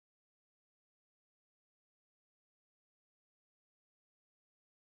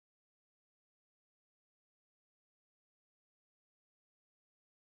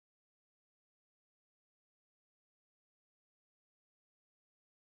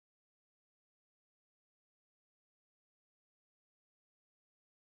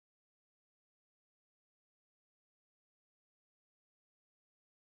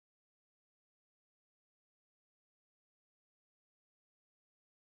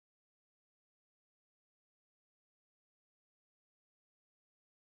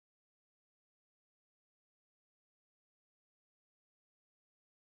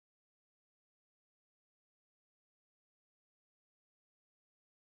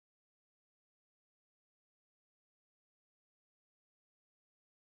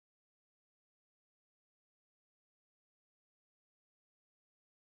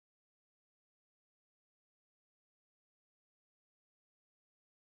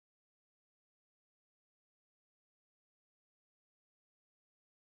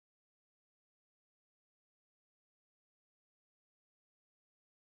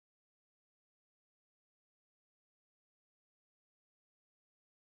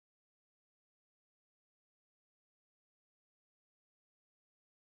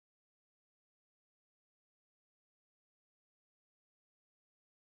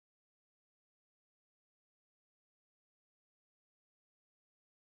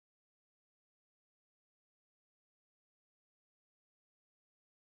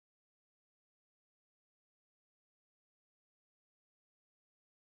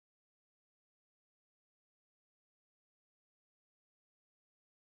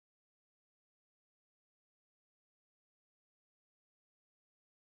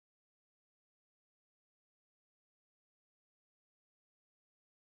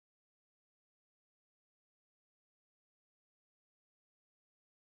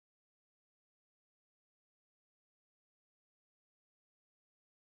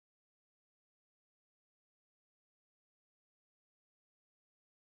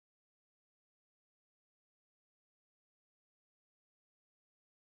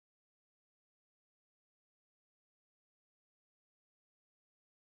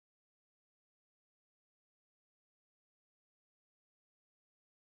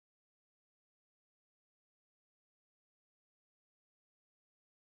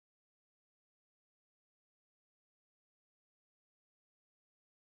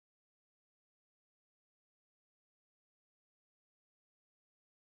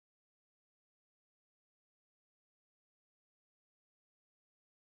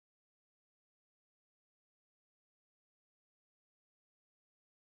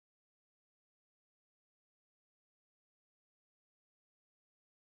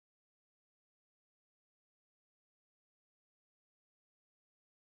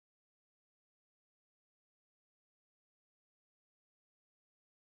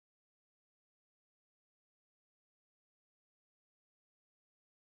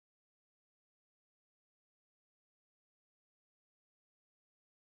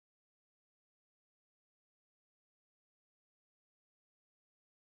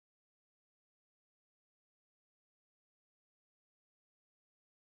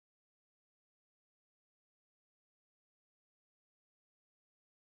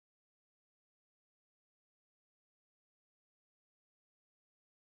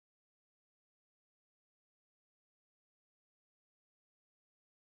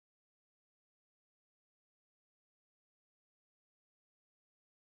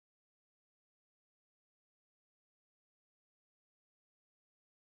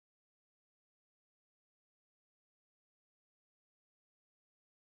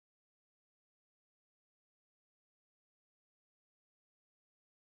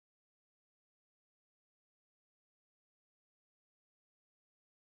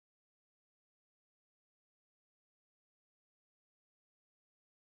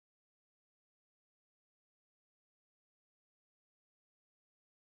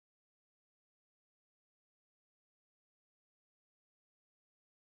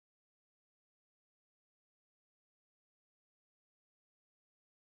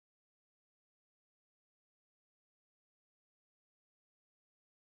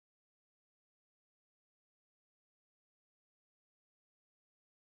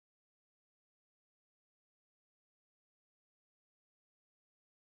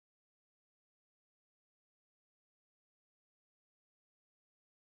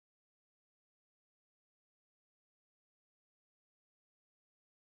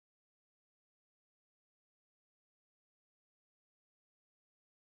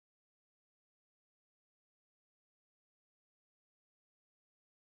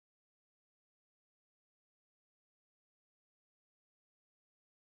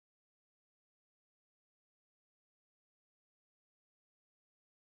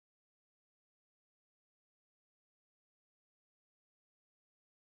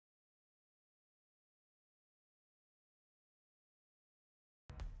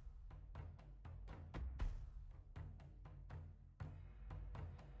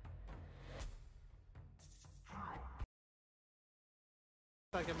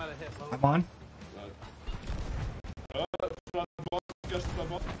I'm on.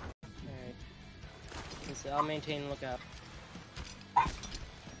 So I'll maintain lookout. Yeah,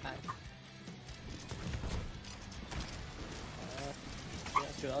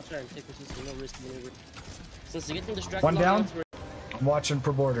 sure, I'll try and take this with no risk maneuver. Since they get them distracted, one down. I'm watching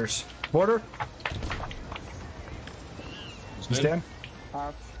for borders. Border. Stand.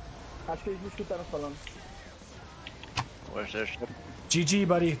 Acho que eles me escutaram falando. Where's their ship? GG,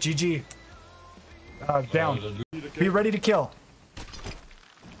 buddy. GG. Down. Be ready to kill.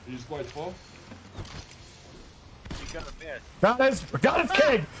 He's quite far. You got a miss. Got his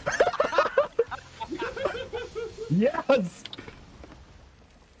king. Yes.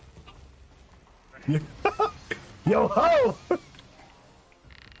 Yo ho.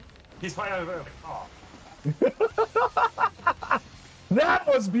 He's fighting over. Oh. That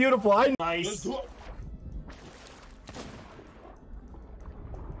was beautiful. Nice.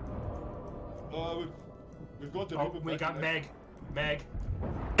 We've got the we got Meg. Meg.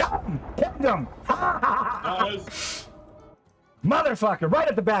 Got him. Hit them. Nice. Motherfucker, right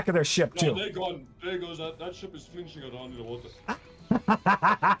at the back of their ship too. No, they're gone. There goes that ship is flinching around in the water.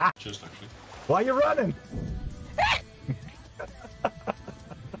 Just actually. Why you running?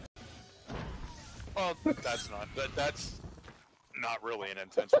 Well, that's not really an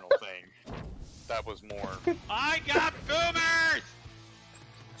intentional thing. That was more. I got boomers!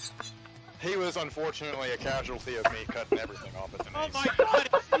 He was unfortunately a casualty of me cutting everything off at the knees. Oh my god,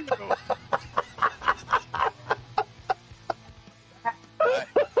 it's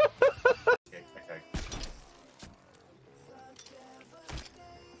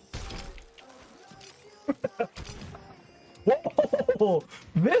you! Whoa,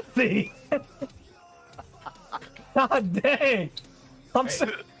 Missy! God dang! I'm so.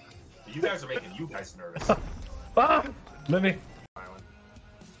 You guys are making you guys nervous. Let me.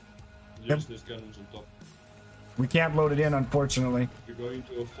 Use these cannons on top. We can't load it in, unfortunately. We're going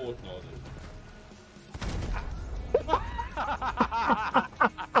to a fort now then.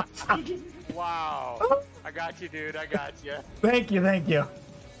 Wow. I got you, dude. I got you. Thank you, thank you.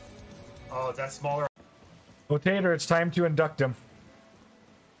 Oh, that's smaller. Potato, it's time to induct him.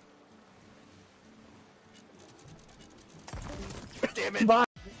 Damn it. Bye.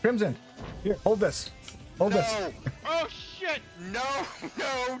 Crimson, here, hold this. Hold this. Oh shit! No,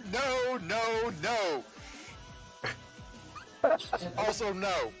 no, no, no, no. Also,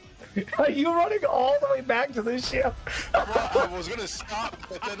 no. Are you running all the way back to the ship? Well, I was gonna stop,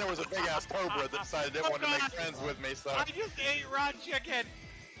 but then there was a big ass cobra that decided it didn't want to make friends with me, so. I just ate raw chicken!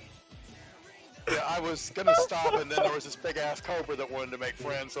 Yeah, I was gonna stop, and then there was this big ass cobra that wanted to make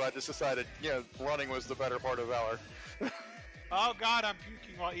friends, so I just decided, you know, running was the better part of valor. Oh god, I'm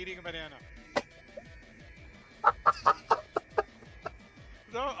puking while eating a banana.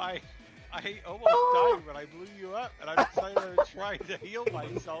 No, I almost died when I blew you up, and I decided to try to heal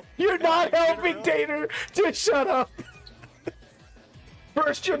myself. You're not helping, Tater! Just shut up!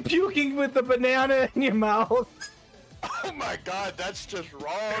 First you're puking with the banana in your mouth. Oh my god, that's just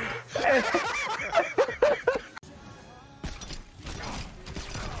wrong!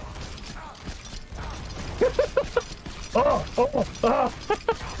 Oh! What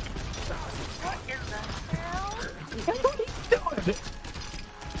in the hell? What are you doing?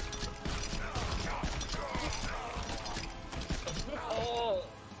 Oh!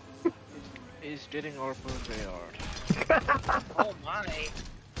 He's getting harpooned very hard. Oh my!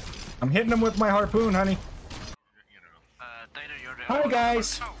 I'm hitting him with my harpoon, honey. Hi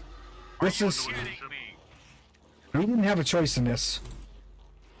guys! This is... We didn't have a choice in this.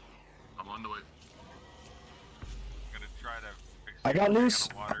 I'm on the way. I'm gonna try to fix I got loose.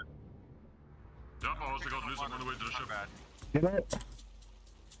 water. Yep, I also got loose. I'm on the way to the ship. Get it?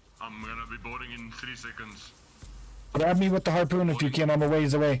 I'm gonna be boarding in 3 seconds. Grab me with the harpoon if you can, I'm a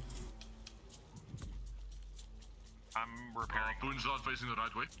ways away. I'm repairing. Harpoon's not facing the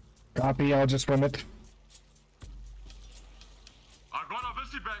right way. Copy, I'll just swim it. I got a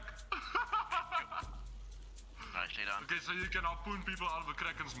Visi back! Nicely done. Okay, so you can harpoon people out of a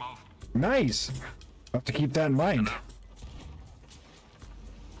kraken's mouth. Nice! I'll have to keep that in mind.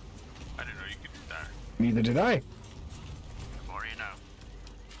 I didn't know you could do that. Neither did I. The more you know.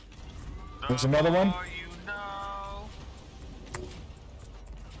 There's another one. Oh, you know.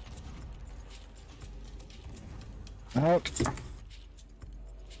 Out.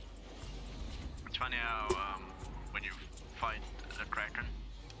 It's funny how, when you fight a kraken,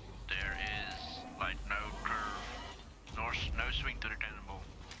 there is, like, no curve, no swing to the cannonball.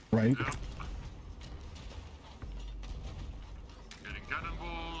 Right. Yep. Getting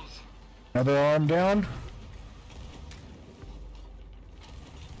cannonballs. Another arm down.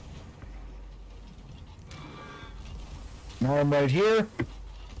 Now I'm right here.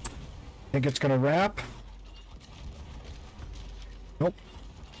 Think it's gonna wrap. Nope.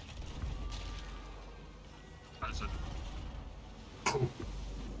 That's it.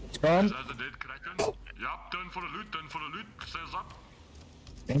 It's gone. Is that the dead Kraken? Yep, turn for the loot, sails up.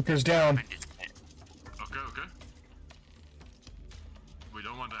 Anchor's down. Okay, okay. We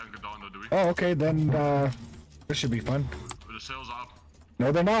don't want the anchor down though, do we? Oh, okay, then, this should be fun. The sails are up.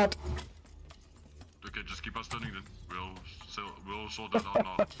 No, they're not. Okay, just keep us turning then. We'll sort that out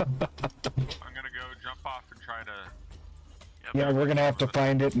now. I'm gonna go jump off and try to. Yeah, we're gonna have to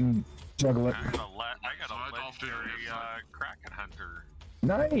find it and juggle it. I got a Right after legendary your side. Kraken hunter.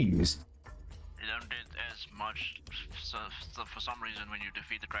 Nice. You don't get as much, so for some reason when you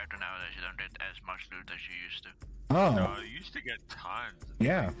defeat the Kraken nowadays, you don't get as much loot as you used to. Oh, No, you used to get tons.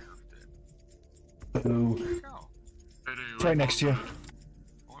 yeah. Ooh. Where'd it go? It's right next to you.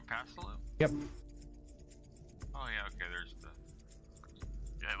 Oh, went past the loop? Yep. Oh yeah, okay, there's the...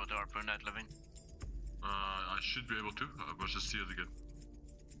 You able to harpoon that living? I should be able to. Let's just see it again.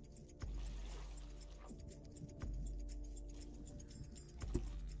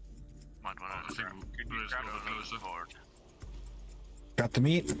 Might I wanna think Can we'll you place a grab little bit closer. forward. Got the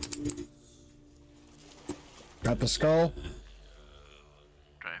meat. Got the skull.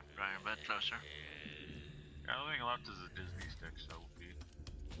 Try a bit closer. The only thing left is a Disney stick, so we...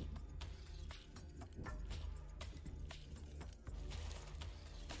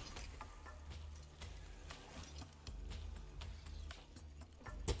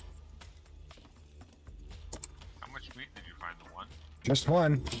 How much meat did you find? The one? Just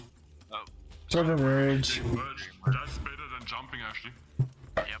one. Oh, Silver Ridge. But that's better than jumping, actually.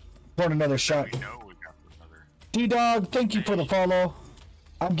 yep. Put another shot. We know we got another. D-Dog, thank you for the follow.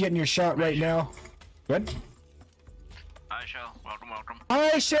 I'm getting your shot right now. Good. Hi, Shell. Welcome, welcome.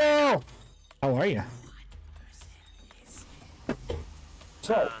 Hi, Shell! How are you?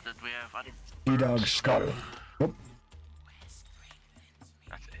 So, Did we have any... D-Dog skull. Nope.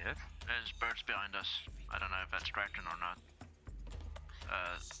 That's it? There's birds behind us. I don't know if that's Kraken or not.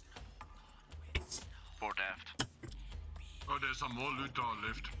 Fort aft. Oh, there's some more loot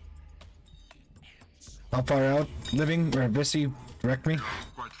left. How far out? Living? Or Vissy? Direct me?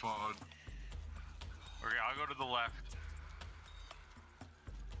 Quite far out. Okay, I'll go to the left.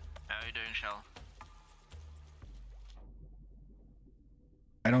 How are you doing, Shell?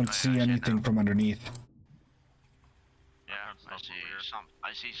 I don't see anything from underneath. Yeah, I see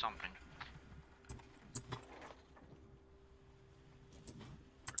I see something.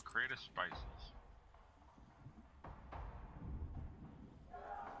 Create a spices.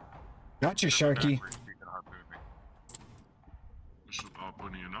 Gotcha, Sharky. Just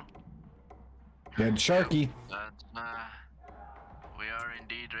harpooning you now. Dead Sharky. That's, we are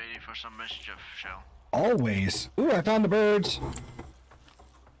indeed ready for some mischief, Shell. Always. Ooh, I found the birds.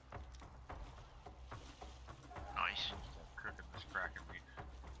 Nice. Cooking this Kraken meat.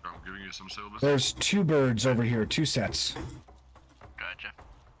 I'm giving you some silver. There's two birds over here, two sets. Gotcha.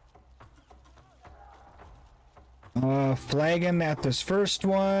 Flagging at this first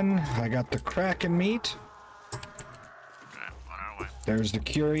one. I got the Kraken meat. Okay, on our way. There's the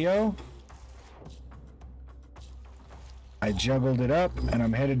curio. I juggled it up, and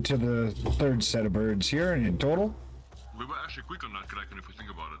I'm headed to the third set of birds here in total. We were actually quick on that Kraken if we think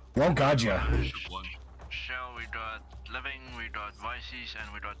about it. Oh, God, yeah. Shell, we got Living, we got Vices,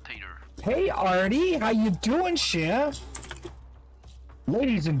 and we got Tater. Hey, Artie, how you doing, Chef?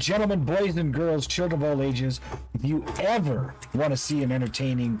 Ladies and gentlemen, boys and girls, children of all ages, if you ever want to see an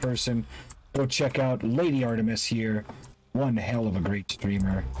entertaining person, go check out Lady Artemis here. One hell of a great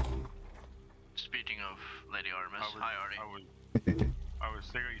streamer. Speaking of Lady Artemis, hi Artie. I was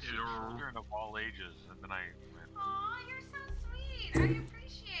thinking you said children of all ages, and then I went, Aw, you're so sweet. I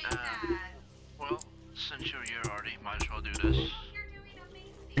appreciate that. Well, since you're here, Artie, might as well do this. You're doing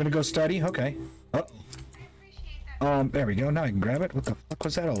amazing. Gonna go study? Okay. Oh, I appreciate that. there we go. Now I can grab it. What the fuck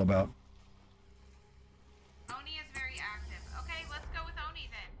was that all about? Oni is very active. Okay, let's go with Oni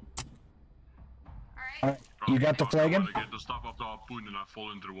then. Alright. Alright, you got the flagon? I get the stuff up the harpoon and I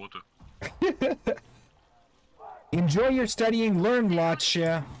fall into the water. Enjoy your studying, learn lots,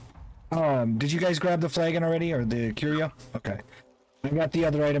 yeah. Did you guys grab the flagon already, or the curio? Okay. I got the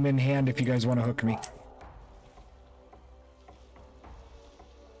other item in hand if you guys want to hook me.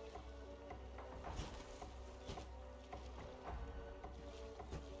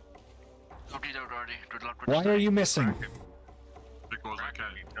 Okay, doke, Artie. Good luck with Why your are you missing? Because I Kraken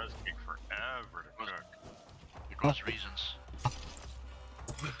can. meat does take forever to cook. because reasons.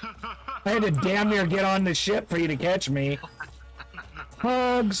 I had to damn near get on the ship for you to catch me.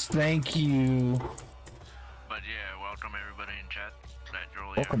 Hugs, thank you. But yeah, welcome everybody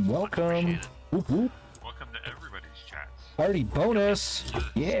Welcome, Much welcome. appreciated. Whoop, whoop. Welcome to everybody's chats. Party bonus.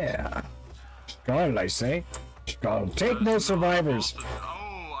 Yeah. Skull, I say. Skull. Take no survivors. Oh,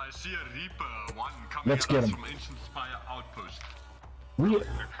 I see a Reaper. One coming Let's at get us him. from Ancient Spire Outpost. We, They're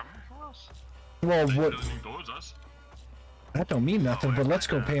coming for us? well, They're what? turning towards us. That don't mean nothing, but let's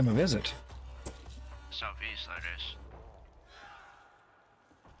go pay him a visit. Southeast, I guess.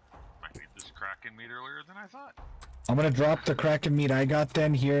 Might need this Kraken meat earlier than I thought. I'm gonna drop the Kraken meat I got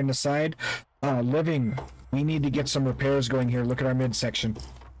then here in the side. Living, we need to get some repairs going here. Look at our midsection.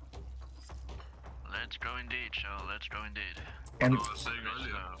 Let's go indeed, Shell. Let's go indeed. And I was saying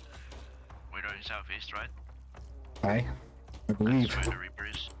earlier. We're going southeast, right? I believe. That's where the Reaper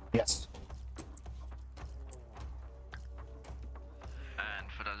is. Yes. And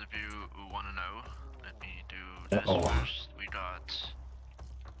for those of you who want to know, let me do this Uh-oh. first. We got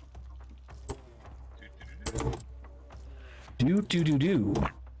Do.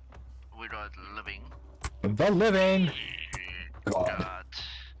 we got living. The living. God.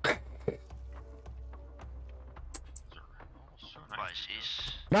 Got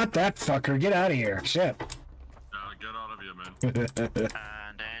Vices. Not that fucker. Get out of here. Shit. Get out of here, man. And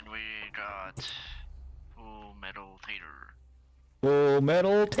then we got Full Metal Tater. Full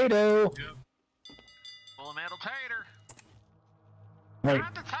metal tato. Full Metal Tater! Right.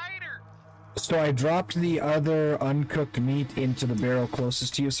 Not the tater! So I dropped the other uncooked meat into the barrel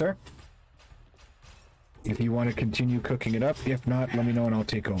closest to you, sir. If you want to continue cooking it up. If not, let me know and I'll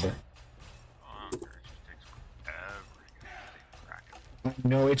take over. Oh, it just takes forever to get the Kraken.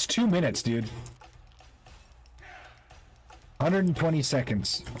 No, it's 2 minutes, dude. 120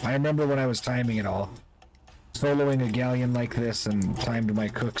 seconds. I remember when I was timing it all. Soloing a galleon like this and timed my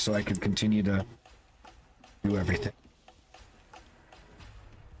cook so I could continue to do everything.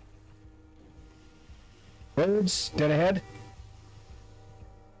 Birds, dead ahead.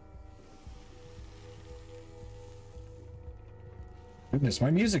 Goodness,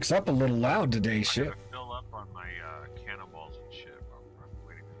 my music's up a little loud today, shit. I gotta fill up on my cannonballs and shit while I'm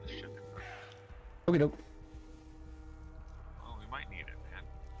waiting for this shit to cook. Okay, doke. Well, we might need it, man.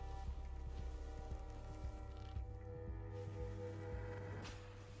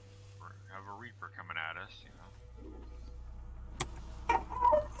 We have a Reaper coming at us, you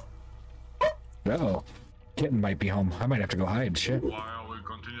know. Uh-oh. Kitten might be home. I might have to go hide, shit. Why are we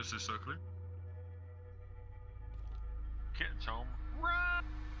continuously circling? Kitten's home. Run!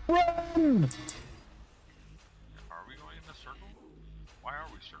 Run! Are we going in the circle? Why are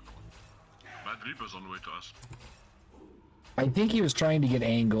we circling? Bad Reaper's on the way to us. I think he was trying to get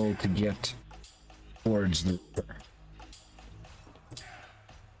angle to get towards the river.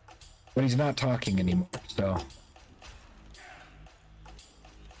 But he's not talking anymore, so...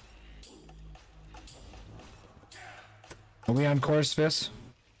 Are we on course, Fizz?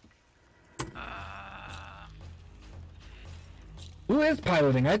 Who is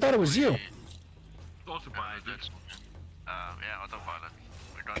piloting? I thought it was you. Autopilot, dude. Yeah, autopilot.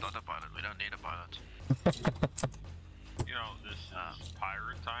 We got autopilot. We don't need a pilot. You know, this is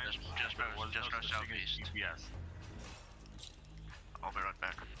pirate time. Just go southeast. GPS. I'll be right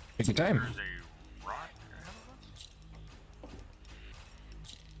back. Take your time. There's a rock ahead of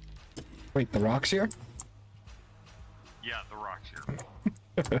us. Wait, the rock's here? Yeah, the rock's here.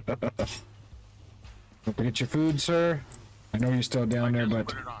 Don't forget your food, sir. I know you're still down there, but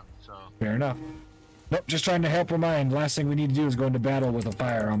Put it on, so. fair enough. Nope, just trying to help remind. Last thing we need to do is go into battle with a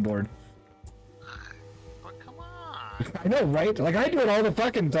fire on board. But come on. I know, right? Like, I do it all the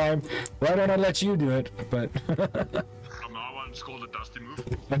fucking time. Why don't I let you do it? But... From now on, it's called a dusty move.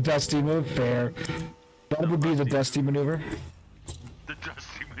 a dusty move, fair. That would be the dusty maneuver. The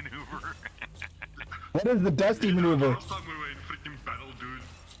dusty maneuver. What is the dusty maneuver? Last time we were in freaking battle, dude.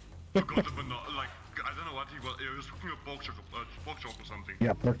 Forgot the like, I don't know what he was cooking a pork chop or something.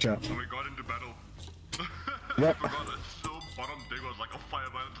 Yeah, pork chop. And we got into battle. Yep. I forgot it. So bottom deck was like a fire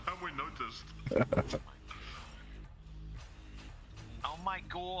by the time we noticed. Oh my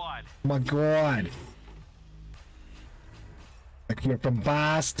god. Oh my god. Like you're from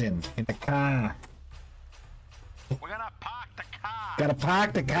Boston in the car. We're gonna park the car. Gotta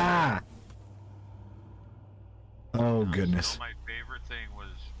park the car. Oh goodness. So my favorite thing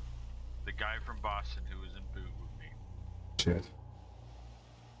was the guy from Boston who was in boot with me. Shit.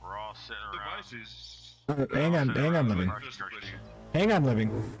 We're all sitting around. Devices. Hang on, living. brushing our teeth. Hang on, living.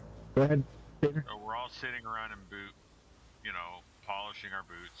 Go ahead, Peter. So we're all sitting around in boot, you know, polishing our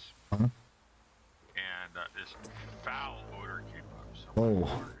boots. Uh-huh. And this foul odor came up. So Oh.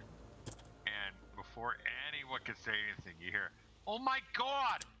 And before anyone could say anything, you hear, "Oh my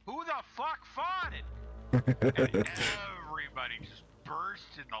god, who the fuck farted?" And everybody just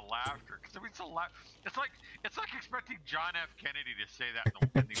burst in the laughter. Cause I mean, it's like expecting John F. Kennedy to say that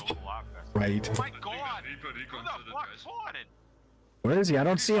in the Oval Office. Right. My God, who the fuck fought it? Where is he? I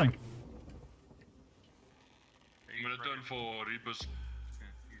don't see him. I'm gonna turn for Reapers.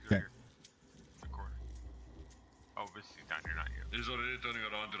 He's right here. In the corner. Oh, this is down here, not you. He's already turning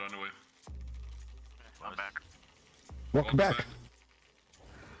around to run away. I'm back. Welcome back.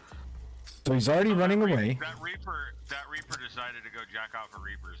 So he's already running away. That Reaper decided to go jack off for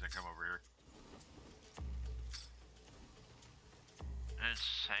Reapers and come over here.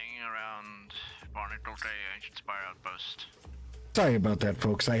 It's hanging around Barnacle Day, Ancient Spire Outpost. Sorry about that,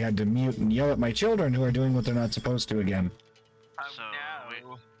 folks. I had to mute and yell at my children who are doing what they're not supposed to again. So,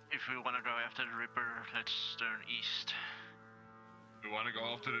 if we want to go after the Reaper, let's turn east. Do we want to go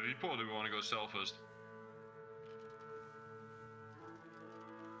after the Reaper or do we want to go south first?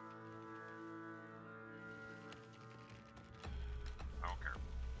 I don't care.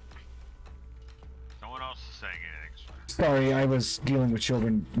 No one else is saying anything. Sorry, I was dealing with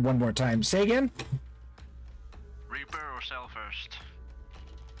children one more time. Say again? Reaper or sell first?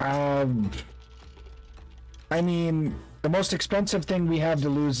 I mean, the most expensive thing we have to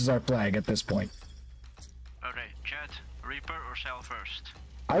lose is our flag at this point. Okay, chat, Reaper or sell first?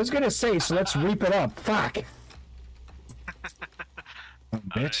 I was gonna say, so let's reap it up. Fuck!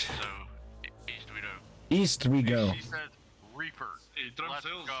 Bitch. So, east we go. East we go. She said Reaper. Hey, Trump Let's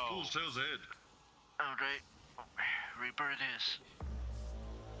sails, go. full sails ahead. Okay, Reaper it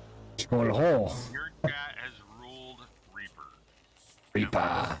is. Troll hole. Your chat has ruled Reaper.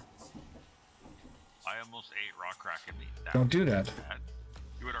 Reaper. I almost ate rock cracking meat. Don't do that. Bad.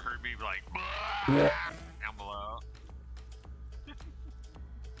 You would have heard me be like, Yeah. down below.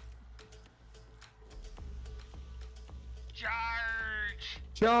 Charge!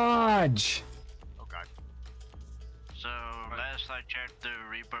 Charge! Oh god. So, last I checked, the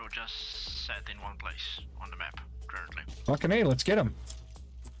Reaper just sat in one place on the map, currently. Fucking A, let's get him.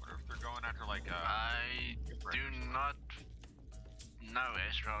 Wonder if they're going after like I do not know,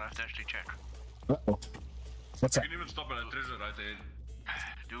 Ezra. I'll have to actually check. Uh-oh. What's You that? can even stop at a treasure right ahead.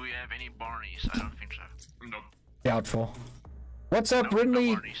 Do we have any Barneys? I don't think so. Nope. Doubtful. What's up, No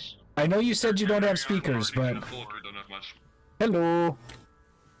Ridley? Barneys. I know you said you don't have speakers, but... We don't have much. Hello.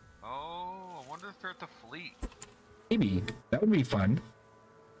 Oh, I wonder if they're at the fleet. Maybe. That would be fun.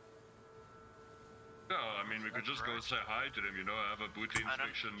 Yeah, I mean, we could just go say hi to them, you know, have a booty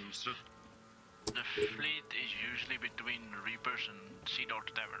inspection. Sit. The fleet is usually between Reapers and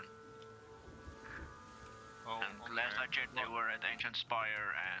SoT Tavern. Oh, And okay. last I checked, they were at Ancient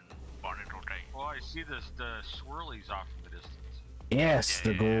Spire and Barnacle Day. Well, I see the swirlies off in the distance. Yes,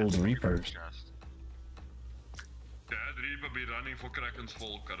 the gold reapers. Chest. Yeah, the Reaper be running for Kraken's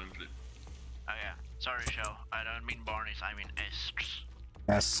Fall currently. Oh yeah, sorry Shell, I don't mean Barneys, I mean Esks.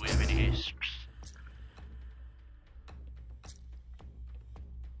 Yes. Do we have any Esks?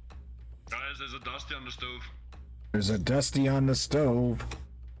 Guys, there's a Dusty on the stove. There's a Dusty on the stove.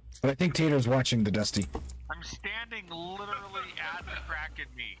 But I think Tater's watching the Dusty. I'm standing literally at the Kraken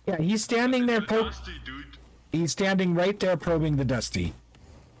meat. Yeah, he's standing there. Dusty, dude. He's standing right there probing the Dusty.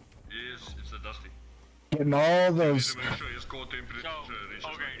 Yes, it's a Dusty. Getting all those... To make sure his core temperature reaches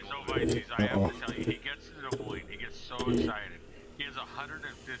Vices, I have to tell you, he gets to the point, he gets so excited. He has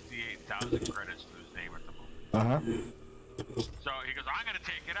 158,000 credits to his name at the moment. Uh-huh. So he goes, I'm gonna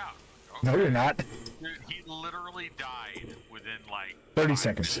take it out. No, you're not. Dude, he literally died within like 30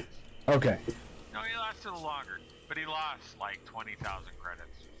 seconds. Okay. No, he lasted a little longer, but he lost like 20,000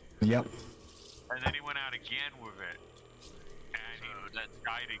 credits. Yep. And then he went out again with it, and he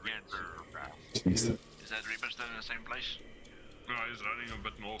died again super fast. Jesus. Is that Reaper still in the same place? No, he's running a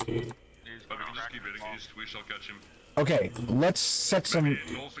bit north. But we can just keep heading east, we shall catch him. Okay, let's set some...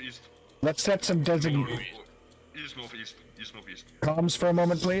 Northeast. Let's set some designations. East, northeast. East, northeast. Comms for a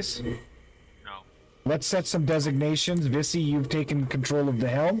moment, please. No. Let's set some designations. Vissy, you've taken control of the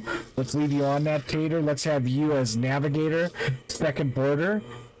helm. Let's leave you on that, Tater. Let's have you as navigator, second boarder,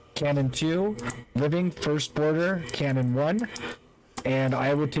 cannon 2, living, first boarder, cannon 1, and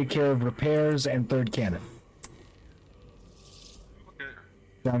I will take care of repairs and third cannon. Okay.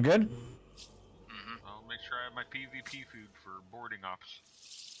 Sound good? I'll make sure I have my PvP food for boarding ops.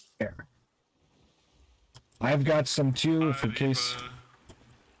 There. I've got some too, for Reaper. case...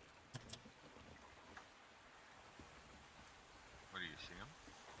 What do you see him?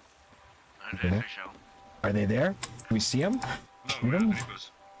 And then Shell. Are they there? Can we see them? No, Shoot we're at 'em?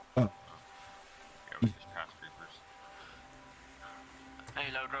 Reapers. Oh. Yeah, we just passed Reapers.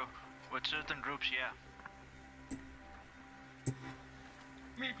 Hey Logo, with certain groups, yeah.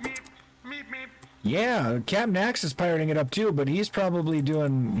 Meep meep! Meep meep. Yeah, Captain Axe is pirating it up too, but he's probably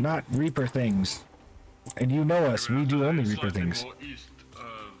doing not Reaper things. And you know us, we do only Reaper things. More east,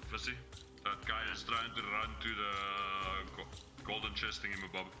 Fizzy. That guy is trying to run to the golden chest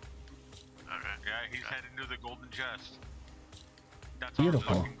thingamabob. Okay. Yeah, he's heading to the golden chest. That's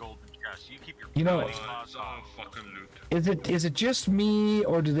Beautiful. Our fucking golden chest. You keep your You know, claws off. Fucking loot. is it just me,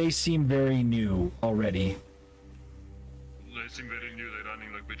 or do they seem very new already? They seem very new, they're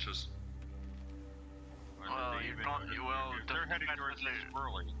running like bitches. Well, They're heading towards the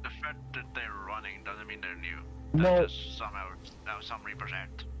swirly. The fact that they're running doesn't mean they're new. No. That's just somehow some Reapers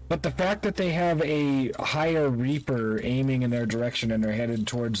act. But the fact that they have a higher Reaper aiming in their direction and they're headed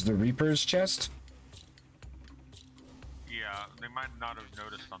towards the Reaper's chest? Yeah, they might not have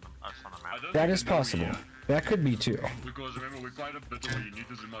noticed us on the map. That is possible. That could be too. Because remember, we fight a bit where you need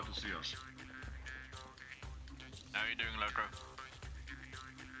to zoom out to see us. How are you doing, Loco?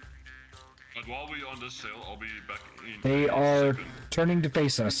 But while we're on this sail, I'll be back in. They are turning to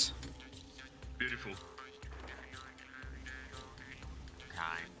face us. Beautiful.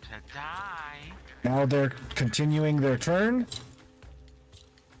 Time to die. Now they're continuing their turn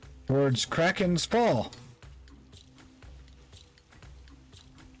towards Kraken's Fall.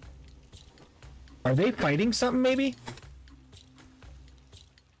 Are they fighting something, maybe?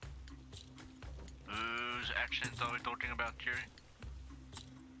 Whose actions are we talking about, Jerry?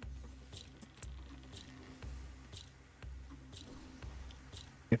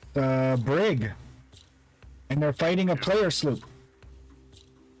 It's Brig. And they're fighting a player sloop.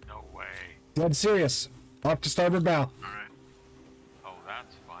 No way. Dead serious. Off to starboard bow. Alright. Oh,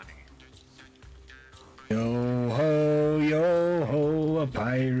 that's funny. Yo ho, a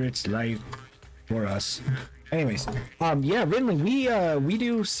pirate's life for us. Anyways, yeah, Ridley, we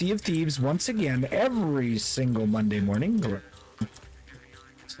do Sea of Thieves once again every single Monday morning.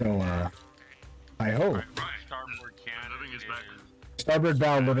 So, hi ho. Right, starboard cannon Living is back. Starboard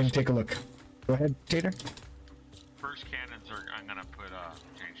bow, living, take a look. Go ahead, Tater. First cannons are. I'm gonna put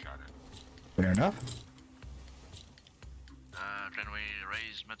chain shot in. Fair enough. Can we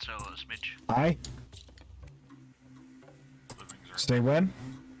raise midsail a smidge? Aye. Living's right. Stay when?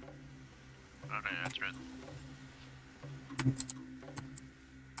 Okay, that's good.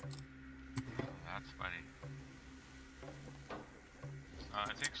 That's funny.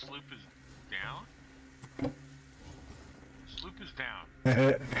 I think sloop is down. Sloop is down.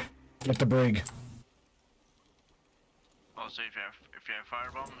 Get the brig. Also, if you have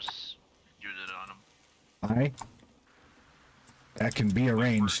firebombs, use it on them. Aye. That can be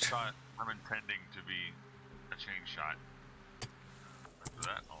arranged. First shot, I'm intending to be a chain shot. After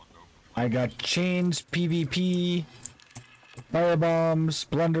that, I'll go for I got chains, PvP, fire bombs,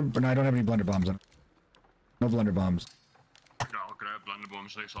 blunder. No, I don't have any blunder bombs. No blunder bombs. Yeah, I'll grab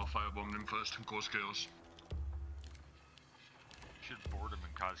blunderbombs next, I'll firebomb them first and cause chaos. should board him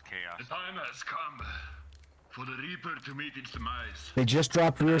and cause chaos. The time has come for the Reaper to meet its demise. They just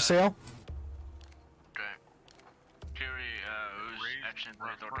dropped rear sail. Okay. Fury, whose actions are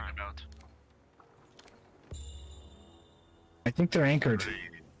you talking about? I think they're anchored.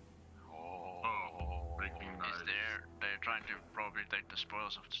 Oh, breaking Is they're trying to probably take the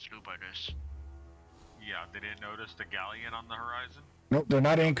spoils of the sloop, I guess. Yeah, they didn't notice the galleon on the horizon? Nope, they're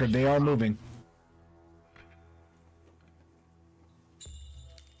not anchored. They are moving.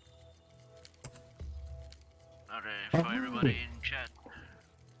 Okay, for everybody in chat.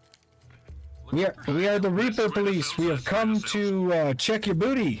 We are the Reaper Police. We have come to check your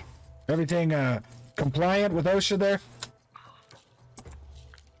booty. Everything compliant with OSHA there?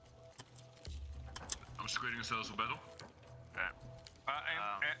 I'm squaring sails for battle.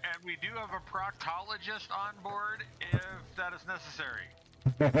 And we do have a proctologist on board if that is necessary.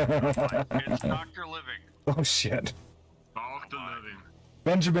 It's Dr. Living. Oh shit. Dr. Living.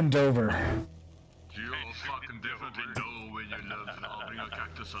 Benjamin Dover. You'll fucking definitely know when you live. I'll bring a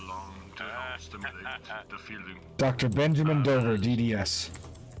cactus along to help stimulate the feeling. Dr. Benjamin Dover, DDS.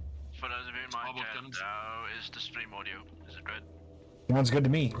 For those of you in my chat, how is the stream audio? Is it good? Sounds good to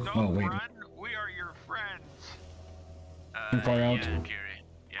me. Don't Oh, wait. run, we are your friends. Too far out. Yeah, Kiri.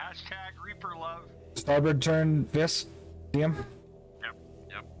 Yeah. Hashtag Reaper Love. Starboard turn, Vis. See him? Yep.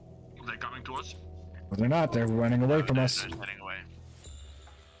 Yep. Are they coming to us? Well, they're not. They're running away from us. They're heading away.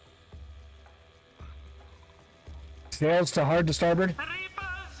 Sails to hard to starboard.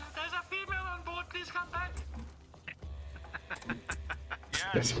 Reapers! There's a female on board, please come back!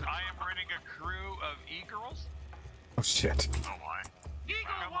 Yes, I am running a crew of e-girls. Oh shit. Oh my.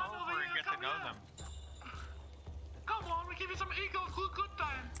 Come over and get to know them. Come on, we give you some eagle good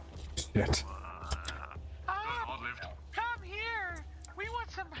time! Shit. Hard left. Come here! We want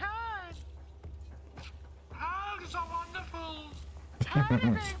some hugs!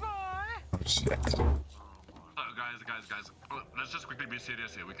 Oh shit. Guys. Let's just quickly be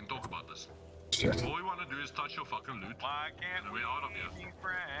serious here. We can talk about this. Shit. All we want to do is touch your fucking loot. Why can't And we we're out of here. be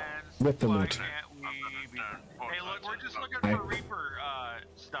friends? With the Why loot. can't we be... Hey, look, we're just looking Right. for Reaper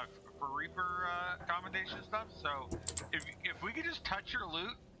stuff, for Reaper commendation stuff. So if we could just touch your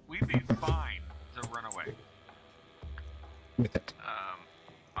loot, we'd be fine to run away. With it.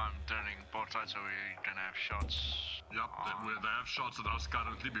 I'm turning both sides so we can have shots. Yep, they have shots at us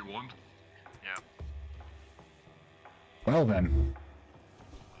currently, we won't. Yep. Well then.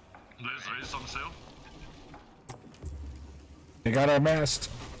 Let's raise some sail. They got our mast.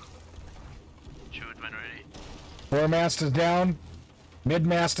 Shoot when ready. Foremast is down.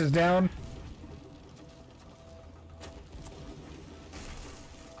 Mid-mast is down.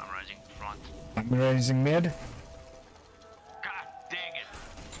 I'm rising front. I'm raising mid. God dang it!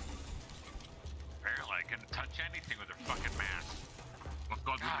 Apparently I can touch anything with a fucking mask. I've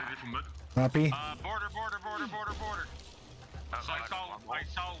got it ready for mid. Copy. Border. So I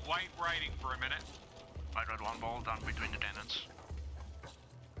saw white writing for a minute. I got one ball down between the cannons.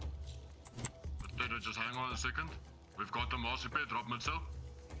 Just hang on a second. We've got the master repair, drop mid sail.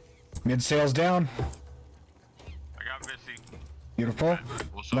 Mid sails down. I got Vissy. Beautiful.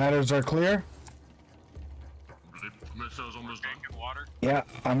 Also, Ladders are clear. mid sail's almost done. Taking water. Yeah,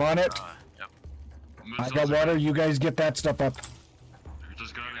 I'm on it. Yep. Mid I sail's got okay. water. You guys get that stuff up. You're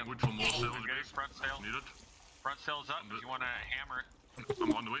just grabbing wood for more sail. Okay, front sail. Need it? Front sail's up if you want to hammer it.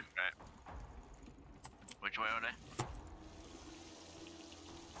 I'm on the way. Okay. Which way are they?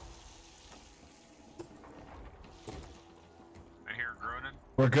 I hear groaning.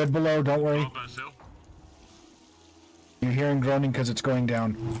 We're good below. Don't worry. Drop that sail. You're hearing groaning because it's going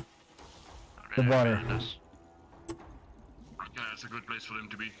down. Okay, The water. behind us. Yeah, it's a good place for them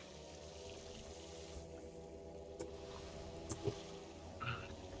to be.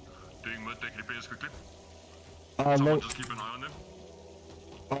 Doing mid deck repairs quickly. Someone just keep an eye on them.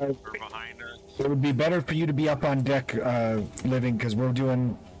 We're behind us. It would be better for you to be up on deck, living, because we're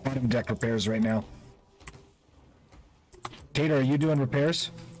doing bottom deck repairs right now. Tater, are you doing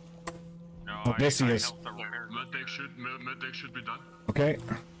repairs? No, Oh, this he is. helped the repair. Mid deck should be done. Okay.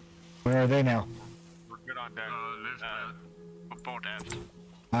 Where are they now? We're good on deck. Left. Port aft.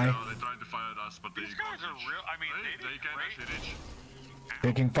 Hi. They're trying to fire at us, but These guys are real. I mean, Hey, they did can great. actually reach.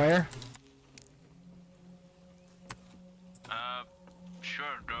 Taking fire. Sure,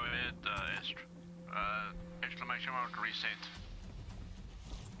 go ahead, Est. Exclamation mark reset.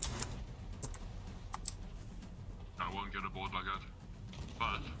 I won't get aboard like that.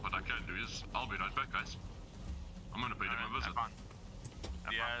 But what I can do is, I'll be right back, guys. I'm gonna pay them a visit.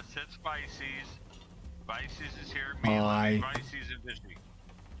 Yeah, sit Spices. Spices is here. Aye. Spices and Disney.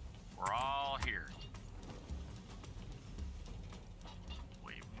 We're all here.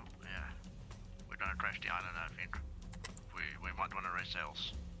 We're gonna crash the island, I think. We might wanna raise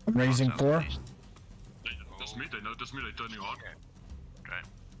sails. I'm raising Sails, 4. please. They notice me, they turn you on. Okay.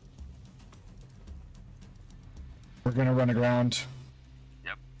 We're gonna run aground.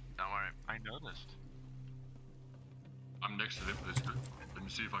 Yep, don't worry. I noticed. I'm next to them, basically. Let me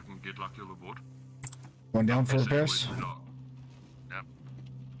see if I can get lucky overboard. Going down for repairs. Yep.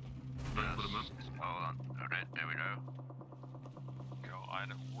 Going for the mid. Hold on. Okay, there we go. Go, I had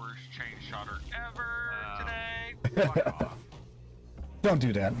the worst chain shotter ever today. Fuck off. Don't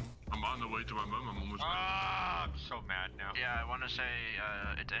do that. I'm on the way to my mum, I'm almost there. Ah, I'm so mad now. Yeah, I wanna say,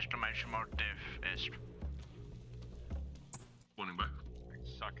 it's exclamation mark diff est. Spawning back. I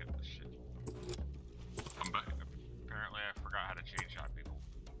suck at this shit. I'm back. Apparently, I forgot how to chain shot people.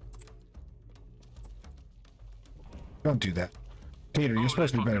 Don't do that. Tater, you're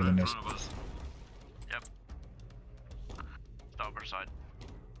supposed to be better than this. Yep. Starboard side.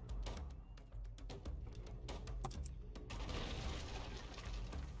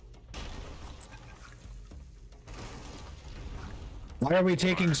 Why are we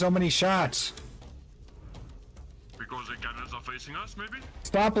taking so many shots? Because the cannons are facing us, maybe?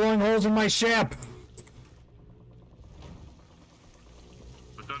 Stop blowing holes in my ship!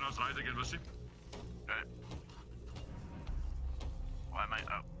 But turn us right again, Missy. Okay. Why am I?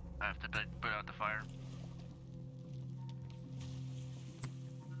 Oh, I have to put out the fire.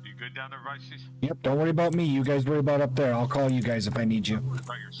 You good down there, Vices? Yep, don't worry about me. You guys worry about up there. I'll call you guys if I need you.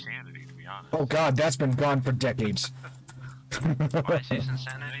 About your sanity, to be honest. Oh god, that's been gone for decades. Why is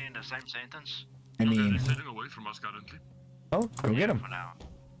insanity in the same sentence? I They're mean... sailing away from us currently. Oh, go get him. For now.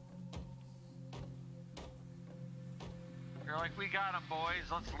 You're like, we got him,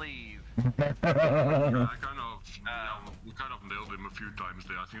 boys. Let's leave. Yeah, I kind of, we kind of nailed them a few times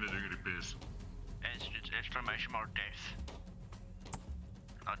there. I think they're doing repairs. It's exclamation mark death.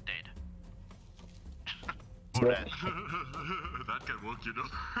 not dead. So- Or dead. That can work, you know.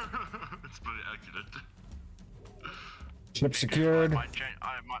 It's very accurate. Ship secured. I might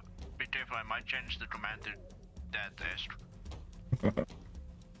be careful. I might change the command to dead est.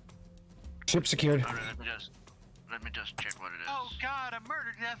 Ship secured. Alright, let me just check what it is. Oh god, a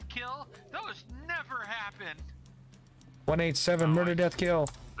murder death kill? Those never happen. 187 murder death kill.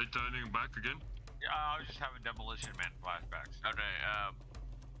 They turning back again. I was just having demolition man flashbacks. Okay,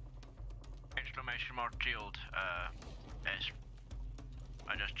 exclamation mark killed, est.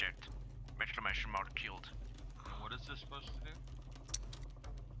 I just checked. Exclamation mark killed. What is this supposed to do?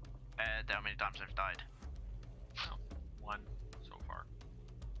 How many times I've died. Oh, one so far.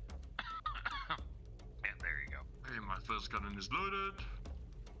 And there you go. Hey, my first cannon is loaded.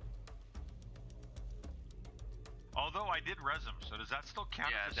 Although I did res him, so does that still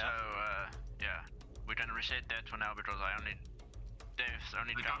count Yeah, as so, death? yeah. We can reset that for now because I only... Deaths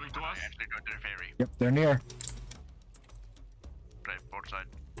only They're count coming when to I us? actually go to the ferry. Yep, they're near. Okay, port side.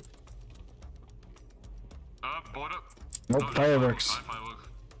 Border. Nope, No, fireworks. Fireworks.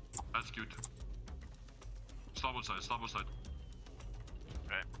 That's cute. Starboard side, starboard side.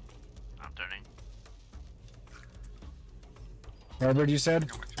 Okay. I'm turning. Starboard, you said? I'm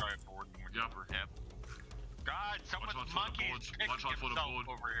gonna try it forward and we're Yep. over. Yep. God, someone's out for the monkey boards. is picking Watch out for the himself board.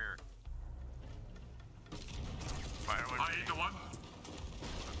 over here. Fire I hit the one.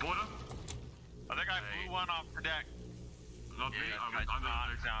 Border. I think I blew one off the deck. Not me, Yeah, I went under Not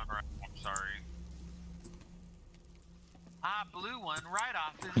the deck. sound right. I'm sorry. I blew one right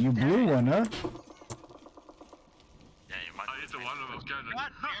off his You deck. blew one, huh? Yeah, you might. I hit the one of those cannons.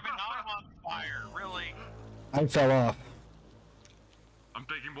 God damn it, now I'm on fire. Really? I fell off. I'm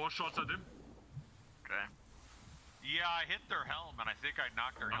taking more shots at him. Okay. Yeah, I hit their helm and I think I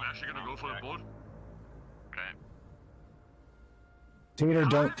knocked their I'm helm. actually gonna go for the deck. board. Okay. Tater,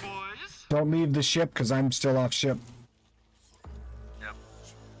 don't Boys. leave the ship because I'm still off ship. Yep.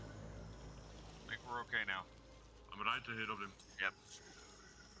 I think we're okay now. I'm right ahead of him. Yep.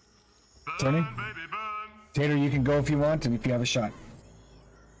 Burn, Turning. baby, burn. Tater, you can go if you want and if you have a shot.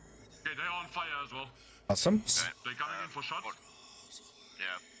 Okay, they're on fire as well. Awesome. They're coming in for shots. Yeah.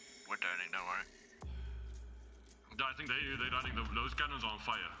 We're turning, don't worry. Yeah, I think they're running those cannons are on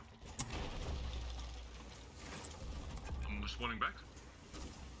fire. I'm spawning back.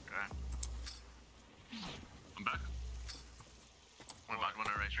 Okay. I'm back. We might want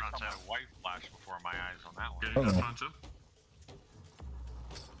to race I front saw my south. wife flash before my eyes on that one. Getting Uh-oh. that front too.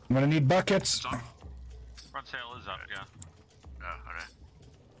 I'm gonna need buckets. It's up. Front sail is up, yeah. Oh, alright.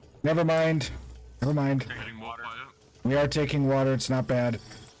 Never mind. Never mind. Getting more water. fire. We are taking water. It's not bad.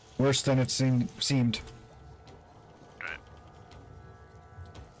 Worse than it seemed. Okay.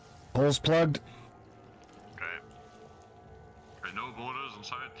 Holes plugged. Okay. Okay, no borders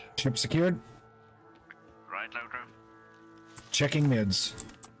inside. Ship secured. Right, Loco. Checking mids.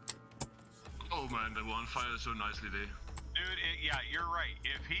 Oh man, they were on fire so nicely there. Dude, yeah, you're right.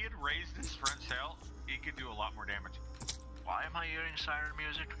 If he had raised his front sail, he could do a lot more damage. Why am I hearing siren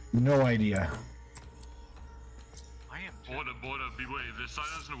music? No idea. I am Border, beware. If there's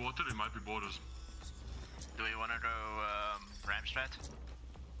silence in the water, there might be borders. Do we want to go, Ramstrat?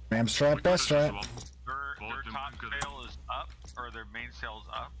 Ram strat, best strat. Their top sail is up, or their main sail's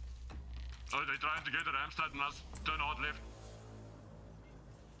up. Oh, they're trying to get the Ramstad and us. Turn hard left.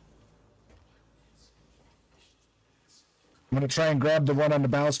 I'm gonna try and grab the one on the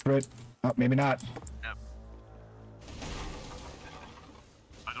bowsprit. Oh, maybe not. Yep.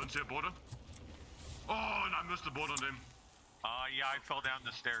 I don't see a border. Oh, and I missed the board on them. Yeah, I fell down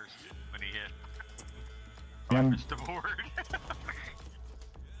the stairs when he hit. Yeah, Missed the board.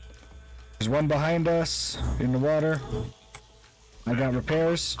 there's one behind us in the water. I got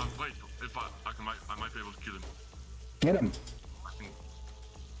repairs. Wait, if I might be able to kill him. Get him. I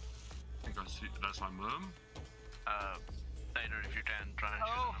think I see. That's my mom. Later if you can, try and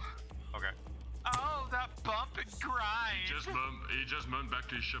Oh. Okay. Oh, that bump and grind. He just moaned back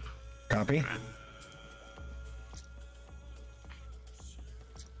to his ship. Copy.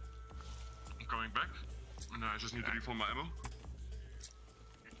 I'm coming back. No, I just need to refill my ammo.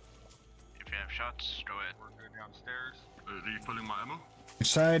 If you have shots, go ahead. We're good downstairs. Refilling my ammo. Which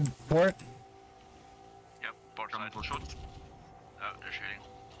side? Port? Yep, port Coming side. for shots. Oh, they're shooting.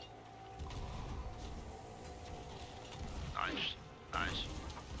 Nice. Nice.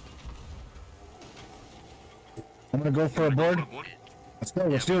 I'm gonna go for a board. Board. Let's go.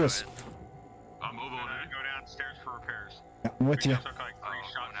 Let's do this. I'm over already. Go downstairs for repairs. Yeah, I'm with We you. just took like 3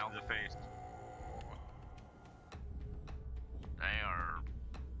 shots now. to the face. They are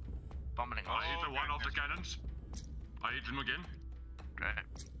pummeling I us. hit the one of the cannons. I hit him again. Okay.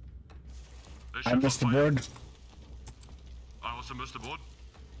 I missed the board. I also missed the board.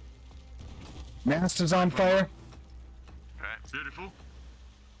 Mast is on fire. Okay. Beautiful.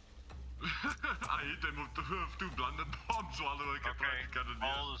 I hit them with two plunder bombs while they were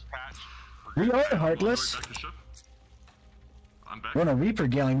all is patched. We are heartless. back to ship. I'm back. We're on a Reaper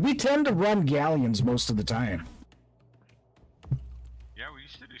galleon. We tend to run galleons most of the time. Yeah, we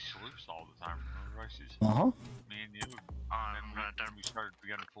used to do sloops all the time. Remember, Uh-huh. me and you. And then we started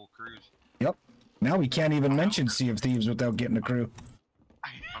getting full crews. Yep. Now we can't even mention Sea of Thieves without getting a crew.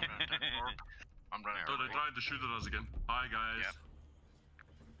 I'm running. Oh, they tried to shoot at us again. Hi, guys. Yep.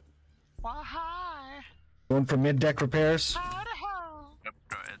 Well, hi. Going for mid-deck repairs. Yep,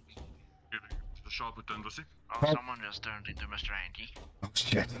 go ahead. Giving the sharp with 10, Lucy. Oh, someone just turned into Mr. Hanky. Oh,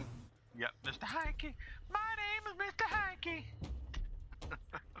 shit. Yep, Mr. Hanky. My name is Mr. Hanky.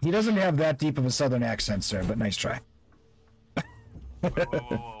 He doesn't have that deep of a southern accent, sir, but nice try.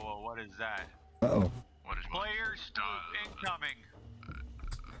 Whoa, what is that? Uh-oh. What is Player sloop incoming.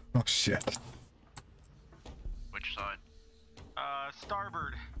 Oh, shit. Which side?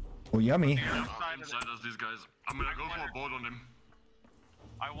 Starboard. Oh, yummy. Inside us, these guys. I'm gonna go for a board on them.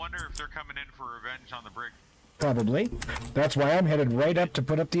 I wonder if they're coming in for revenge on the brig. Probably. That's why I'm headed right up to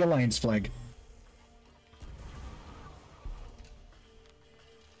put up the Alliance flag.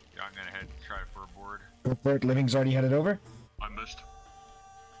 Yeah, I'm gonna head and try for a board. Go for it. Living's already headed over. I missed.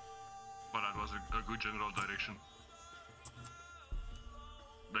 But that was a good general direction.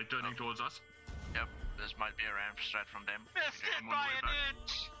 They turning towards us. Yep, this might be a ramp strat from them. Missed Okay, it I'm on by the way an back.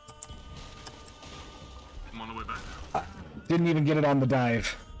 inch! I'm on the way back. Didn't even get it on the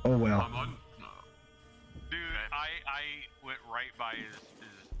dive. Oh, well. I'm on. No. Dude, I went right by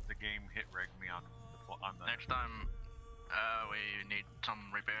the game hit rigged me on the Next time, we need some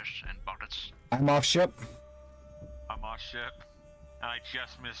repairs and buckets. I'm off ship. I'm off ship. And I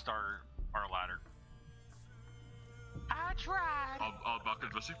just missed our ladder. I tried. I'll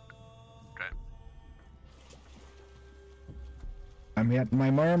bucket, Lucy. Okay. I'm at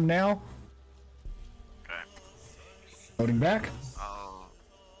my marm now. Okay. Loading back.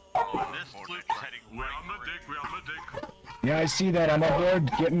 This sloop's heading We're right on the for deck, we're on the deck. Yeah, I see that. I'm aboard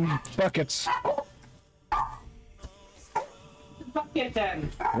getting buckets. Bucket then.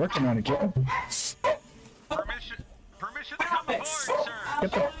 Working on it, kitten. Permission to come aboard, sir.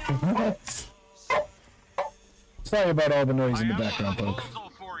 Get the... Sorry about all the noise in the background, I have a folks.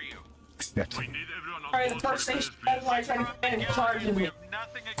 proposal for you. Shit. We need everyone on Alright, board the first for station, repairs, that's why I please. try to get in charge of We me. have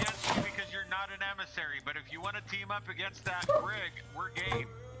nothing against you because you're not an emissary, but if you want to team up against that brig, we're game.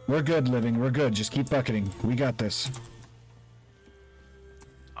 We're good, Living. We're good. Just keep bucketing. We got this.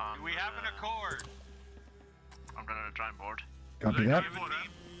 Do we have an accord? I'm gonna try and board. Copy that.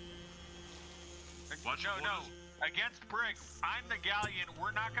 Watch No, the no. borders. Against brig, I'm the galleon.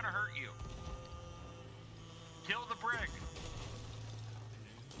 We're not gonna hurt you. Kill the brig.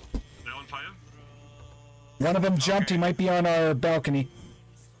 They're on fire? One of them jumped. He might be on our balcony.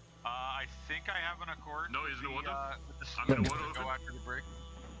 I think I have an accord. No, he's in the water. With the I'm in the sloop water to with go him. after the brig.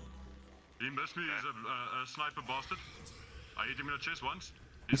 He missed me, he's a sniper bastard. I hit him in the chest once.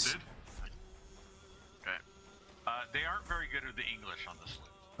 He's dead. Okay. They aren't very good at the English on this sloop.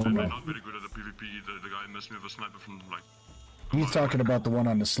 And they're not very good at the PvP either. The guy missed me with a sniper from like... He's talking about the one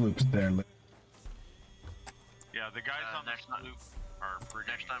on the sloops there. Yeah, the guys on the next time- sloop are pretty.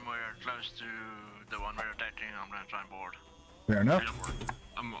 Next time we're close to the one we're attacking, I'm gonna try and board. Fair enough. Yep.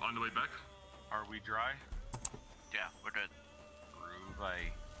 I'm on the way back. Are we dry? Yeah, we're good. Groovy.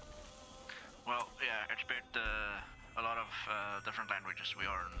 Well, yeah, expect a lot of different languages. We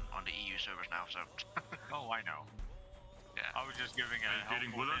are on the EU servers now, so. Oh, I know. Yeah. I was just giving a Are you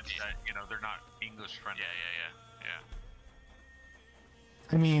getting helpful bullets? hint that, you know, they're not English friendly. Yeah.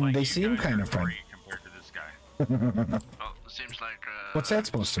 I mean, Like, they you seem guys kind are of fun. great compared to this guy. Well, it seems like. What's that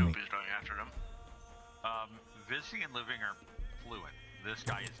supposed to Snoop mean? is going after them. Vizzy and Living are fluent. This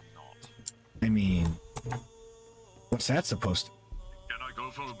guy is not. I mean, what's that supposed to? Can I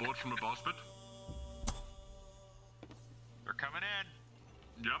go for a board from a boss pit? They're coming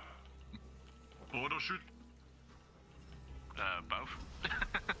in. Yep. Board or shoot? Both.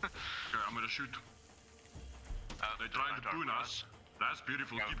 Okay, I'm gonna shoot. They're trying to poon us. That's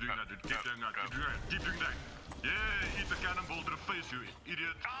beautiful. Go, Keep doing go, that, dude. go, Keep doing that. go. Keep doing that. Keep doing that. Yeah, eat the cannonball to the face, you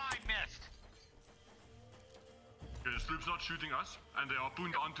idiot. I missed. Okay, the sloop's not shooting us, and they are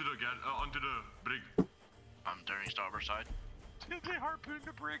pooned onto the brig. I'm turning starboard side. Did they harpoon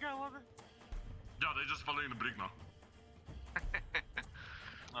the brig? I love it. Yeah, they're just following the brig now.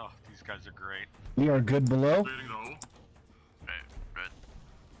 Oh, these guys are great. We are good below. Clearing the hole. Okay, good.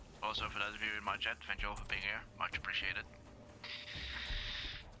 Also, for those of you in my chat, thank you all for being here. Much appreciated.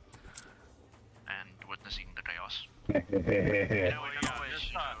 witnessing the chaos. Well, we yeah, can always,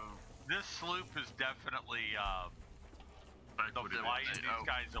 this sloop is definitely the with it. fly in these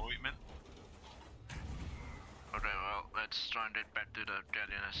guys' ointment. Okay, well, let's try and get back to the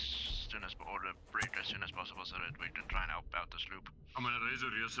galleon as soon as, or the bridge as soon as possible, so that we can try and help out the sloop. I'm gonna raise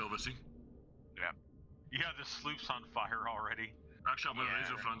your rear sail, see? Yeah. Yeah, the sloop's on fire already. Actually, I'm gonna raise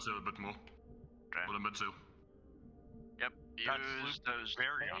your front sail a bit more. Okay. Or the mid sail. Yep. Use those.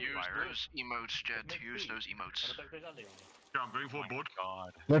 Very on Use fire. those emotes, Jet. Use those emotes. Yeah, I'm going for a board.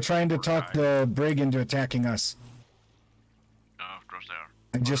 God. They're trying to talk the brig into attacking us. No, of course they are.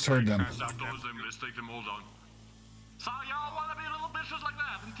 I just heard them. Stack towards them, let's take them all down. So y'all wanna be little bitches like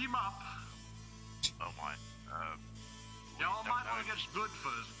that and team up? Oh my. Y'all might wanna get good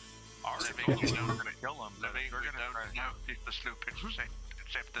first. Our Living, soldiers are gonna kill them. Living, They're we gonna don't try. know if the sloop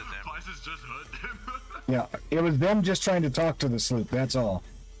accepted them. Prices just hurt them. Yeah, it was them just trying to talk to the sloop, that's all.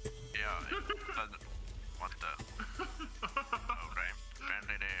 Yeah, what the? Okay,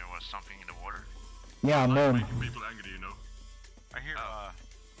 apparently there was something in the water. Yeah, Moan. Making people angry, you know. I hear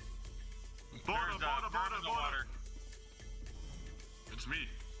Border, there's a bird in the water. It's me.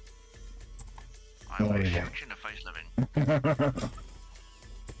 I will yeah. shoot you in the face, Living.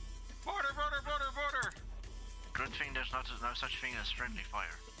 Border! Good thing there's no such thing as friendly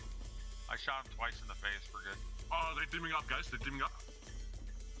fire. I shot him twice in the face. We're good. Oh, they're teaming up, guys. They're teaming up.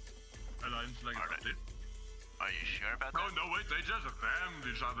 Alliance like Are it's update. Are you sure about No, that? no, wait. They just rammed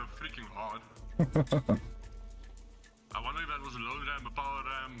each other freaking hard. I wonder if that was a load ram, a power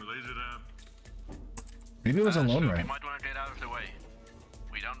ram, a laser ram. Maybe it was a lone Sloop, ram. you might want to get out of the way.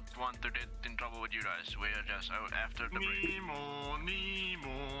 We don't want to get in trouble with you guys. We are just out after the bridge. Nemo.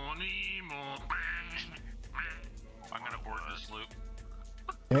 I'm gonna board this sloop.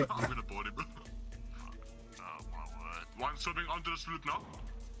 I'm gonna board him. Oh my word. One swimming onto the sloop now.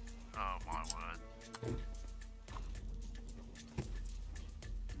 Oh my word.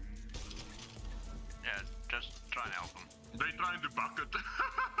 Yeah, just try and help him. They trying to bucket.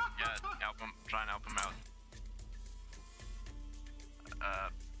 Yeah, help him. Try and help him out.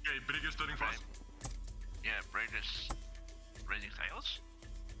 Okay, brig is turning fast. Yeah, bridge is raising sails.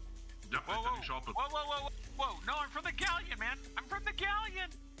 Yep, they're turning sharper. Whoa! No, I'm from the galleon, man. I'm from the galleon.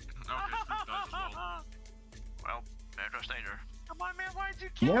 Okay, sloop dies as well. Well, better or later. Come on, man. Why'd you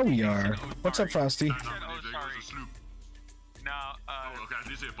kill Yeah, me? we are. What's up, Frosty? And said, I oh, believe there sorry. was a sloop. No, Oh, okay, at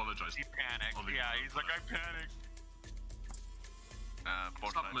least he apologized. he panicked. I'll leave Yeah, it he's at like, I panicked.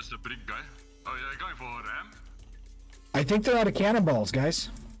 Port Stop, side. Mr. Brig guy. Oh, yeah, going for a ram? I think they're out of cannonballs, guys.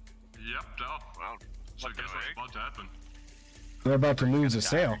 Yep, no. Well, So what the guess what's heck? about to happen? They're about to lose a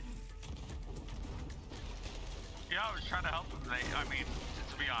sail. Yeah, I was trying to help him. I mean,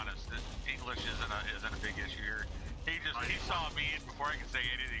 to be honest, English isn't a big issue here. He saw me, and before I could say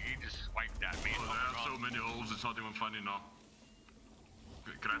anything, he just swiped at me. Oh, there are so many holes, it's not even funny now.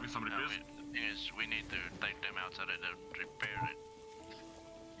 Grabbing some No, repairs? the thing is, we need to take them out so that they repair it.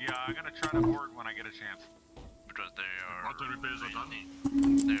 Yeah, I'm gonna try to board when I get a chance. Because they are After repairs are done?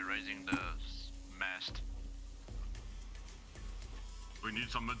 they're raising the mast. We need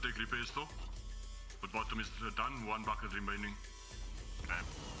some mid-deck repairs though. But bottom is done, one bucket remaining. Okay.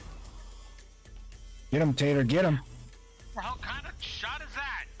 Get him, Tater, get him. What kind of shot is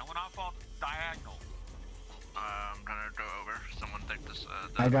that? I went off diagonal. I'm gonna go over. Someone take this.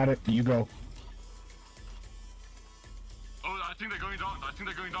 I got it. You go. Oh, I think they're going down. They're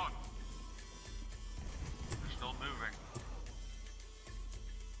still moving.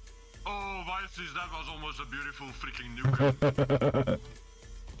 Oh, Vices, that was almost a beautiful freaking nuke.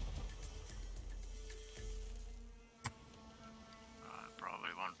 Probably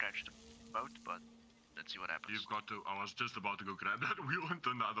won't catch the boat, but let's see what happens. You've got to. I was just about to go grab that wheel and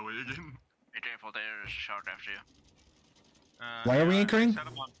turn the other way again. Be careful, there's a shark after you. Why are we anchoring? Set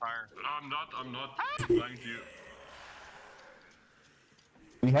him on fire. I'm not lying to you.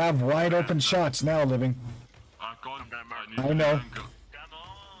 We have wide open shots now, Living. I can't. I need know. to anchor.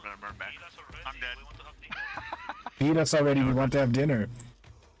 I'm gonna burn back. I'm dead. Feed us already. We want to have dinner.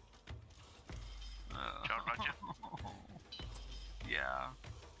 Shark got you. Yeah.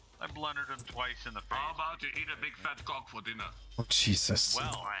 I blundered him twice in the face. How about you eat a big fat cock for dinner? Oh, Jesus.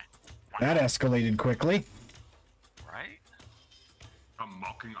 Well, That escalated quickly. right? From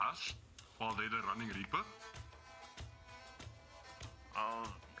mocking us while they're the running reaper? Oh,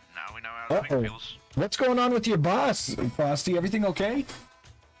 now we know how the thing feels. What's going on with your boss, Frosty? Everything okay?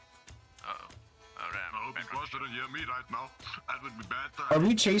 Uh-oh. Oh, damn. I hope you boss didn't hear me right now. That would be bad Are time.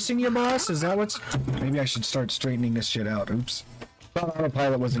 we chasing your boss? Is that what's... Maybe I should start straightening this shit out. Oops. Thought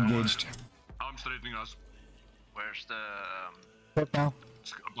autopilot was engaged. I'm straightening us. Where's the, What now?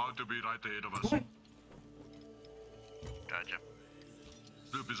 It's about to be right ahead of us. Gotcha.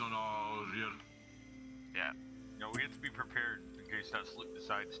 Sloop is on our rear. Yeah. No, we have to be prepared in case that sloop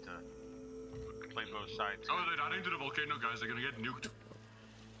decides to play both sides. Oh, they're running to the volcano, guys. They're gonna get nuked.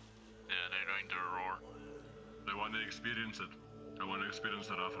 Yeah, they're going to roar. They want to experience it. They want to experience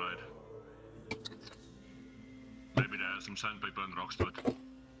the rough ride. Maybe they have some sandpaper and rocks to it.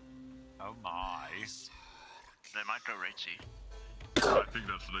 Oh my. They might go Red Sea. I think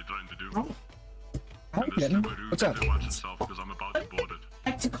that's what they're trying to do. Hi, And this Kitten. Subaru What's up? didn't watch itself because I'm about to board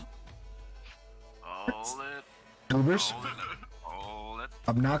it. Hold it. Goobers? Hold it.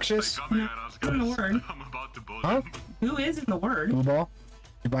 Obnoxious? They're coming at us, in the guys. word. I'm about to board Huh? it. Who is in the word? Goo ball?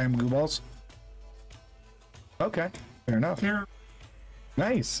 You buy him goo balls? Okay, fair enough. They're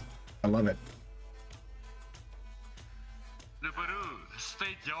Nice. I love it. Subaru,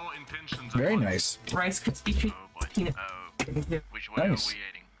 state your intentions. Very at once. nice. Rice Krispie treat. Oh boy. Peanut. Which way Nice. are we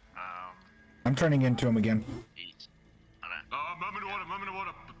heading? I'm turning into him again. East. Okay. Moment of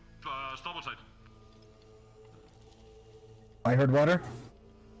water. Starboard side. I heard water.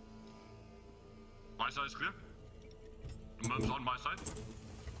 My side is clear. Mum's on my side.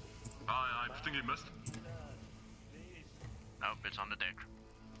 I think he missed. Nope, it's on the deck.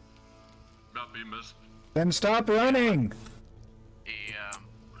 Yep, he missed. Then stop running.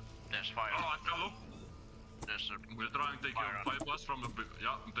 There's fire. Oh, I fell off. There's a We're trying to take fire care of on. 5 plus from the... Yeah,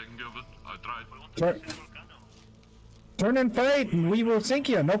 I'm taking care of it. I tried. Turn and fight, and we will sink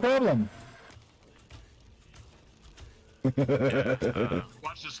you. No problem. Watch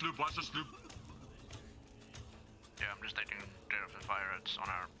the sloop, watch the sloop. Yeah, I'm just taking care of the fire that's on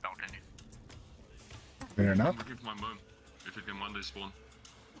our balcony. Fair I'm enough. looking for my mum. If it can one day spawn.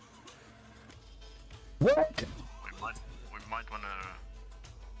 What? We might wanna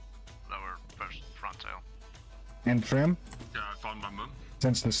lower first front sail. And trim, Yeah, I found my mum.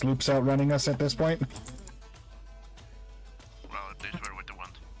 since the sloop's outrunning us at this point. Well, at least we're with the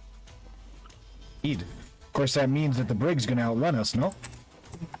wind. Indeed. Of course, that means that the brig's gonna outrun us, no?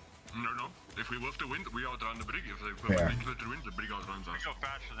 No. If we whiff the wind, we outrun the brig. If they Fair. whiff the wind, the brig outruns us. We go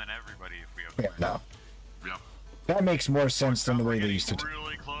faster than everybody if we have. Fair enough. Yeah. That makes more sense than the way We're they used to. getting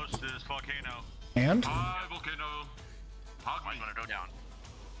really close to this volcano. And? Hi, volcano. Hug Might me. wanna go down.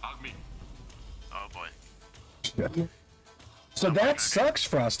 Hug me. Oh boy. So that sucks,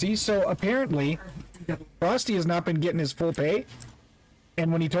 Frosty. So apparently, Frosty has not been getting his full pay.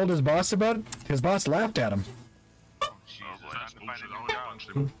 And when he told his boss about it, his boss laughed at him. Jesus, That's time to find bullshit. a I new wanna job. punch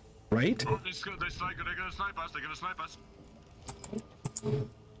them. Right? Oh, they're gonna snipe us. They're gonna snipe us.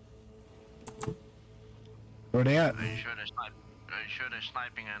 Where they at? They sure they're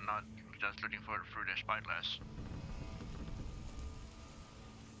sniping and not just looking for through their spyglass.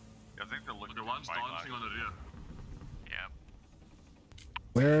 I think they're looking The for one's spyglass. dancing on the rear. Yeah.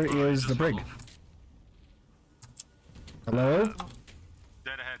 Where is Just the brig? fell off. Hello?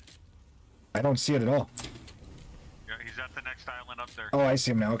 Dead ahead. I don't see it at all. Yeah, he's at the next island up there. Oh, I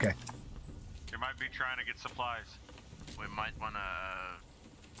see him now. Okay. They might be trying to get supplies. We might wanna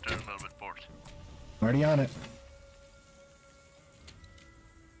turn a little bit port. Already on it.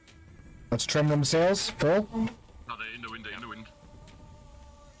 Let's trim them sails. Full. No, they're in the wind. They're in the wind.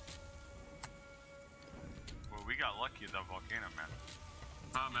 Well, we got lucky at that volcano, man.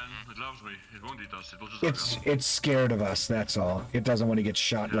 Ah, man, it loves me. It won't eat us. It will just hug us. It's scared of us. That's all. It doesn't want to get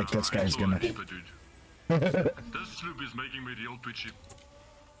shot like this guy's it's all gonna. a reaper, dude. This sloop is making me real twitchy.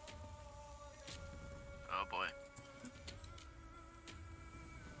 Oh boy.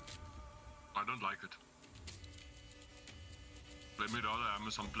 I don't like it. Let me rather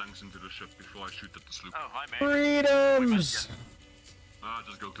hammer some planks into the ship before I shoot at the sloop. Oh, hi man. Freedoms.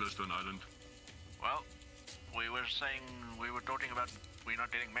 Just go close to an island. Well, we were talking about we're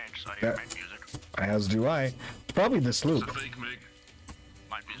not getting mags, so I Yeah. hear mag music. As do I. It's probably the It's sloop. a fake Meg.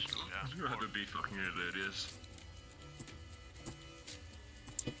 Might be true, yeah. That would be fucking hilarious.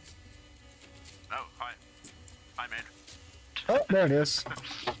 Oh, hi. Hi man. Oh, there it is.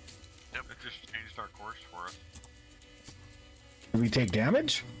 Yep. It just changed our course for us. Did we take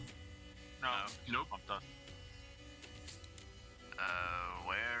damage? No, Nope. bumped us.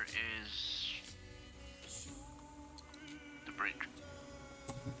 Where is the brig?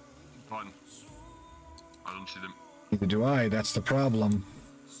 Fun. I don't see them. Neither do I. That's the problem.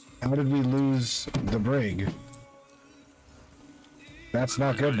 How did we lose the brig? That's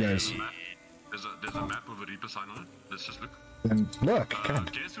not good, guys. There's a map with a reaper sign on it. Let's just look. And look,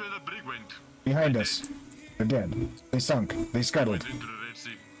 God, Guess where the brig went? behind us. They're dead. They sunk. They scuttled. Went into the Red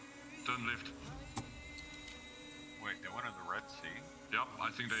Sea. Turn left. Wait, they went in the Red Sea? Yep,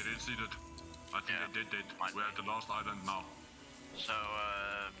 I think they Red Sea'd it. I think Yeah, they did. might We're at the last island now. So,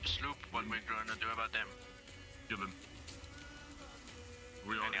 sloop, what we're gonna do about them? Kill them.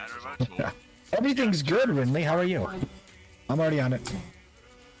 We are Any other responsible. Everything's good, Rinley. How are you? I'm already on it.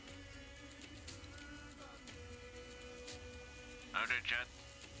 Okay, chat.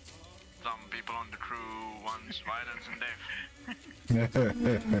 Some people on the crew wants violence and death.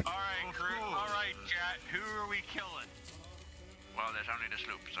 Alright, crew. Alright, chat. Who are we killing? Well, there's only the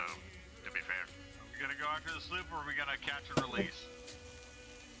sloop, so to be fair. Are we gonna go after the sloop, or are we gonna catch and release?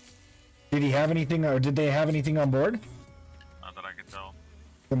 Did he have anything, or did they have anything on board? Not that I can tell.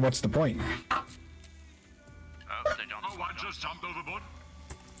 Then what's the point? Oh, they don't. Oh, one just jumped overboard.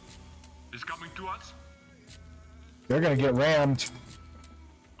 He's coming to us. They're gonna get rammed.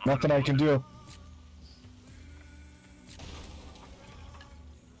 Nothing I can do.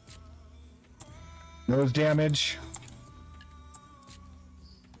 Nose damage.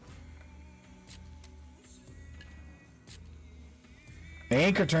 The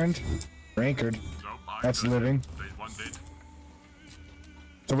anchor turned. We're anchored. Nope, That's living. One dead.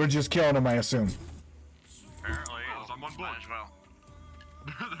 So we're just killing him, I assume. Apparently. Oh, I'm on board. Might as well.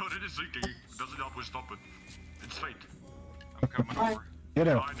 They're already sinking. Doesn't help we stop it. It's fate. I'm coming over. Get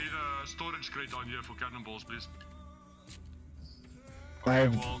him. I need a storage crate on here for cannonballs, please. I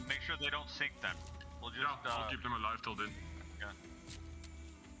Well, make sure they don't sink then. We'll just, Yeah, I'll keep them alive till then.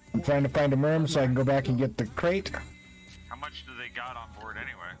 I'm trying to find a merm so I can go back and get the crate. How much do they got on board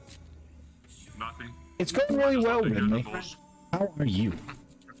anyway? Nothing. It's going really well, Nothing Rinley. cannonballs. How are you?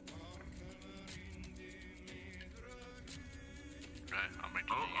 Right, I'll make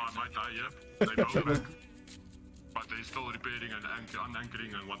Oh, I might die here. They know back. But they're still repairing and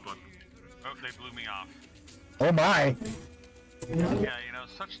unanchoring and what. Oh, they blew me off. Oh my! Yeah, you know,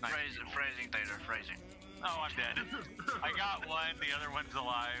 such nice people. Phrasing, Taylor, phrasing. Oh, I'm dead. I got one, the other one's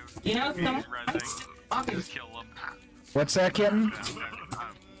alive. You know, He's some resing. Just kill him. What's that, Captain?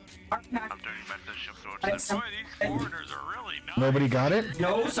 I'm turning back the ship towards them. Boy, these foreigners are really nice. Nobody got it?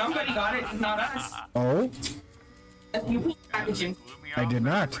 No, somebody got it, not us. Oh? You put packaging. Blew me I off did and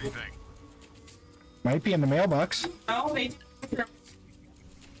not. everything. Might be in the mailbox. No, they.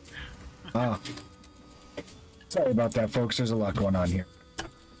 Oh. Sorry about that, folks. There's a lot going on here.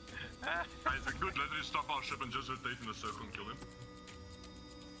 Guys, we could literally stop our ship and just rotate in a circle and kill them.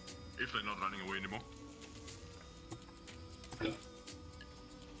 If they're not running away anymore.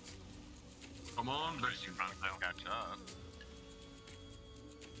 Come on, let's Catch up.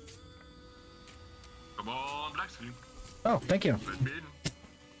 Come on, black screen. Oh, thank you. Let me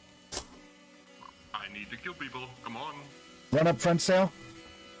in. I need to kill people. Come on. Run up front sail.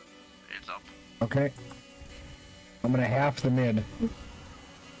 It's up. Okay. I'm gonna half the mid.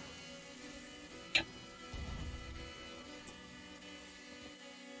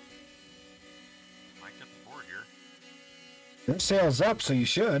 Might get the board here. Their sail's up, so you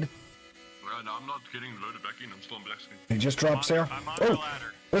should. No, I'm not getting loaded back in. I'm still on black screen. They just dropped sail. I'm on the Oh,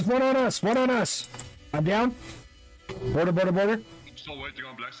 ladder. there's one on us. One on us. I'm down. Border, border, border. I'm still waiting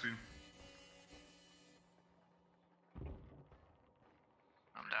on black screen.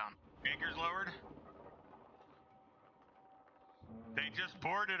 I'm down. Anchor's lowered. They just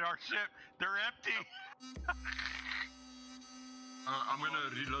boarded our ship. They're empty. I'm gonna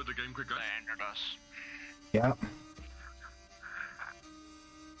reload the game quick, guys. They entered us. Yeah.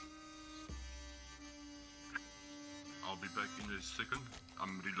 I'll be back in a second.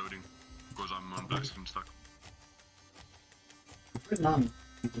 I'm reloading because I'm on black screen stuck.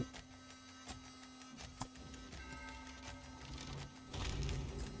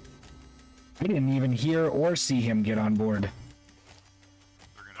 I didn't even hear or see him get on board.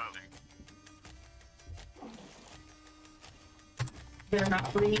 They're gonna sink. They're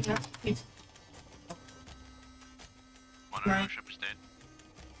not bringing us. One of our ship is dead.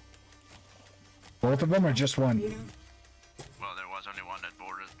 Both of them or just one? Well, there was only one that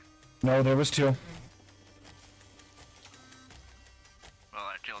boarded. No, there was two. Well,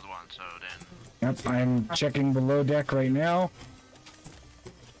 I killed one, so then. Yep, I'm checking below deck right now.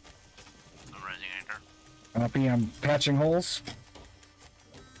 I'm raising anchor. Copy, I'm patching holes.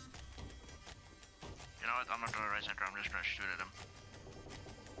 You know what? I'm not gonna raise anchor. I'm just gonna shoot at him.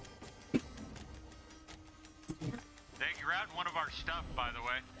 They grabbed one of our stuff, by the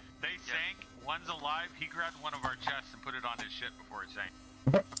way. They sank. One's alive. He grabbed one of our chests and put it on his ship before it sank.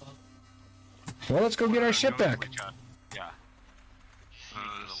 Well, let's go get our ship back. Yeah.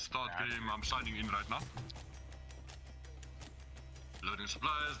 Start game. I'm signing in right now. Loading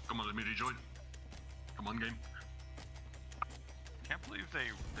supplies. Come on, let me rejoin. Come on, game. Can't believe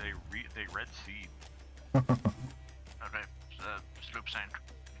they red seed. Okay, sloop sank.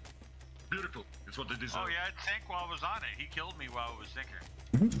 Beautiful. It's what they deserve. Oh yeah, it sank while I was on it. He killed me while it was sinking.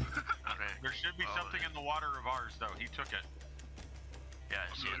 Okay. There should be something in the water of ours though. He took it. Yeah,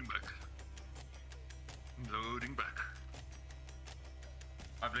 I see Loading it. back. Loading back.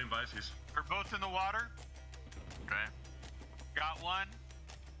 I blame Vices. We're both in the water. Okay. Got one.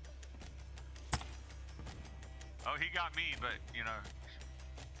 Oh, he got me, but you know.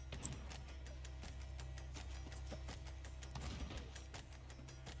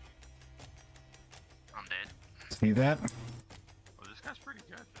 I'm dead. See that? Oh, this guy's pretty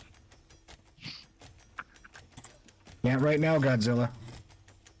good. Can't right now, Godzilla.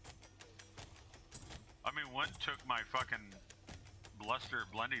 I mean, one took my fucking bluster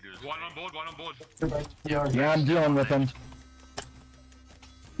blundy to his One face. on board, one on board. Yeah, I'm dealing with him.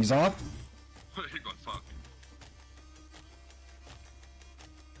 He's off. He got fucked.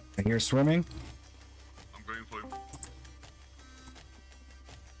 I hear swimming. I'm going for him.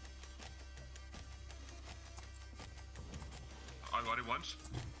 I got it once.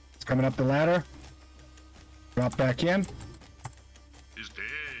 It's coming up the ladder. Drop back in. He's dead.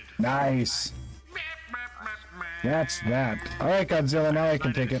 Nice. That's that. All right, Godzilla. Now I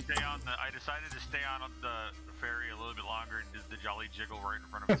can take it. I decided to stay on the ferry a little bit longer and did the jolly jiggle right in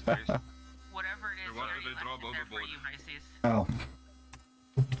front of his face. Whatever it is, Why Gary did they left drop it there for overboard? you, Pisces. Oh.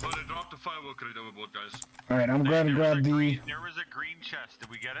 Oh, they dropped the firework crate overboard, guys. All right. I'm going to grab the. There was a green chest. Did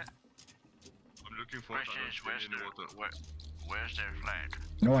we get it? I'm looking for it. I don't see it in the water. Where's their flag?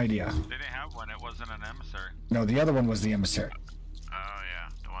 No idea. They didn't have one. It wasn't an emissary. No, the other one was the emissary. Oh yeah,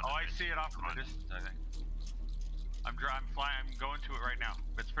 the one. Oh, I see it off in the distance. I think. I'm flying. I'm going to it right now.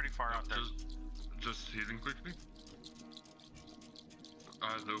 It's pretty far out there. Just healing quickly.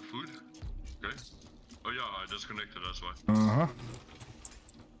 I have no food. Okay. Oh yeah, I disconnected, that's why. Uh-huh.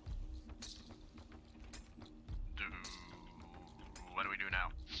 What do we do now?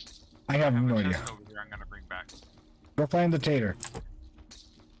 I have no a idea. chest over there I'm gonna bring back. Go find the tater.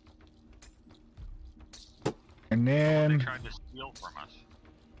 And They then. tried to steal from us.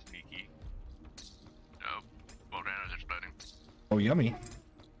 Sneaky. Oh, volcano's exploding. Oh, yummy.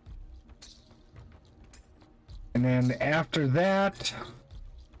 And then after that.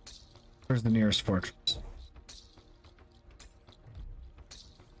 Where's the nearest fortress?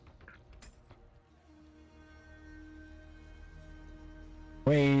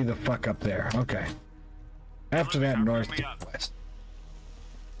 Way the fuck up there. Okay. After that, north to west.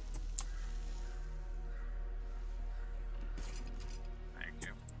 Thank you.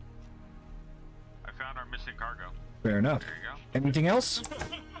 I found our missing cargo. Fair enough. There you go. Anything else? No,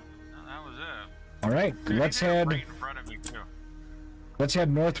 that was it. All right. Let's head. Right in front of me too. Let's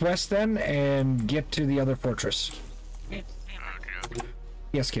head northwest then and get to the other fortress. Hey, Pisces,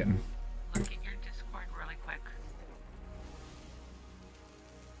 Yes, kitten. look at your Discord really quick.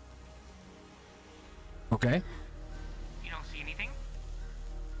 Okay. You don't see anything?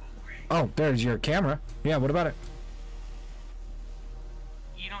 Oh, there's your camera. Yeah. What about it?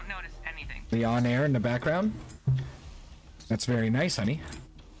 You don't notice anything. The on air in the background. That's very nice, honey.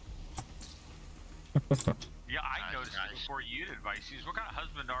 Yeah, I noticed it before you did, Vices. What kind of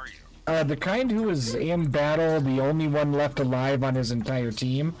husband are you? The kind who was in battle, the only one left alive on his entire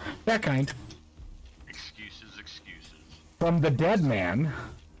team. That kind. Excuses, excuses. From the dead man.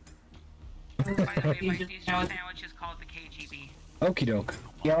 By the way, Pisces, your sandwich is called the KGB. Okie doke.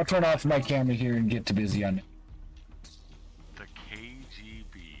 Yeah, I'll turn off my camera here and get to busy on it. The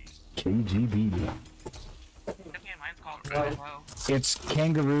KGB. KGB. Okay, mine's called Bravo. It's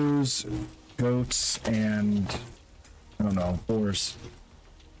kangaroos, goats, and I don't know, boars.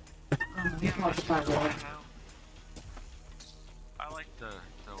 Yeah, mine's called Bravo. I like the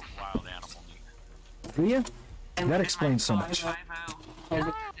wild animal meat. Do you? That explains so much.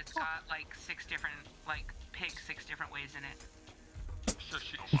 Bravo. It's got like 6 different, like, pigs 6 different ways in it. So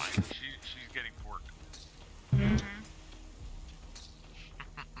she's getting pork.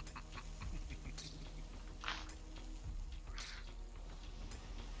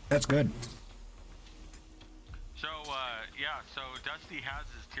 That's good. So yeah, so Dusty has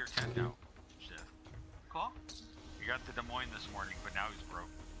his tier 10 now. Shit. Cool. He got the Des Moines this morning, but now he's broke.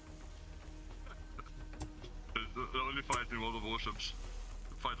 The only fight in World of Warships.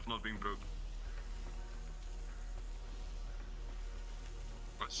 The fight of not being broke.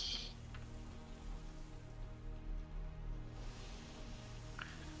 Yes.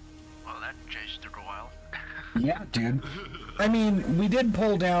 Well, that chased took a while. Yeah, dude. I mean, we did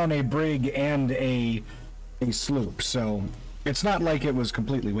pull down a brig and a sloop, so it's not like it was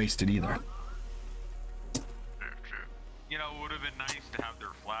completely wasted either. Very true. You know, it would have been nice to have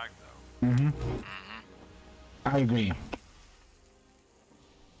their flag though. Mm-hmm. I agree.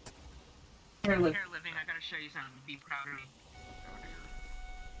 Here, living, I gotta show you something. Be proud of me.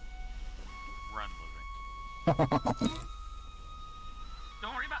 Run, living.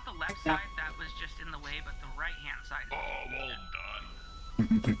 left side that was just in the way, but the right hand side. Oh, well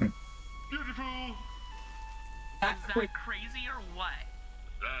done. Beautiful. Is that crazy or what?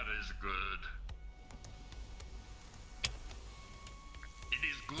 That is good. It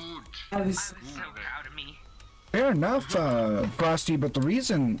is good. I was so proud of me. Fair enough, Frosty, but the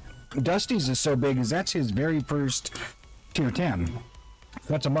reason Dusty's is so big is that's his very first tier 10.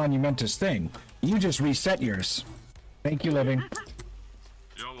 That's a monumentous thing. You just reset yours. Thank you, Living.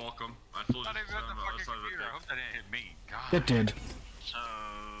 You're welcome. I thought Not even the fucking computer. I hope that didn't hit me. God. It did. So,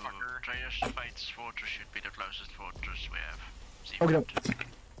 Trash Fights Fortress should be the closest fortress we have. Okay.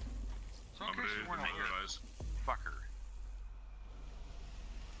 So in case you weren't aware, fucker.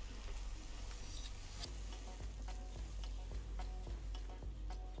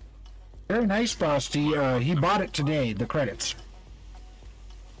 Very nice, Frosty. He bought it today, the credits.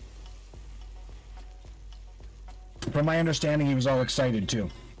 From my understanding, he was all excited too.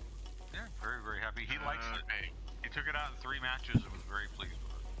 Yeah, very, very happy. He likes it. He took it out in 3 matches and was very pleased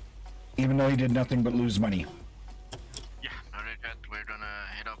with it. Even though he did nothing but lose money. Yeah. Alright, we're gonna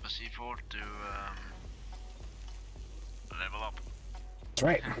head up a C4 to level up. That's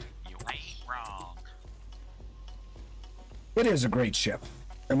right. You ain't wrong. It is a great ship.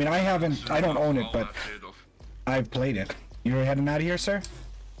 I mean, I don't own it, but I've played it. You're heading out of here, sir?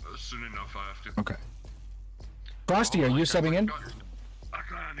 Soon enough, I have to. Okay. Frosty, are you subbing in? I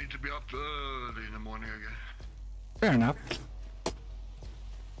kinda need to be up early in the morning again. Fair enough.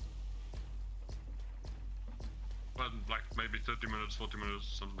 But like maybe 30 minutes, 40 minutes,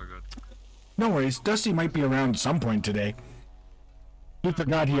 something like that. No worries. Dusty might be around some point today. He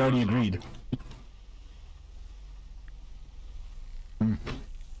forgot he already agreed.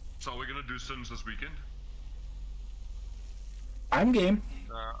 So are we gonna do Sins this weekend? I'm game.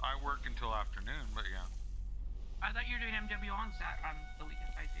 I work until afternoon, but yeah. I thought you were doing MW on the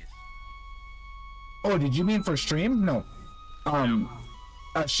weekend Pisces. Oh, did you mean for stream? No.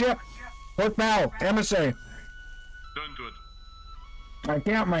 Ship. Port bow. Emissary. Don't do it. I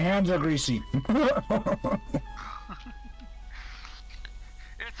can't. My hands are greasy. It's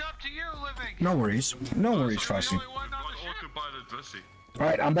up to you, Living. No worries. No worries, Frosty. Autopilot Vessi.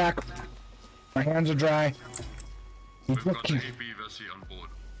 Alright, I'm back. My hands are dry. We've got the AP Vessi on board.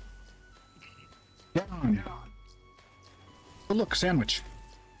 Down. Oh, look, sandwich.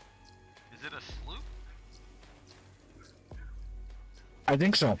 Is it a sloop? I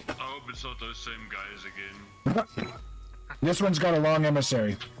think so. I hope it's not those same guys again. This one's got a long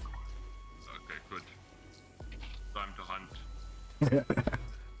emissary. Okay, good. Time to hunt.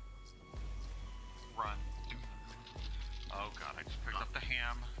 Run. Oh god, I just picked up the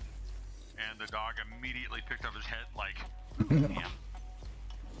ham, and the dog immediately picked up his head like, ham.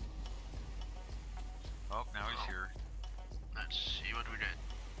 Oh, now he's here. Let's see what we did.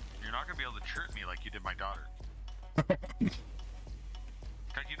 You're not gonna be able to trip me like you did my daughter.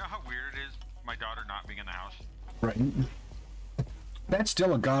 God, you know how weird it is, my daughter not being in the house? Right. That's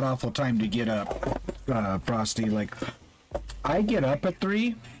still a god-awful time to get up, Frosty. Like, I get up at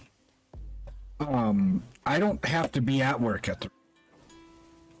 3. I don't have to be at work at 3.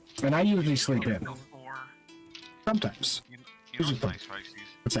 And I usually sleep in. Sometimes. You know what's nice, Feisties?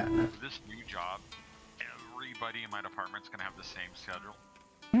 What's that? This new job, everybody in my department's gonna have the same schedule.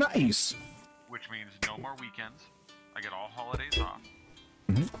 Nice. Which means no more weekends. I get all holidays off.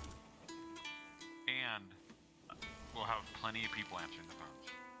 Mm-hmm. And we'll have plenty of people answering the phones.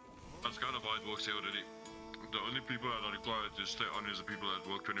 That's kind of how it works here already. The only people that are required to stay on is the people that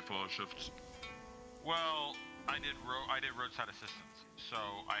work 24-hour shifts. Well, I did roadside assistance, so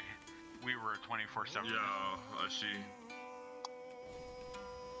we were 24/7. Yeah, I see.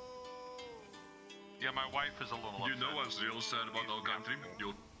 Yeah, my wife is a little You upset. know what's real sad about our country?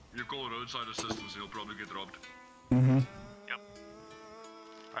 You call roadside assistance, you'll probably get robbed. Mm-hmm. Yep.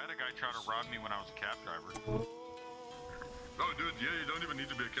 I had a guy try to rob me when I was a cab driver. Oh, dude, yeah, you don't even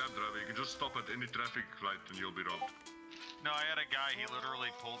need to be a cab driver. You can just stop at any traffic light and you'll be robbed. No, I had a guy, he literally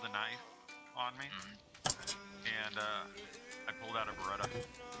pulled a knife on me, and I pulled out a Beretta.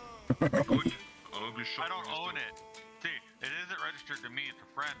 Good. I hope you shot I don't yourself. own it. See, it isn't registered to me, it's a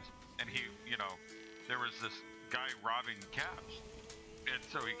friend's, and he, you know, there was this guy robbing cabs, and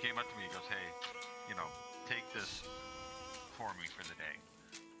so he came up to me, he goes, hey, you know, take this for me for the day.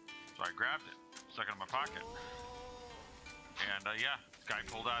 So I grabbed it, stuck it in my pocket, and yeah, this guy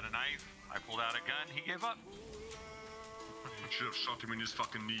pulled out a knife, I pulled out a gun, he gave up. You should have shot him in his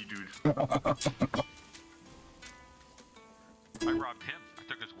fucking knee, dude. I robbed him. I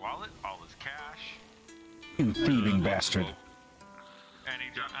took his wallet, all his cash. You thieving bastard. And he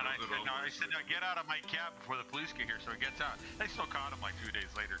and I said, no, I said, now get out of my cab before the police get here. So he gets out. They still caught him like 2 days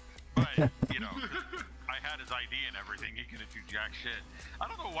later. But, you know, I had his ID and everything. He couldn't do jack shit. I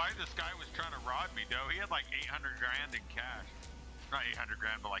don't know why this guy was trying to rob me, though. He had like 800 grand in cash. Not 800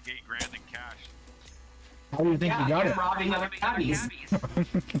 grand, but like 8 grand in cash. How do you think he got it? Robbing other cabbies.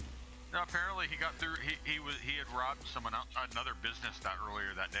 No, apparently he got through. He had robbed another business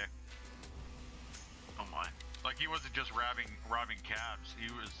earlier that day. Oh my. Like he wasn't just robbing cabs. He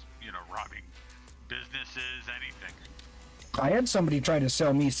was, you know, robbing businesses, anything. I had somebody try to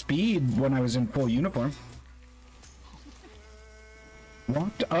sell me speed when I was in full uniform.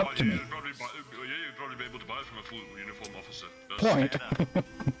 Walked up to me. You'd probably be able to buy it from a full uniform officer. Point.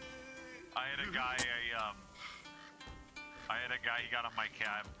 I had a guy. He got in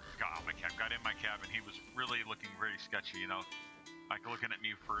my cab, and he was really looking very sketchy. You know, like looking at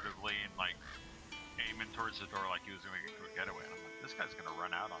me furtively and like aiming towards the door like he was going to get a getaway. And I'm like, this guy's going to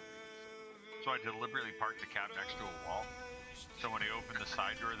run out on me. So I deliberately parked the cab next to a wall. So when he opened the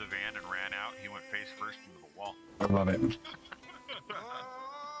side door of the van and ran out, he went face first into the wall. I love it.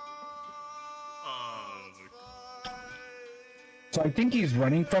 So I think he's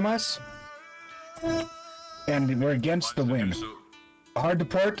running from us. And we're against the wind. Hard to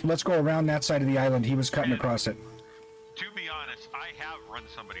port. Let's go around that side of the island. He was cutting across it. To be honest, I have run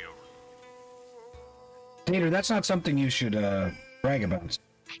somebody over. Tater, that's not something you should brag about.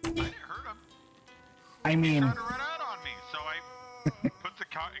 I didn't hurt him. I mean... He tried to run out on me, so I put the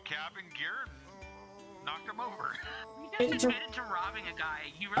cab in gear and knocked him over. You just admitted to robbing a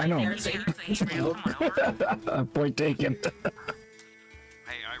guy. You really I know. think he ran someone over? Point taken.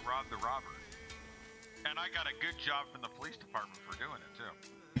 Hey, I robbed the robber. And I got a good job from the police department for doing it, too.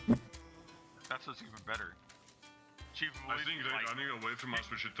 That's what's even better. Chief of I police think they're running away from us.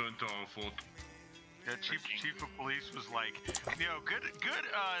 We should turn to our fort. Yeah, chief of police was like, you know, good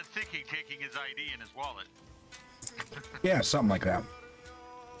thinking, taking his ID in his wallet. Yeah, something like that.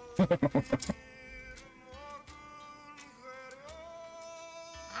 Alrighty,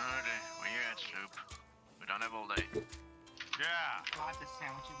 well, you had soup. We don't have all day. Yeah. God, this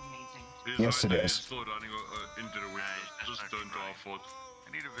sandwich is amazing. Yes, it is. Still running into the wind. Just turn to our fort.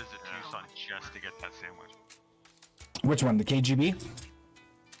 I need to visit Tucson just to get that sandwich. Which one? The KGB?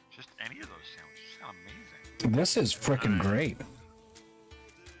 Just any of those sandwiches. It's amazing. This is frickin' great.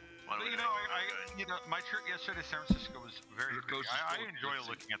 Well, you know, my trip yesterday to San Francisco was very pretty. I enjoy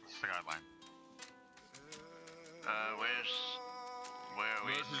looking at the skyline. Where are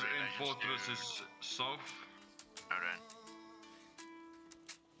we? This is in fortress is south. Alright.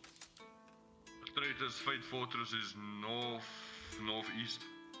 Traitors Fate Fortress is northeast.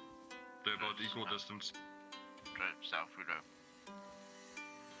 They're about equal distance. Right, south we go.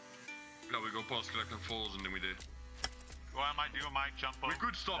 Yeah, we go past Kraken Falls and then we did. What am I doing? My jump over? We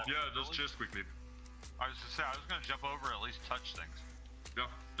could stop, yeah, just chest quickly. I was gonna say, I was gonna jump over and at least touch things. Yeah,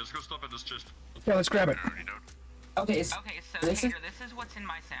 let's go stop at this chest. Yeah, let's grab it. Okay, so Tater, this is what's in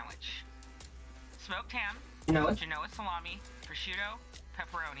my sandwich. Smoked ham, Genoa salami, prosciutto,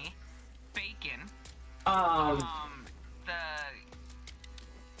 pepperoni, bacon, that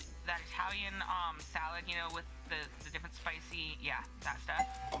Italian salad, you know, with the different spicy, that stuff.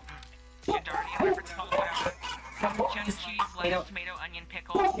 Giardia, whatever it's called, whatever. Cheese, lettuce, tomato, onion,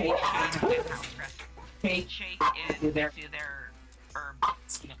 pickle, shake, and house dressing. Shake is to their herb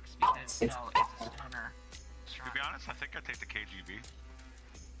mix because, you know, it's a stoner. To be honest, I think I'd take the KGB.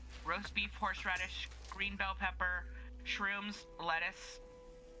 Roast beef, horseradish, green bell pepper, shrooms, lettuce,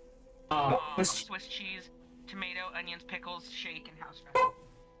 Swiss cheese, tomato, onions, pickles, shake, and house dressing.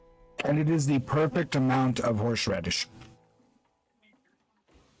 And it is the perfect amount of horseradish.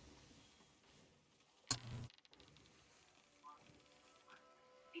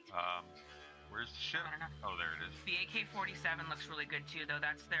 Where's the ship? Oh, there it is. The AK-47 looks really good too, though.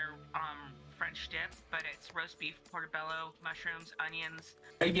 That's their French dip, but it's roast beef, portobello, mushrooms, onions,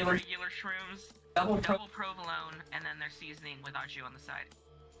 regular shrooms, double provolone, and then their seasoning with au jus on the side.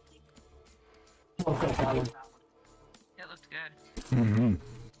 It looked good. Mm-hmm.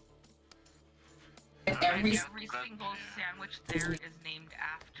 Every single sandwich there is named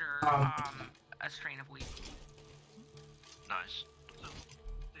after a strain of wheat. Nice.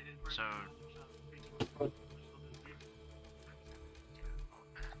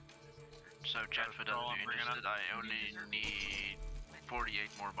 So chat for those of you interested, I only need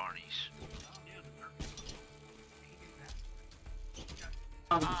 48 more Barneys.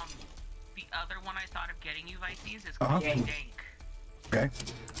 The other one I thought of getting you, Vices, is called Dank. Okay.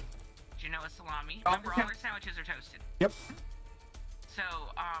 Genoa salami. Remember, all our sandwiches are toasted. Yep. So,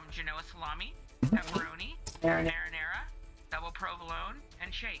 Genoa salami, pepperoni, marinara, double provolone,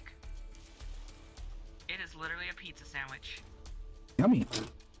 and shake. It is literally a pizza sandwich. Yummy.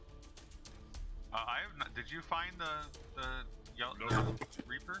 I have not, did you find the yellow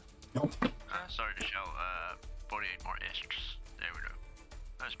Reaper? Nope. Sorry to show, 48 more isks. There we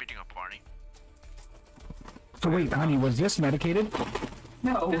go. Speaking of party. So wait, honey, was this medicated?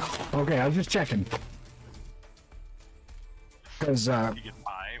 No. Okay, I was just checking. Because, He gets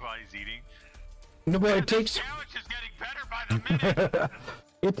high while he's eating. no, well, it takes... Sandwich is getting better by the minute!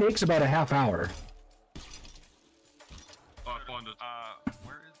 It takes about a half hour. Oh, I found it.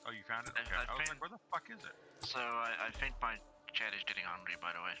 Where is... Oh, you found it? Okay. I was like, where the fuck is it? So I think my chat is getting hungry,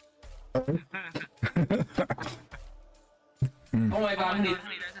 by the way. Oh my god, honey.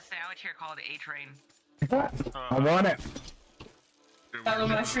 Honey, there's a sandwich here called A-Train. I want it. Yellow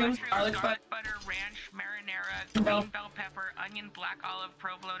mushroom, garlic Garlic butter, ranch, marinara, green bell pepper, onion, black olive,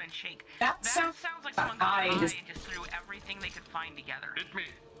 provolone, and shake. That sounds like someone got high and just- just threw everything they could find together. Hit me.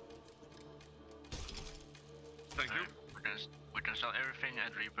 Thank you. We can sell everything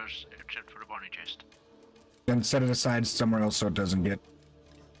at Reapers except for the Bonnie chest. Then set it aside somewhere else so it doesn't get...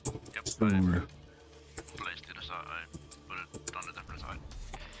 Yep. Ooh. Placed it aside. I put it on the different side.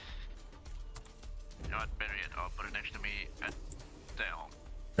 You know what? Bury it. I'll put it next to me at the helm.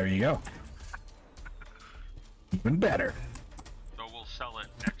 There you go. Even better. So we'll sell it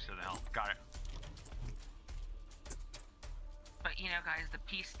next to the helm. Got it. But you know, guys, the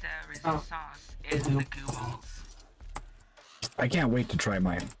piece de resistance is the goo balls. I can't wait to try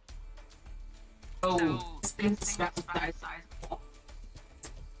mine. Oh, So, this size.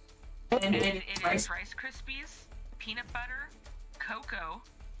 and It it is rice. Rice Krispies, peanut butter, cocoa,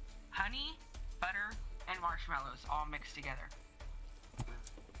 honey, butter, and marshmallows all mixed together.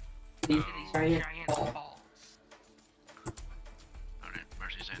 These These giant giant balls. balls. Alright,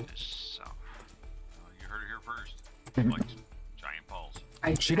 Mercy's in this south. You heard it here first. She likes giant balls.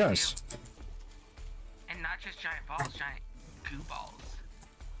 She does. And not just giant balls, giant goo balls.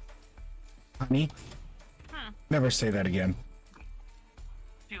 Honey? Never say that again.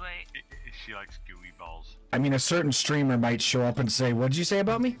 Too late. She likes gooey balls. I mean, a certain streamer might show up and say, what'd you say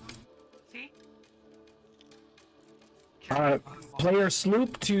about me? See? Player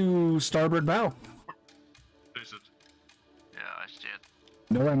sloop to starboard bow. Is it? Yeah, I see it.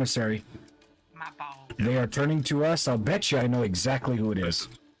 No emissary. My balls. They are turning to us. I'll bet you I know exactly who it is.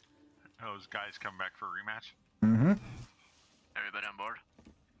 Those guys come back for a rematch. Mm-hmm. Everybody on board?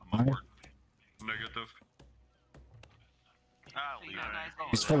 I'm on board. Negative. I'll leave it.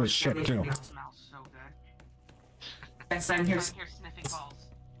 He's full of shit, too. It smells so good. Yes, I'm here. I'm here sniffing balls.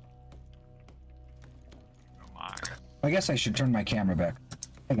 Oh my. I guess I should turn my camera back.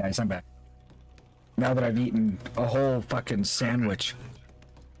 Hey guys, I'm back. Now that I've eaten a whole fucking sandwich.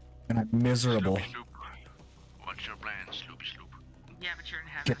 And I'm miserable. Sloop. What's your plan, Sloopy Sloop? Yeah, but you're in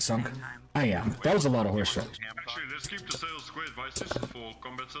heaven Get at the sunk. same time. I am. That was a lot of horse shit. Actually, let's keep the sales square advices for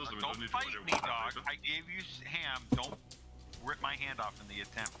combat sales. We Don't don't need to fight worry me, about dog. that I gave you ham. Don't rip my hand off in the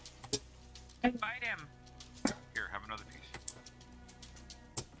attempt. Bite him. Here, have another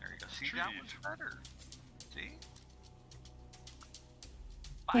piece. There you go. See, that was better. See?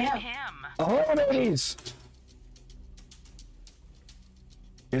 Bite Yeah. him. Oh, nice.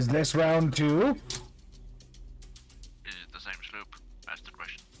 Is this round 2? Is it the same sloop? That's the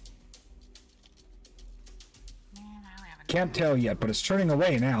question. Can't tell yet, but it's turning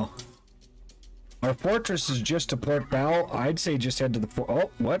away now. Our fortress is just to port bow. I'd say just head to the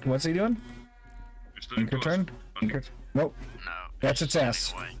oh, what? What's he doing? It's doing Anchor close. turn? Anchor. Nope. No. That's its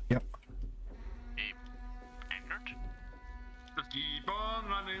ass. Away. Yep. Keep anchored. Just keep on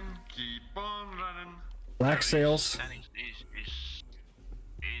running, keep on running. Black sails.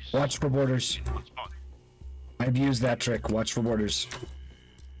 He's Watch for borders. on spot. I've used that trick. Watch for borders.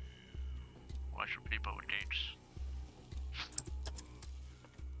 Watch for people with gates.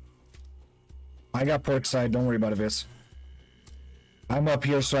 I got port side. Don't worry about it, Viz. I'm up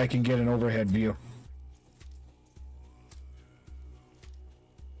here so I can get an overhead view.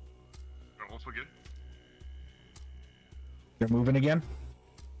 Don't forget. They're moving again?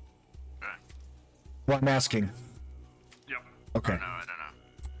 Okay. Well, I'm asking. Yep. Okay. No, I don't know.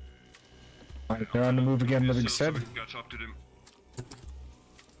 Alright, they're on the move again, living So said. we can catch up to them.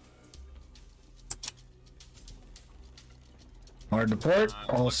 Hard to port.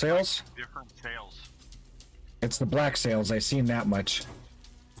 All sails. Different sails. It's the black sails. I seen that much.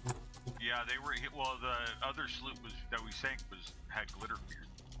 Yeah, they were. Well, the other sloop was that we sank had glitter fear.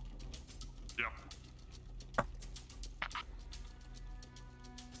 Yep.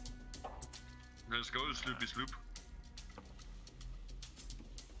 Let's go, Sloopy Sloop.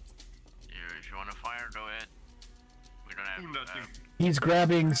 If you want to fire, go ahead. We don't spoon that thing. He's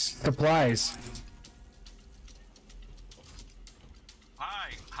grabbing supplies. Hi.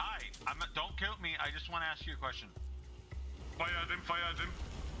 Don't kill me. I just want to ask you a question. Fire at him, fire at him.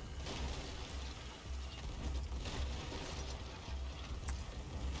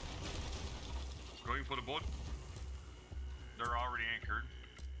 Going for the board. They're already anchored.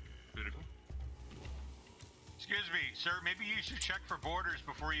 Beautiful. Excuse me, sir. Maybe you should check for borders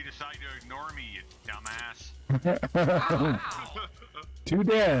before you decide to ignore me, you dumbass. Too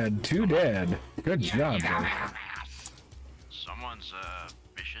dead. Good job, bro. Someone's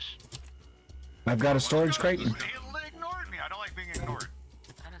vicious. I've got a storage crate. He ignored me. I don't like being ignored.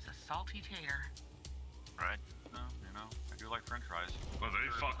 That is a salty tater. Right? No, you know, I do like French fries. Well, they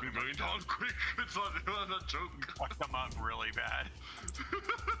fucked me very down quick. It's not a joke. Fucked them up really bad.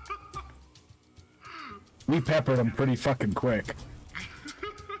 We peppered him pretty fucking quick.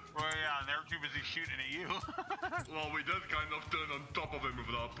 Well, yeah, and they're too busy shooting at you. Well, we did kind of turn on top of him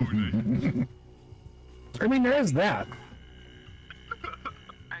with our pony. I mean, there is that.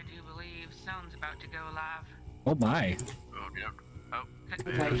 I do believe Sone's about to go live. Oh my. Oh, yeah. Oh, I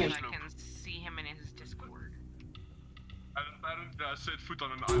can see him in his Discord. I didn't set foot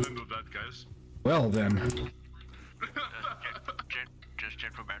on an island of that, guys. Well then. just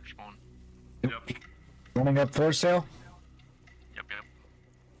check for batch spawn. Yep. Running up for sale? Yep.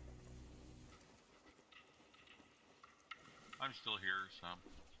 I'm still here, so.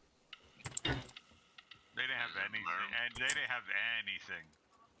 They didn't have anything, and they didn't have anything.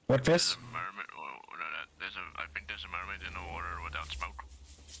 What this? There's a mermaid. Oh, no, I think there's a mermaid in the water without smoke.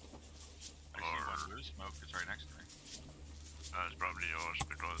 I see one with smoke. It's right next to me. It's probably yours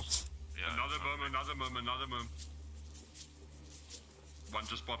because. Yeah. Another worm. One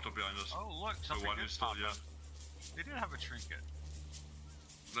just popped up behind us. Oh look, So something one did is still, pop yeah. up. They did have a trinket.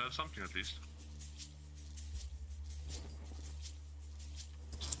 That's something at least.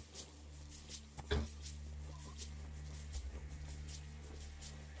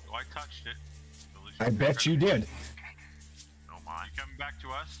 So I touched it. I bet you did. Oh my. You coming back to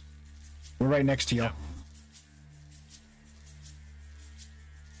us? We're right next to you. Yep.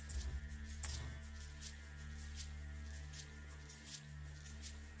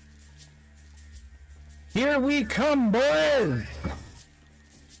 Here we come, boys! The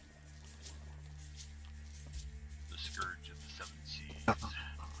scourge of the seven seas.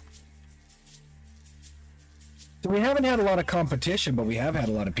 So we haven't had a lot of competition, but we have had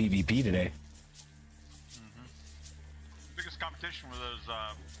a lot of PvP today. The biggest competition were those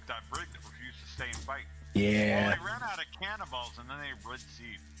that brig that refused to stay and fight. Yeah. Well, they ran out of cannonballs and then they red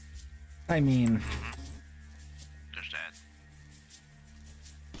seed. I mean, Just that.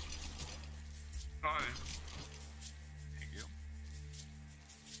 Hi. Thank you.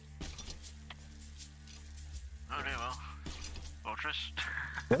 Okay, well. Fortress.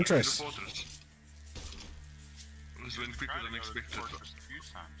 Fortress. The fortress. This went quicker Tried to than go to the expected. fortress a few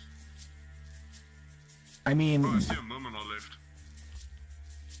times. I mean, Oh, I see a mum on our left.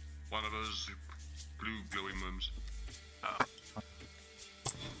 One of those blue glowing mums. Yeah,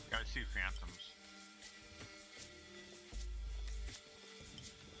 I see phantoms.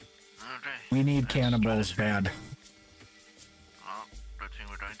 Okay. we need Let's cannibals try this. bad. Well, good thing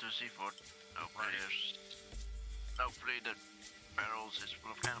we're going to the seaford. Hopefully the barrels is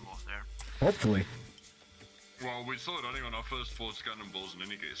full of cannibals there. Hopefully. Well, we saw running on our first 4 cannonballs in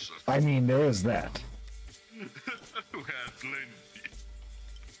any case, so. I mean, there is that. We had plenty.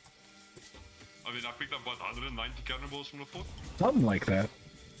 I mean, I picked up, what, 190 cannonballs from the fort? Something like that.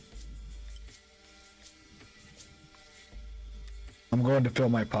 I'm going to fill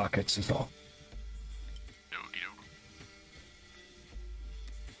my pockets, is all. Okie doke.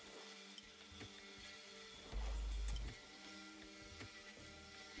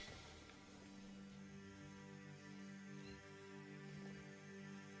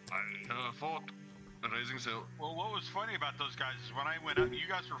 I fought raising sail. Well, what was funny about those guys is when I went up, you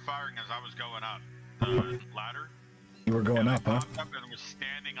guys were firing as I was going up the ladder. You were going and up, I huh? popped up and was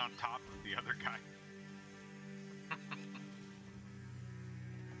standing on top of the other guy.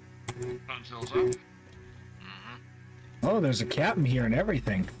 Unsails up. Oh, there's a captain here and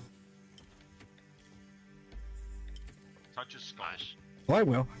everything. Touch his skull. Nice. Well, I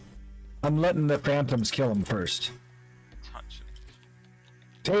will. I'm letting the phantoms kill him first. Touch it.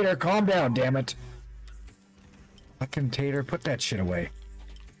 Tater, calm down, damn it. Fucking Tater, put that shit away.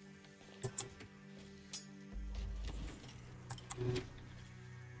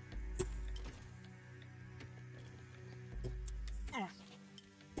 There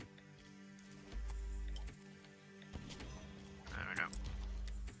we go.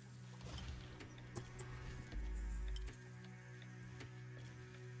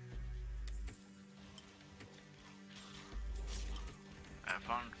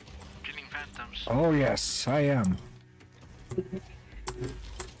 phantoms. Oh yes, I am.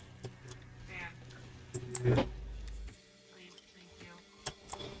 Please, thank you.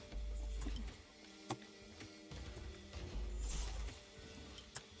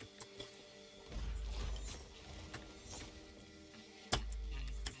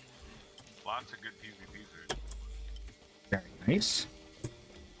 Lots of good PvP food. Very nice.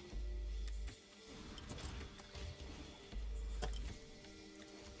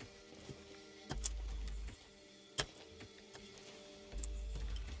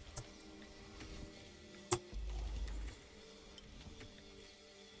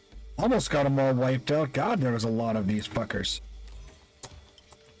 Almost got them all wiped out. God, there was a lot of these fuckers.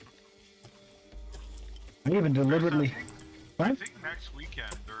 I even deliberately... I What? think next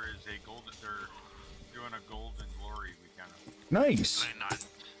weekend there is a golden. They're doing a golden glory weekend. Nice. Very nice.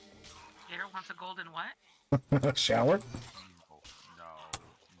 Gator wants a golden what? Shower? No.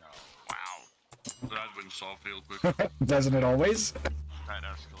 Wow. That went soft real quick. Doesn't it always? That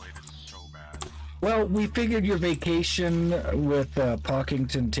escalated so bad. Well, we figured your vacation with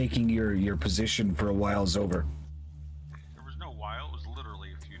Pockington taking your position for a while's over. There was no while. It was literally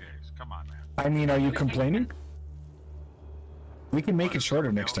a few days. Come on, man. I mean, are you complaining? We can make What, it is shorter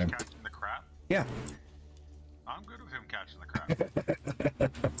somebody next else time. Catching the crap? Yeah. I'm good with him catching the crap.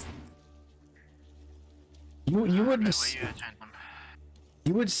 You would Where you at, Phantom?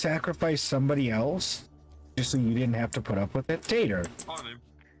 you would sacrifice somebody else just so you didn't have to put up with it? Tater, Found him.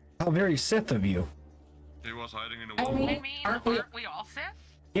 how very Sith of you. He was hiding in the I wall. mean, aren't we all Sith?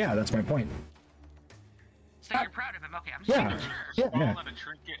 Yeah, that's my point. So you're proud of him? Okay, I'm just Yeah. making sure. Yeah, Spawn yeah. and a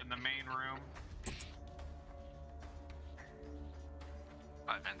trinket in the main room.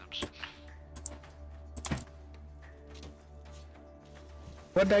 5 phantoms.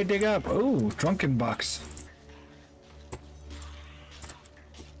 What did I dig up? Oh, drunken box.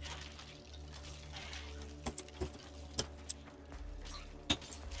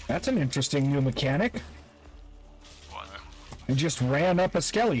 That's an interesting new mechanic. What? I just ran up a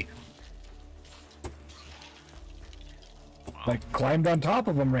skelly. Like climbed on top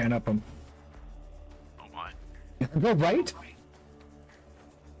of him, ran up him. Oh my. No, right?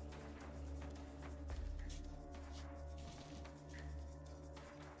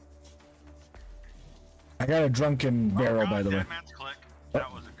 I got a drunken barrel, by the way. Dead man's click.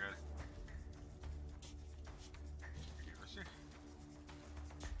 That wasn't good. Let's see.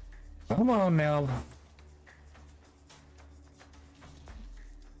 Come on now.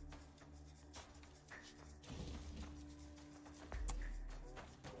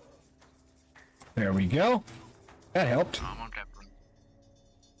 There we go. That helped. I'm on Captain.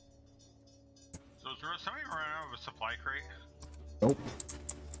 So is somebody running out of a supply crate? Nope.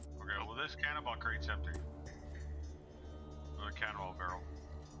 Okay, well this cannonball crate's empty. Or the cannonball barrel.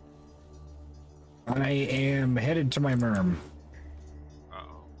 I am headed to my merm.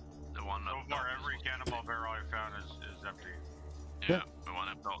 Uh-oh. The one So up far, top. every cannonball barrel I found is empty. Yeah, the one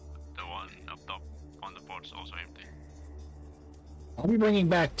up top. The one up top on the board's also empty. I'll be bringing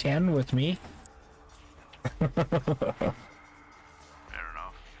back 10 with me. Fair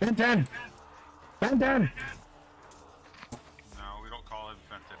enough. Fenton! Fenton! No, we don't call him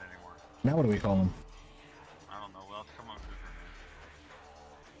Fenton anymore. Now what do we call him? I don't know. We'll have to come up with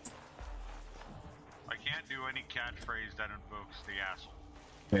a name. I can't do any catchphrase that invokes the asshole.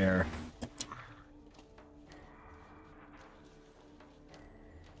 Fair.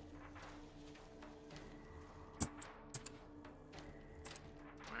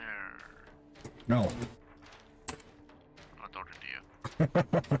 Where? No. I'm talking to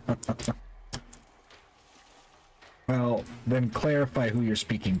you. Well, then clarify who you're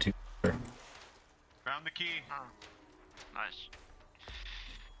speaking to. Found the key. Oh. Nice.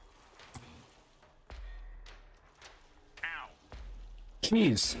 Ow.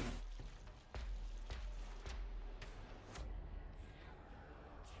 Jeez.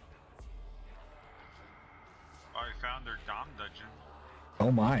 I found their Dom dungeon.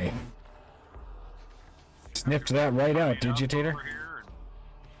 Oh my. Sniffed that right out, did you, Tater? Over here and,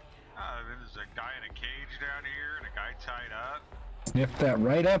 there's a guy in a cage down here and a guy tied up. Sniffed that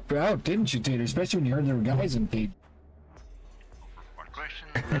right up out, didn't you, Tater? Especially when you heard there were guys in cage. Question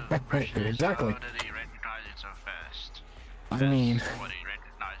is Exactly. how did he recognize it so fast? I mean, What he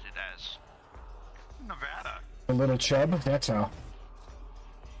recognized it as. Nevada. a little chub, that's how.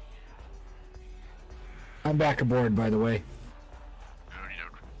 I'm back aboard, by the way. I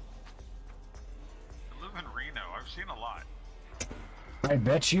live in Reno. I've seen a lot. I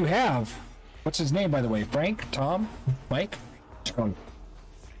bet you have. What's his name, by the way? Frank? Tom? Mike? John.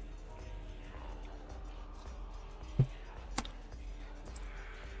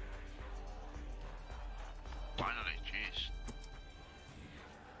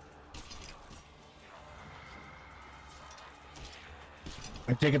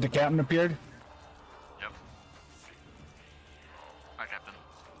 I take it the captain appeared? Yep. Hi, Captain.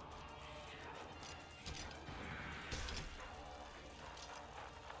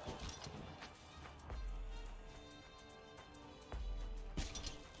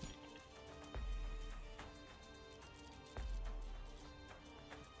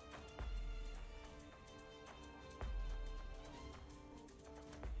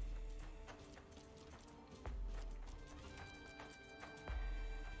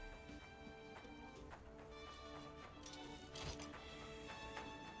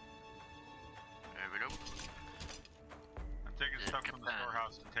 I'm taking stuff from the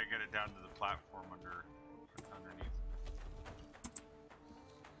storehouse and taking it down to the platform underneath.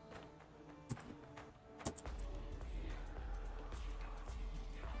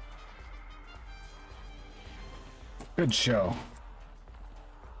 Good show.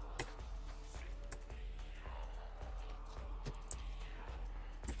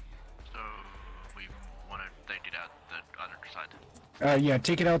 So we want to take it out the other side. Yeah,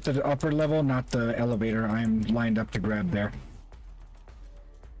 take it out to the upper level, not the elevator. I'm lined up to grab there.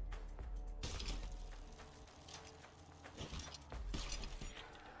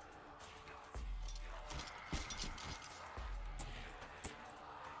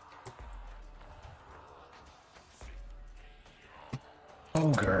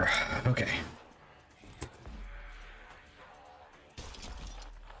 Ogre. Okay.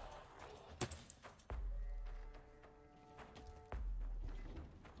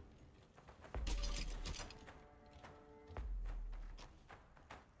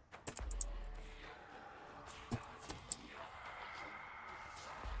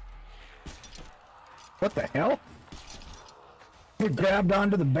 What the hell? It grabbed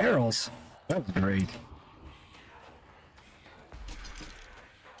onto the barrels. That's great.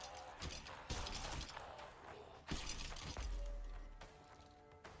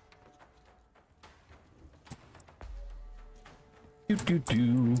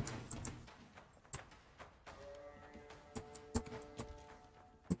 Do.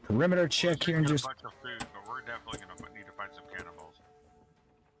 Perimeter check here and just. A bunch of food, but we're definitely gonna need to find some cannibals.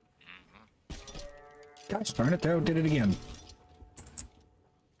 Gosh darn it! There, did it again.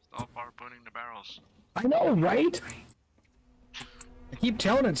 Stop harpooning the barrels. I know, right? I keep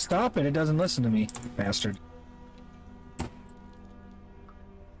telling it stop it. It doesn't listen to me, bastard. Well,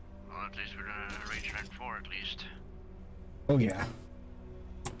 at least we're gonna reach rank 4 at least. Oh yeah.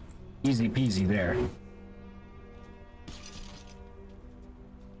 Easy peasy there.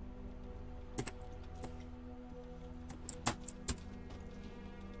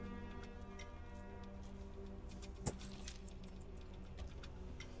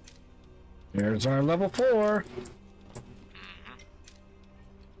 There's our level 4.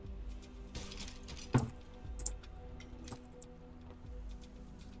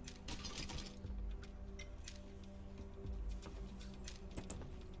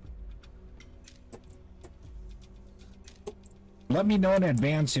 Let me know in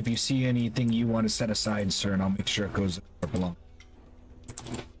advance if you see anything you want to set aside, sir, and I'll make sure it goes where it belongs.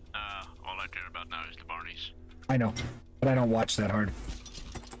 All I care about now is the Barneys. I know, but I don't watch that hard.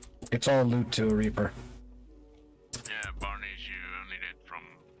 It's all loot to a Reaper. Yeah, Barneys you only need from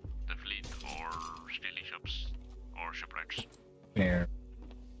the fleet or steely shops or shipwrecks. Fair.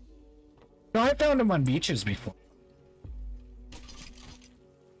 No, I found them on beaches before.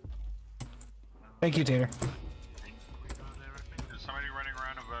 Thank you, Tater. Is somebody running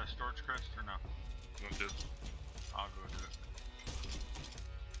around of a storage crest or no? Not yet. I'll go do it.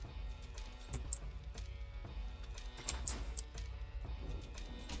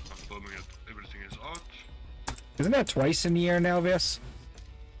 Confirming that everything is out. Isn't that twice in the air now, Vis?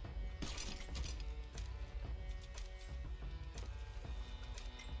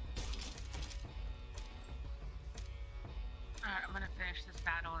 Alright, I'm gonna finish this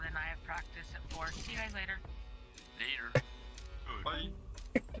battle and then I have practice at 4. See you guys later. Later. Bye.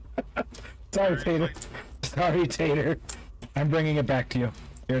 Sorry, Tater. Sorry, Tater. I'm bringing it back to you.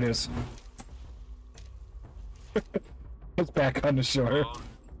 Here it is. It's back on the shore.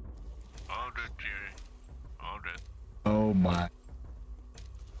 All good, Jerry. All good. Oh my.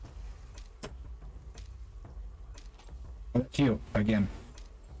 That's you again.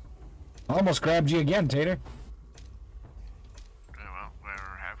 Almost grabbed you again, Tater. Okay, well,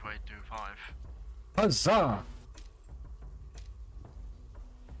 we're halfway to 5. Huzzah!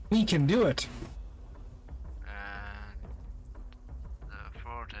 We can do it. And the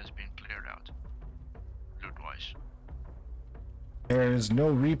fort has been cleared out. Loot-wise. There is no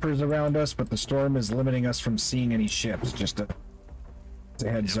Reapers around us, but the storm is limiting us from seeing any ships. Just a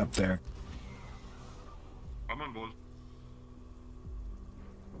heads up there. I'm on board.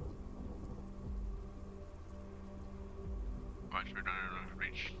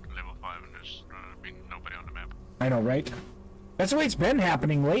 I know, right? That's the way it's been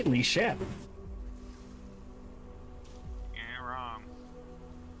happening lately, shit. Yeah, wrong.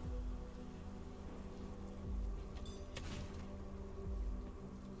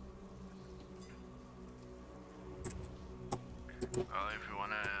 Well, if you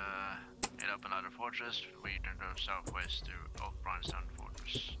wanna hit up another fortress, we can go southwest to Old Bronstown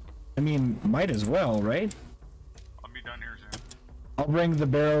Fortress. I mean, might as well, right? I'll be done here soon. I'll bring the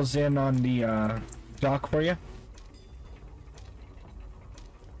barrels in on the dock for you.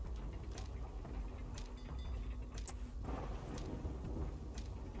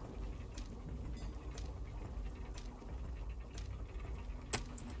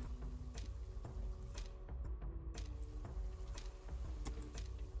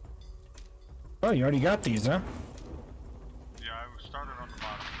 Oh, you already got these, huh? Yeah, I started on the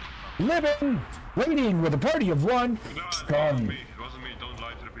bottom. Living! Waiting with a party of one! No, it Scum. wasn't me. It wasn't me. Don't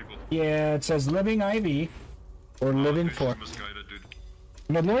lie to the people. Yeah, it says living IV. Or living This is for. misguided, dude.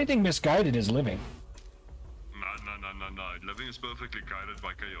 No, the only thing misguided is living. No. Living is perfectly guided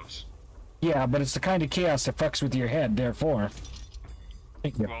by chaos. Yeah, but it's the kind of chaos that fucks with your head, therefore.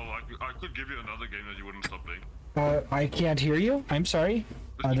 Thank you. Well, I could give you another game that you wouldn't stop playing. I can't hear you. I'm sorry.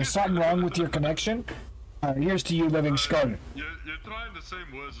 There's something wrong with your connection. Here's to you, living skull. You're trying the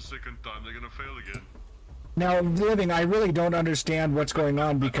same words a second time. They're gonna fail again. Now, living, I really don't understand what's going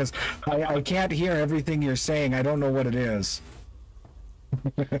on because I can't hear everything you're saying. I don't know what it is.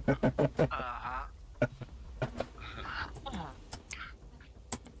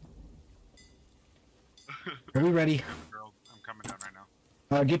 Are we ready? Girl, I'm coming down right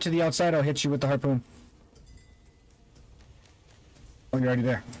now. Get to the outside. I'll hit you with the harpoon. Oh, you're already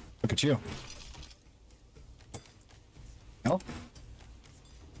there. Look at you. No?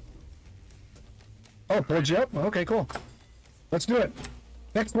 Oh, pulled you up? Okay, cool. Let's do it.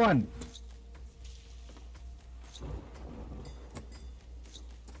 Next one.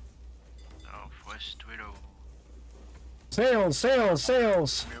 Southwest Widow. Sails, sails,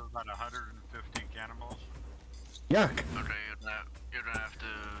 sails. We have about 150 cannonballs. Yuck. Okay, you're gonna have to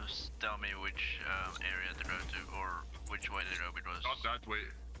tell me which area to go to, or which way to go, because Not that way.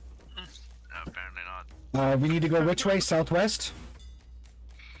 apparently not. We need to go which way? Southwest?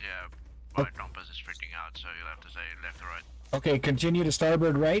 Yeah, my compass is freaking out, so you'll have to say left or right. Okay, continue to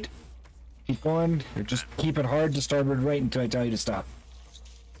starboard right. Keep going. Or just keep it hard to starboard right until I tell you to stop.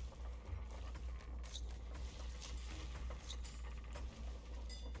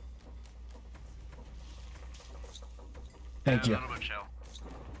 Thank you. A little bit shell.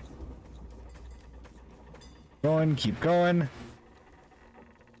 Going, keep going. A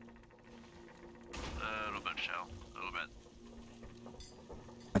little bit shell. A little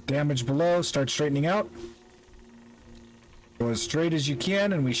bit. Damage below, start straightening out. Go as straight as you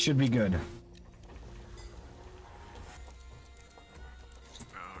can and we should be good.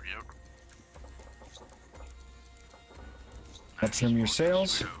 Oh, yep. Let's trim your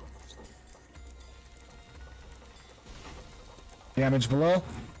sails. Damage below.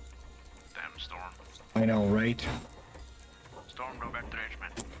 Damn storm. I know, right? Storm, go back to the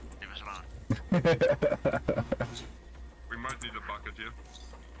H-man. Leave us alone. We might need a bucket here.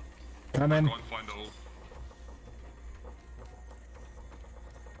 Come in. Go and find a hole.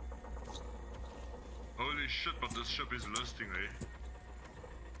 Holy shit, but this ship is listing, eh?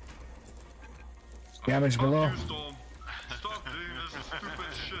 Damage Fuck below. you, Storm. Stop doing this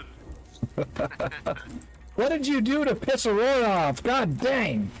stupid shit. What did you do to piss Aurora off? God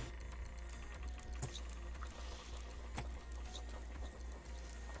dang!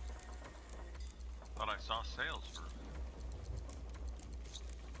 Thought I saw sails for.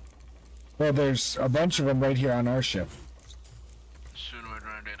 Well, there's a bunch of them right here on our ship. Soon we're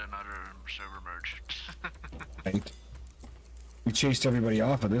gonna get another server merge. Right? We chased everybody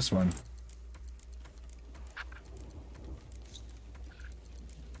off of this one.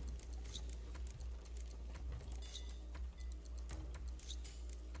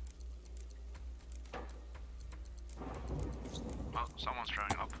 Oh, someone's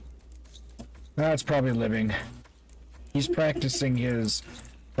throwing up. That's probably living. He's practicing his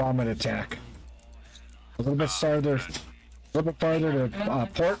vomit attack. A little bit farther, a little bit farther to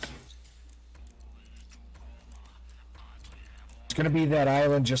port. It's gonna be that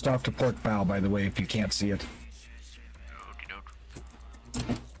island just off to port bow, by the way, if you can't see it. Okie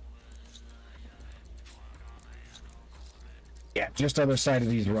doke. Yeah, just other side of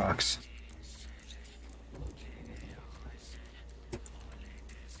these rocks.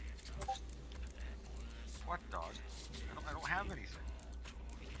 What dog? I don't have anything.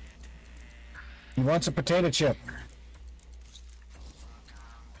 He wants a potato chip.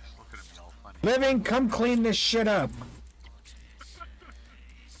 Just look at me all funny. Living, come clean this shit up.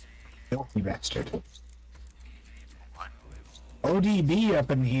 Filthy bastard. ODB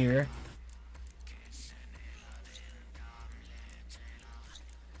up in here.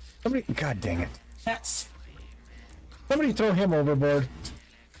 Somebody, god dang it. That's Somebody throw him overboard.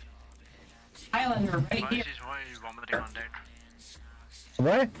 Highlander right here. Why are you vomiting on deck?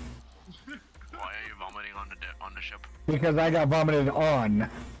 What? Why are you vomiting on the ship? Because I got vomited on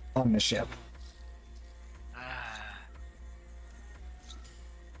the ship.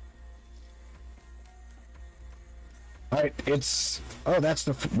 Alright, it's... Oh, that's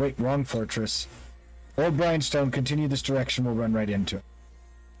the... Wait, wrong fortress. Old Bryanstone, continue this direction, we'll run right into it.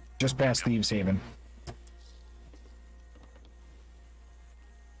 Just past Thieves Haven.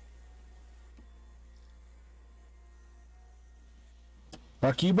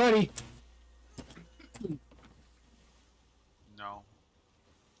 Fuck you, buddy. No.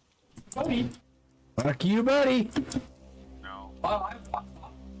 Buddy. Fuck you, buddy. No. Oh,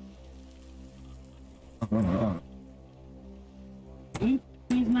 he's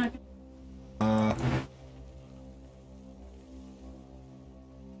not.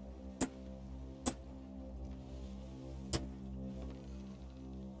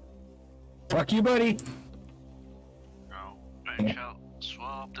 Fuck you, buddy. No. I shall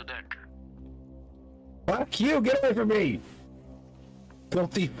swap the deck. Fuck you, get away from me.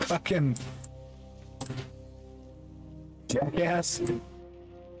 Filthy fucking jackass.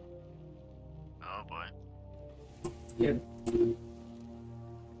 Oh boy. Yeah.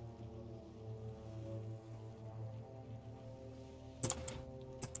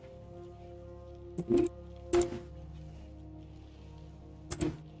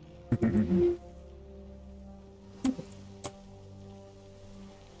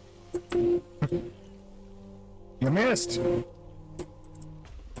 You missed.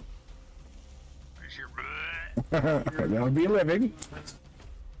 That would be living.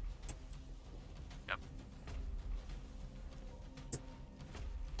 Yep.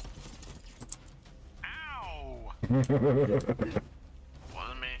 Ow! Wasn't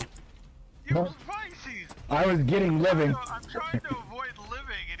me. You was Pisces! I was getting living. I'm trying to avoid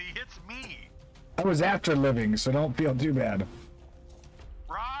living and he hits me. I was after living, so don't feel too bad.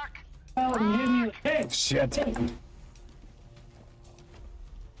 Rock! Oh, you hit me with head. Shit.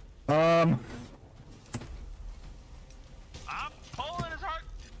 I'm pulling his heart.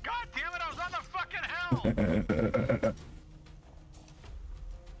 God damn it, I was on the fucking helm!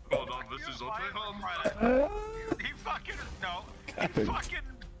 Oh no, this is okay. He fucking no. He fucking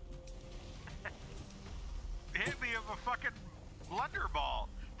hit me with a fucking blunderball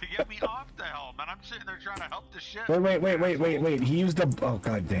to get me off the helm, and I'm sitting there trying to help the ship. Wait. He used a... Oh,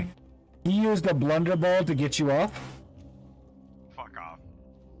 god dang. He used a blunderball to get you off? Fuck off.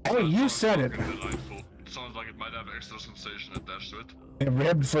 Hey, you said it. Delightful. It sounds like it might have extra sensation attached to it. It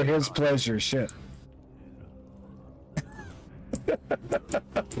ribbed for his pleasure, shit.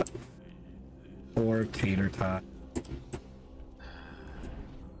 Poor tater tot.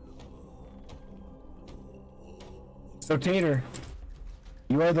 So, Tater,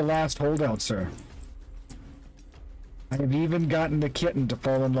 you are the last holdout, sir. I have even gotten the kitten to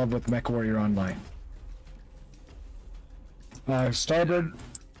fall in love with MechWarrior Online. Starboard,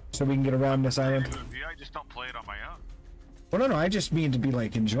 so we can get around this island. Yeah, I just don't play it on my own. Well, no, I just mean to be,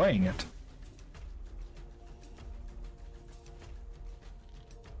 like, enjoying it.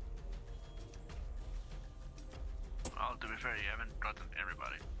 Well, to be fair, you haven't gotten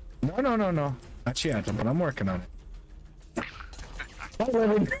everybody. No. Not yet, but I'm working on it. Oh,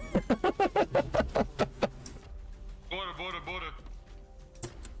 Living. Border.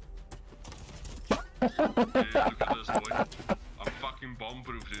 Hey, look at this boy. I'm fucking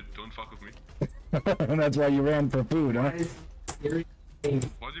bomb-proof, dude. Don't fuck with me. That's why you ran for food, huh? What do you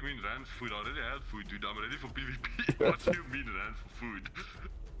mean ran for food? I already had food, dude. I'm ready for PvP. What do you mean ran for food?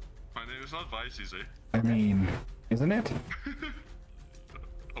 My name is not Vices, eh? I mean, isn't it?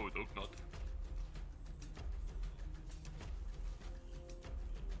 Oh, I hope not.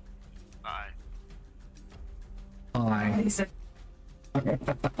 Bye. Hi.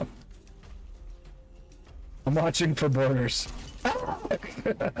 I'm watching for borders. Do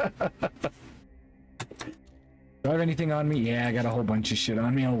I have anything on me? Yeah, I got a whole bunch of shit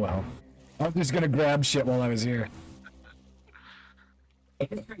on me. Oh well. I'm just gonna grab shit while I was here.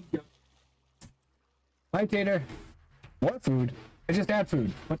 Hi, Tater. What food? I just had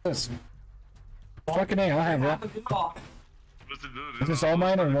food. What's this? Fucking A, I'll have that. Is this all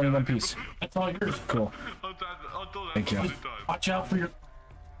mine or only one piece? That's all yours. Cool. Thank you. Watch out for your.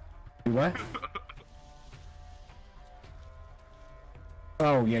 You what?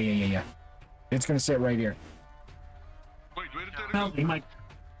 Oh, yeah. It's gonna sit right here. Wait, where did they Tell go? me, my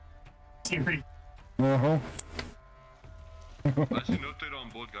Siri. Uh-huh. I see no tater on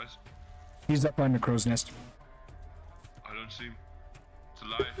board, guys. He's up on the crow's nest. I don't see him. It's a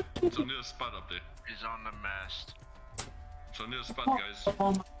lie. It's only a spot up there. He's on the mast. It's only a spot, guys.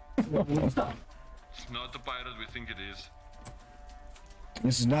 Oh, It's not the pirate we think it is.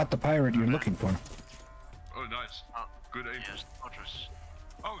 This is not the pirate you're looking for. Oh, nice. Oh, Good aim. yes, fortress.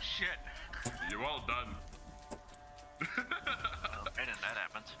 Oh shit! You're well done. Well, and then that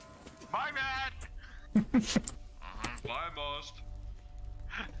happened. My bad! Bye, Most.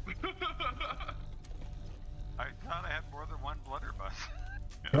 I thought I had more than one blunderbuss.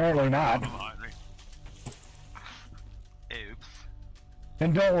 Apparently not. Oops.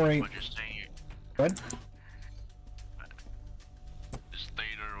 And don't worry. But just saying, What? is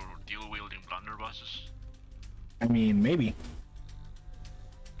Tater dual wielding blunderbusses? I mean, maybe.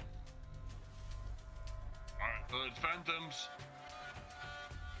 Alright, Phantoms.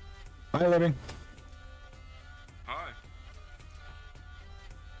 Hi, Living. Hi.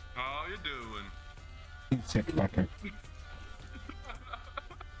 How you doing? You sick fucker.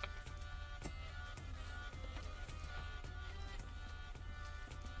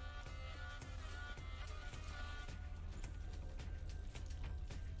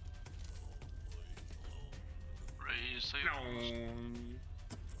 Raise sail.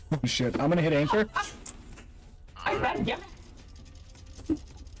 Oh, shit. I'm gonna hit anchor. I bet, yeah.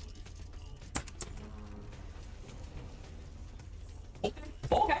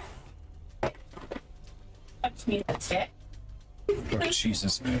 Okay. That's me, that's it. Oh,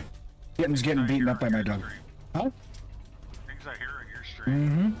 Jesus. Getting's getting beaten up by my dog. Huh? Things I hear in your stream.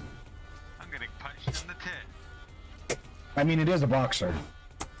 Mm-hmm. I'm getting punched in the tit. I mean, it is a boxer.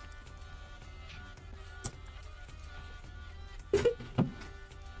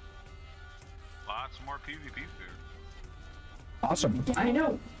 Lots more PvP food. Awesome. I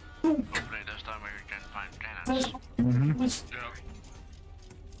know. Hopefully this time we can find cannons. Mm-hmm.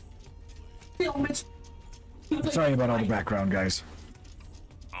 Yeah. Sorry about all the background, guys.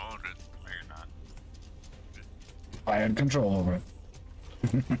 Oh, good. No, you're not. I had control over it.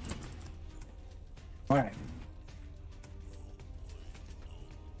 Alright.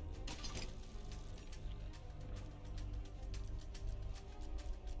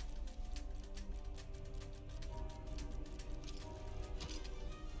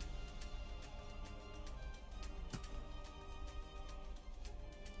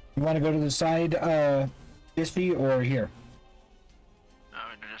 You want to go to the side, Bispy, or here? No,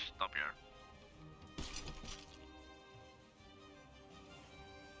 we can just stop here.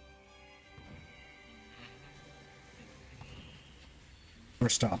 We're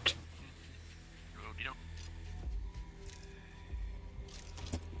stopped. Okey-doke.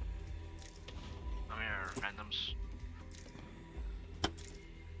 Come here, phantoms.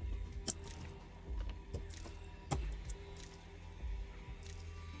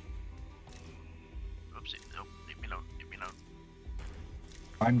 Oopsie, nope, leave me alone, leave me alone.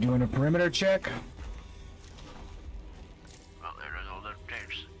 I'm doing a perimeter check, Well, there is all the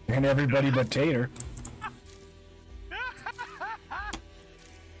tapes. and everybody but Tater.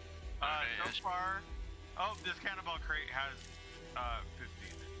 So far, oh, this cannonball crate has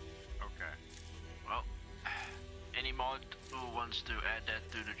 15. Okay. Well, any mod who wants to add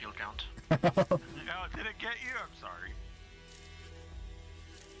that to the kill count? Oh, did it get you? I'm sorry.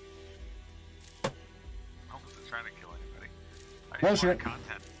 I wasn't trying to kill anybody. I just Bullshit. wanted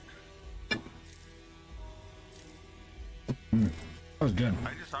content. That was good.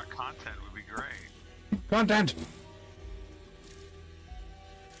 I just thought content would be great. Content!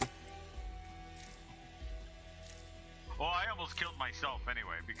 Well, I almost killed myself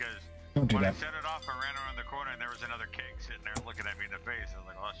anyway because Don't do when I that. set it off, I ran around the corner and there was another keg sitting there looking at me in the face. I was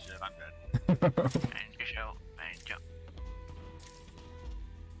like, oh shit, I'm dead. And you shall, and you.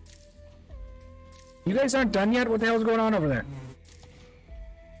 You guys aren't done yet? What the hell's going on over there?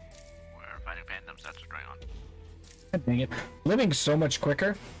 We're fighting phantoms, that's what's going on. God dang it. Living's so much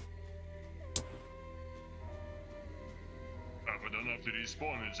quicker. But then after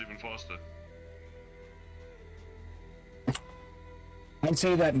respawn, it's even faster. I'd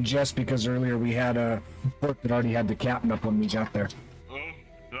say that in jest because earlier we had a port that already had the captain up when we got there. Oh,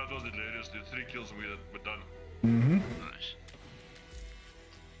 that was the latest. The 3 kills we were done. Mm-hmm. Nice.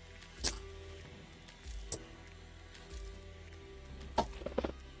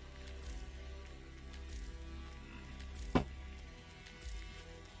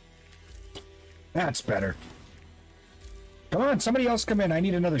 That's better. Come on, somebody else come in. I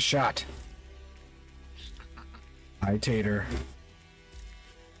need another shot. Hi, Tater.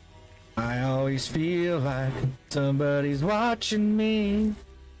 I always feel like somebody's watching me.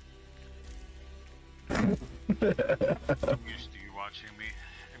 I'm used to you watching me.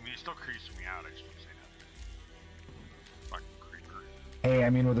 I mean, it still creeps me out, I just want to say that. Fucking creeper. Hey, I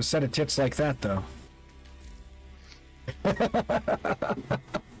mean, with a set of tits like that, though.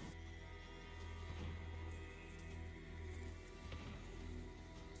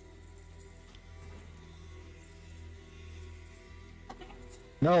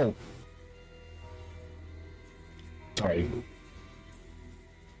 No. Sorry.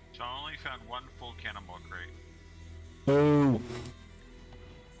 So I only found one full cannonball crate. Oh.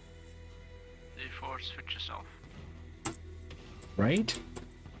 D4, switch yourself. Right?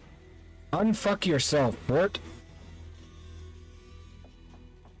 Unfuck yourself, Bort.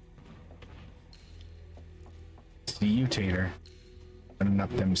 See you, Tater. Running up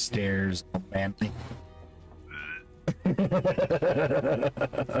them stairs, all manly. Found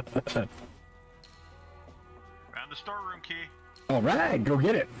the storeroom key. All right, go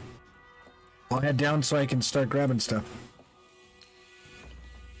get it. I'll head down so I can start grabbing stuff.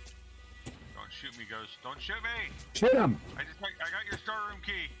 Don't shoot me, Ghost. Don't shoot me! Shoot him! I got your storeroom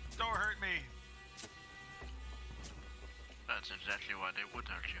key. Don't hurt me. That's exactly why they would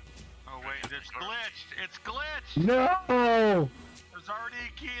hurt you. Oh wait, it's glitched. It's glitched. No! There's already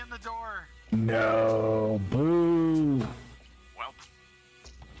a key in the door. No, boo. Welp.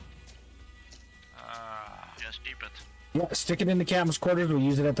 Just keep it. Yeah, stick it in the captain's quarters. We'll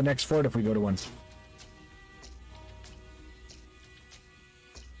use it at the next fort if we go to one.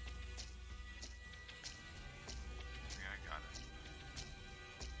 Yeah, I got it.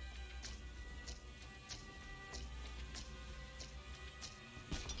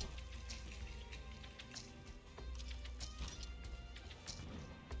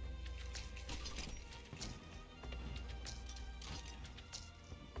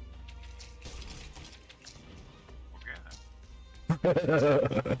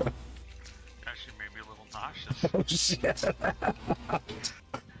 Actually made me a little nauseous. Oh shit.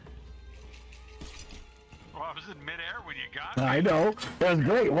 Well, I was in midair when you got me. I know. That was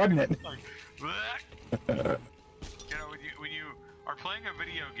great, wasn't it? Like, bleh. You know, when you are playing a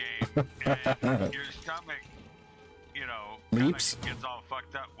video game and your stomach, you know, leaps, gets all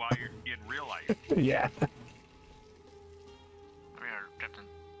fucked up while you're in real life. Yeah. We are Captain.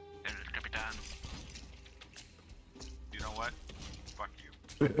 Capitan. You know what? Fuck you.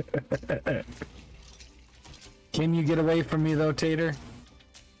 Can you get away from me though, Tater?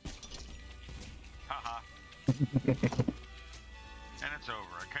 Haha. And it's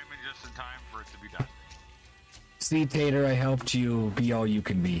over. I came in just in time for it to be done. See, Tater, I helped you be all you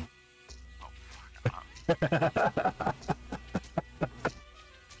can be. Oh, fuck.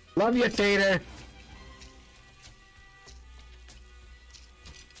 Love you, Tater.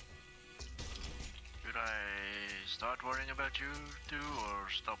 Should I start worrying about you too, or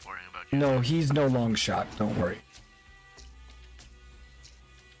stop worrying about you? No, he's no long shot. Don't worry.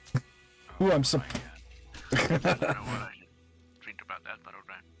 Ooh, I'm so. I don't know what I should think about that, but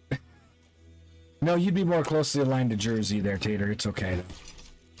alright. No, you'd be more closely aligned to Jersey there, Tater. It's okay.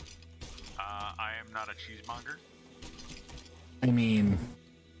 I am not a cheesemonger. I mean,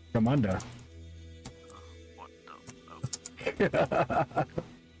 Ramunda. What the?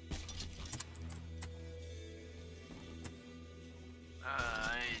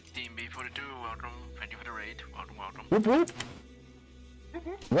 Team B42, welcome. Thank you for the raid. Welcome, welcome. Whoop whoop.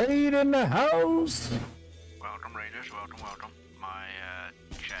 Raid in the house. Welcome, raiders. Welcome, welcome. My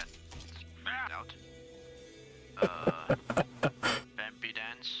chat freaked out. Vampy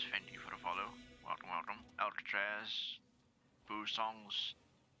Dance, thank you for the follow. Welcome, welcome. Alcatraz, Boo Songs.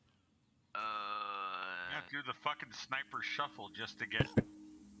 You have to do the fucking sniper shuffle just to get.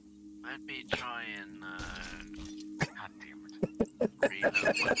 Let me try and God damn it.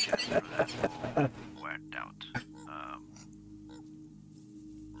 reload my chat so that all worked out.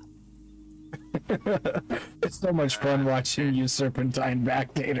 It's so much fun watching you serpentine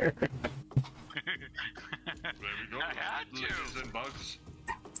back, Tater. There we go. I had to. Glitches and bugs.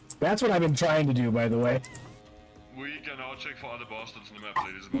 That's what I've been trying to do, by the way. We can now check for other bastards on the map,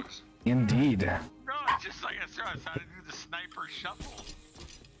 ladies and bugs. Indeed. No, it's just like I said, I was how to do the sniper shuffle.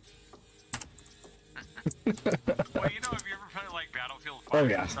 Well, you know, have you ever played like Battlefield 5 Oh,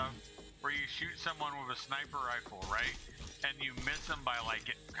 yeah. and stuff, where you shoot someone with a sniper rifle, right? And you miss them by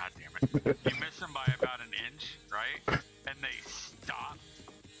like, God damn it, you miss them by about an inch, right? And they stop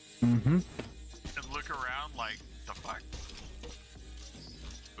and look around like, the fuck?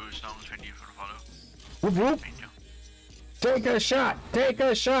 Boo Songs, thank you for the follow. Whoop whoop. Thank you. Take a shot. Take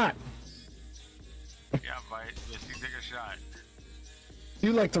a shot. Yeah, but yes, you take a shot.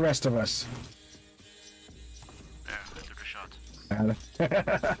 You like the rest of us. Yeah, I took a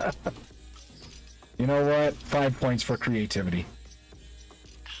shot. You know what? 5 points for creativity.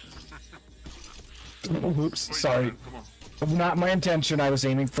 Oops, sorry. Not my intention. I was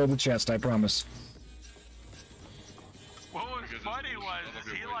aiming for the chest, I promise. What was funny was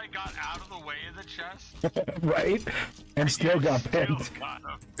he like got out of the way of the chest. Right? And still got pinned.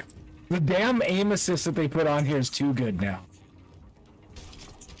 The damn aim assist that they put on here is too good now.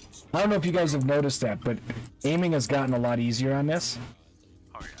 I don't know if you guys have noticed that, but aiming has gotten a lot easier on this.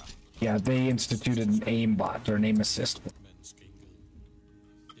 Oh yeah. Yeah, they instituted an aim bot or an aim assist.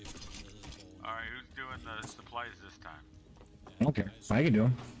 Alright, who's doing the supplies this time? Okay, I can do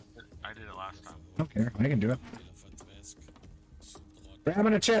them. I did it last time. Okay, I can do it.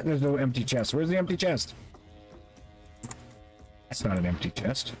 Grabbing a chest. There's no empty chest. Where's the empty chest? That's not an empty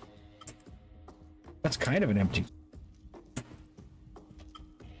chest. That's kind of an empty.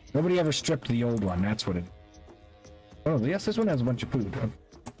 Nobody ever stripped the old one. That's what it. Oh yes, this one has a bunch of food.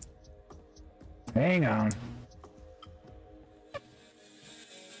 Hang on.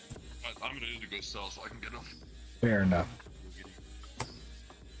 I'm ready to go sell so I can get off. Fair enough.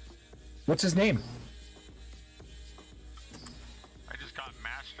 What's his name? I just got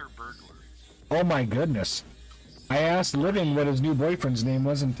master burglary. Oh my goodness. I asked Living what his new boyfriend's name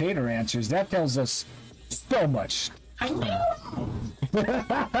was, and Tater answers. That tells us so much. I know.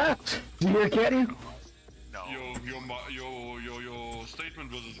 Do you hear, Kenny? No. Your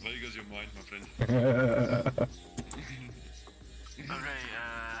statement was as vague as your mind, my friend. Okay,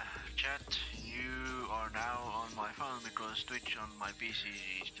 chat, you are now on my phone because Twitch on my PC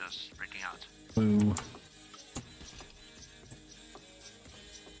is just freaking out. Boo.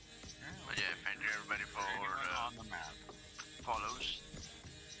 But yeah, thank you everybody for On the map. follows.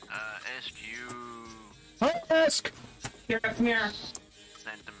 Ask! Here, come here.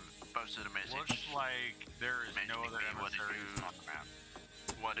 Sent them, posted a message. Looks like there is no other Mentioning me, what did emissaries you- on the map.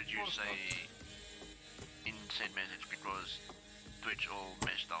 What did you say in said message? Because Twitch all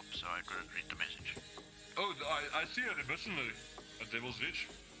messed up, so I couldn't read the message. Oh, I see a mercenary at Devil's Reach,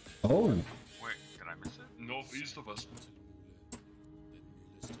 Oh. Wait, did I miss it? northeast of us.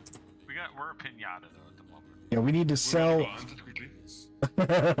 We're a pinata though at the moment. Yeah, we need to We're sell. gonna go hunt it quickly.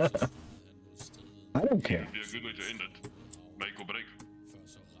 I don't care. Be a good way to end it. Make or break.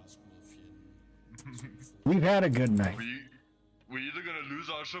 We've had a good night. We're either gonna lose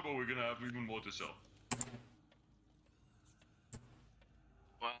our ship or we're gonna have even more to sell.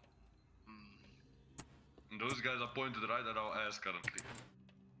 Well, And those guys are pointed right at our ass currently.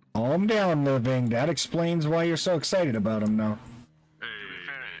 Calm down, Living. That explains why you're so excited about him now. Hey,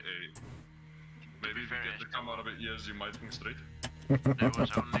 fair- hey. Maybe if you get the come out of it, yes, you might think straight. there was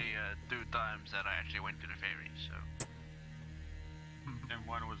only 2 times that I actually went to the ferry, so... And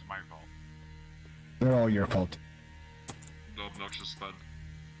one was my fault. They're all your fault. The obnoxious spud.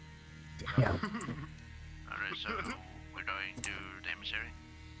 Yeah. Alright, so we're going to the emissary?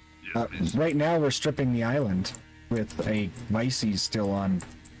 Yes, please. Right now, we're stripping the island with a Vicey still on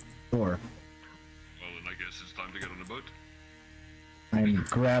shore. Well, then I guess it's time to get on the boat. I'm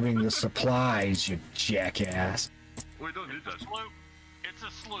grabbing the supplies, you jackass. We don't need that. Sloop. It's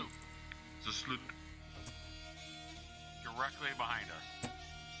a sloop. It's a sloop. Directly behind us.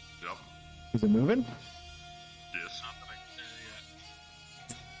 Yep. Is it moving? Yes. Not that I can see it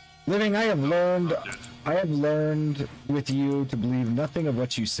yet. Living, I Not yet. have learned with you to believe nothing of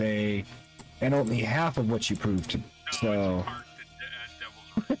what you say, and only half of what you prove to me. No, So, it's parked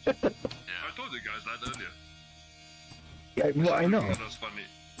at Devil's Reach. I told you guys that earlier. yeah, well, I know. That's funny.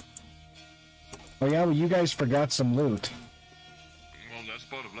 Oh yeah, well, you guys forgot some loot. Well, that's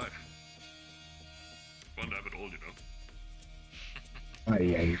part of life. Fun to have it all, you know. Oh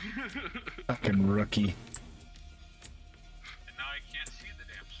yeah, fucking rookie. And now I can't see the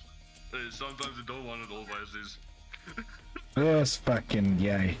damn sloop. Hey, sometimes you don't want it all by this. This fucking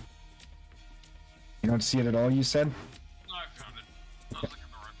yay. You don't see it at all, you said? No, I found it. I was looking in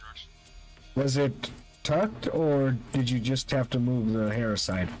the wrong direction. Was it tucked, or did you just have to move the hair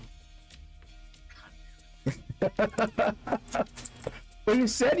aside? Well, you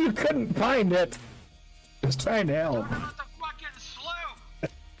said you couldn't find it. Just trying to help. Not the fucking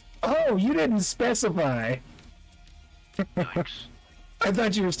sloop! Oh, you didn't specify. Yikes. I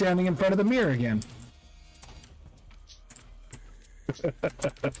thought you were standing in front of the mirror again.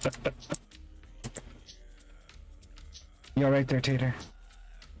 You alright there, Tater?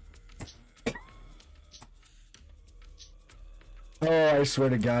 Oh, I swear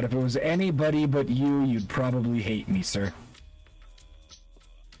to God, if it was anybody but you, you'd probably hate me, sir.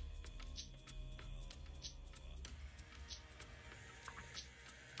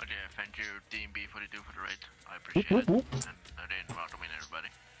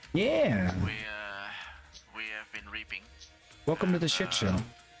 Yeah. We have been reaping. Welcome to the shit show.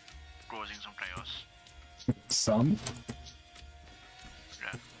 Causing some chaos. Some.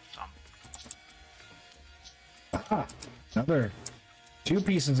 Yeah, some. Ah, another 2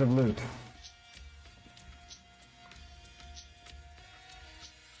 pieces of loot.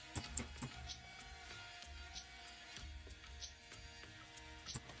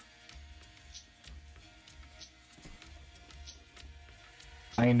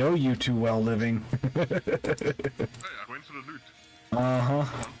 I know you too well, Living. Hey, I went for the loot. Uh-huh.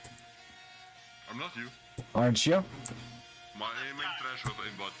 I'm not you. Aren't you? My aiming trash with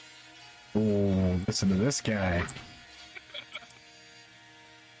aimbot. Oh, listen to this guy.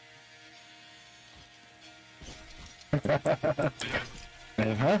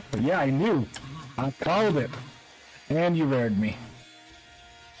 Uh-huh. Yeah, I knew. I called it. And you rared me.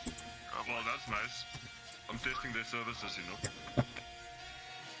 Well, that's nice. I'm testing their services, you know.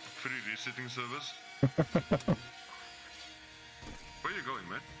 Free resetting service. Where are you going,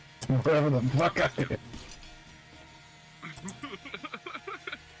 man? Wherever the fuck I am.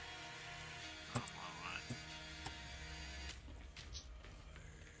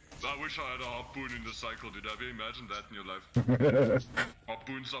 I wish I had a harpoon in the cycle, dude. Have you imagined that in your life?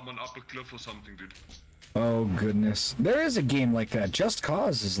 Harpoon someone up a cliff or something, dude. Oh, goodness. There is a game like that. Just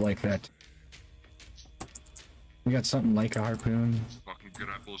Cause is like that. We got something like a harpoon. Fucking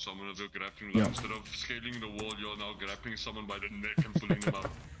grapple someone with a grappling line. Instead of scaling the wall, you're now grappling someone by the neck and pulling them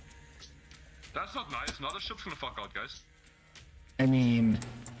out. That's not nice. Now the ship's gonna fuck out, guys. I mean,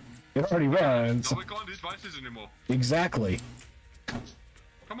 it already was. No, we can't do devices anymore. Exactly.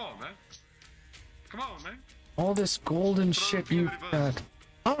 Come on, man. Come on, man. All this golden shit you got.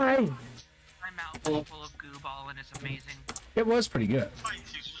 Hi. My mouth is full of goo ball and it's amazing. It was pretty good. Wait,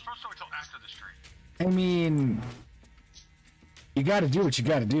 you're supposed to wait till after the stream. I mean, you gotta do what you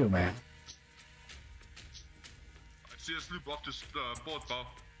gotta do, man. I see a sloop off this port bow.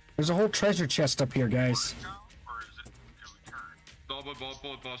 There's a whole treasure chest up here, guys. Or is it till we turn? Starboard bow,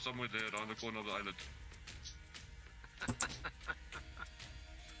 port bow, somewhere there, around the corner of the island.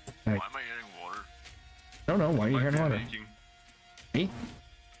 Why am I getting water? I don't know, why are you hearing water? Me?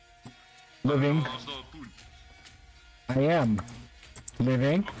 Living. I am.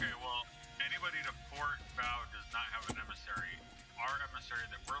 Living. Okay, well, anybody to port bow does not have an emissary. Our emissary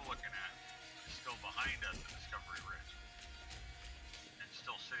that we're looking at is still behind us at Discovery Ridge. It's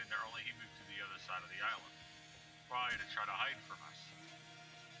still sitting there, only he moved to the other side of the island. Probably to try to hide from us.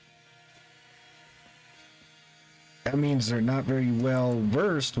 That means they're not very well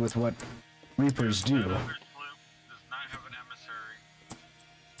versed with what Reapers do. That other sloop does not have an emissary.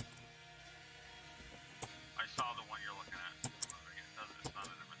 I saw the one you're looking at. It's not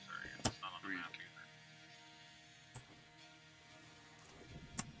an emissary. It's not on the map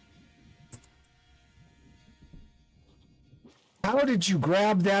either. How did you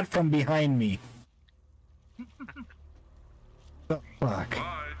grab that from behind me? The fuck?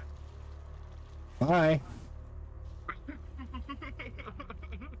 Bye. Bye.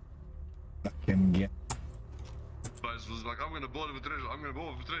 Fucking get. Bryce was like, I'm gonna board with treasure, I'm gonna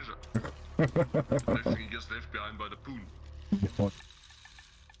board with treasure. Next thing he gets left behind by the poon.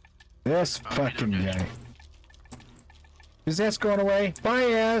 This fucking guy. Is S going away? Bye,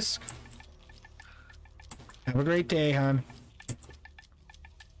 S. Have a great day, hon.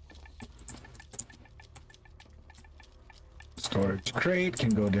 Storage crate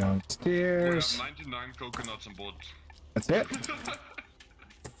can go downstairs. We have 99 coconuts on board. That's it.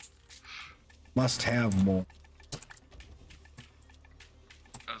 Must have more.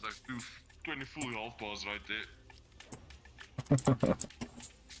 As I do 20 full health bars right there.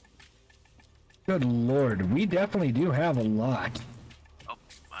 Good lord, we definitely do have a lot. Oh,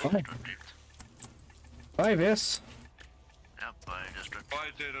 I just reaped. Bye, Vis. Yep, I just reaped.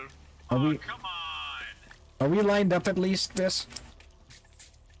 Bye, Tater. Are we? Come on! Are we lined up at least, Vis?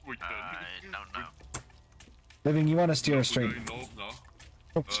 We can. I don't know. Living, you want to steer us straight? We're going north now.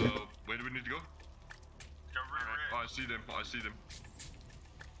 Oh, shit. Where do we need to go? Discovery Ridge. Oh, I see them, I see them.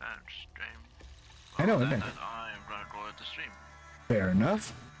 And stream. I know, Well, isn't then it? I am gonna go at the stream. Fair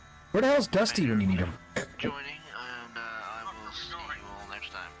enough. Where the hell's Dusty when you need him? Joining, and I will see you all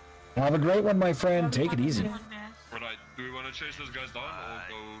next time. Have a great one, my friend. Take it easy. Alright, do we want to chase those guys down or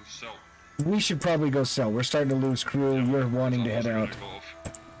go sell? We should probably go sell. We're starting to lose crew. We're wanting to head out. Go off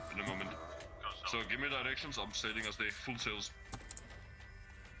in a moment. So give me directions, I'm sailing as they full sails.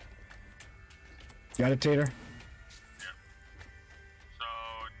 Got it, Tater? So,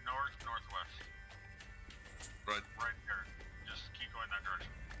 north, northwest. Right. Right here. Just keep going that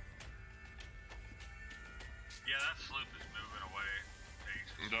direction. Yeah, that sloop is moving away.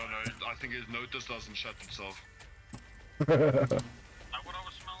 No, I think his notice doesn't shut itself. Is that what I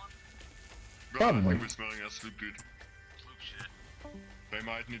was smelling? Bro, I Probably. think we're smelling a sloop, dude. Sloop shit. They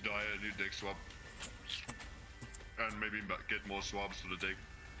might need a new deck swap. And maybe get more swabs for the deck.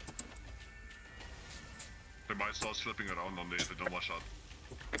 They might start slipping around on there if they don't wash out.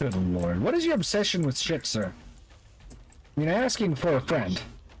 Good lord. What is your obsession with shit, sir? I mean, asking for a friend.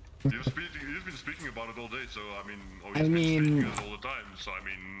 You've been speaking about it all day, so I mean, or I you've been mean- speaking it all the time, so I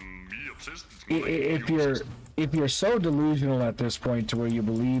mean, me obsessed, it's more like If you're so delusional at this point to where you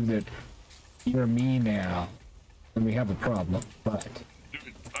believe that you're me now, then we have a problem. But Dude,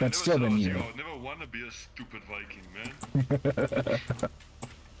 that's still been you. I never wanna be a stupid Viking, man.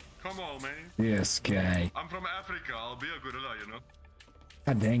 Come on, man. This guy. I'm from Africa, I'll be a gorilla, you know?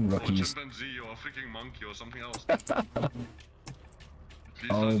 God dang Or rookies. chimpanzee, or a freaking monkey, or something else.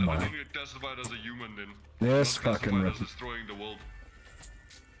 Please Oh I my. think you're classified as a human then. This Not fucking classified as rookie. destroying the world.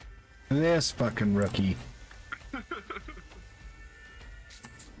 This fucking rookie.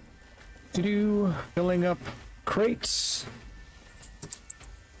 To filling up crates.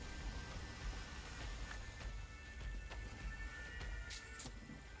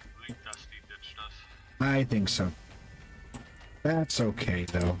 I think Dusty ditched us. I think so. That's okay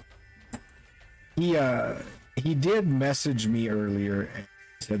though. He did message me earlier and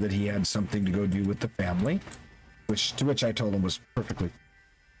said that he had something to go do with the family, to which I told him was perfectly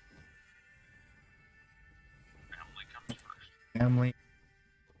Family comes first. family.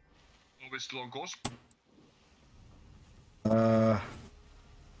 Are we still on course?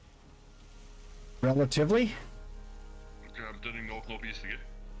 Relatively. Okay, I'm turning northeast again.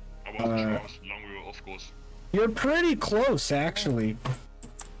 I wasn't sure how long we were off course. You're pretty close, actually.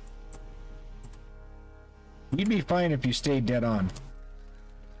 You'd be fine if you stayed dead on.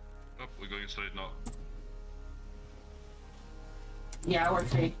 Oh, we're going straight now. Yeah, we're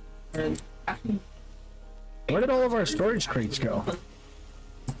safe. Actually, Where did all of our storage crates go?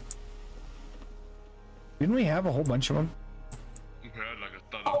 Didn't we have a whole bunch of them? We had like a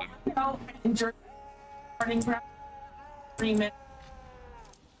ton of them. no, injured. Running crap. 3 minutes.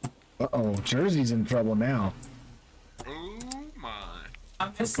 Uh-oh, Jersey's in trouble now. Oh my.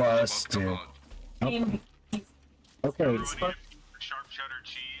 I'm just Busted. Come on. saying. Okay, Everyone eat sharp cheddar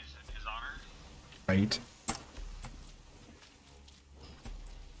cheese in his honor. right.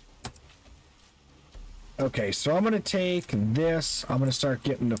 Okay, so I'm gonna take this. I'm gonna start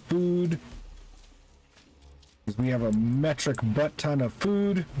getting the food. 'Cause we have a metric butt ton of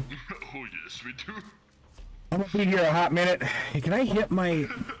food. Oh yes, we do. I'm gonna be here a hot minute. Hey, can I hit my... I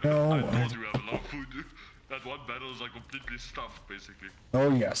No. told you we have a lot of food. That one battle is like completely stuffed, basically. Oh,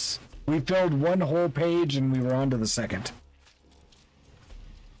 yes. We filled one whole page and we were on to the second.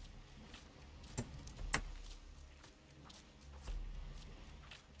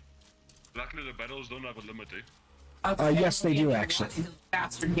 Luckily, the battles don't have a limit, eh? Yes, they do, actually.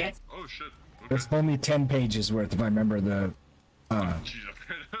 Bastard gets. Oh shit. Okay. There's only 10 pages worth, if I remember the... Jeez,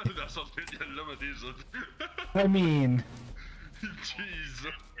 that's not really a limit, is it? I mean... Jeez.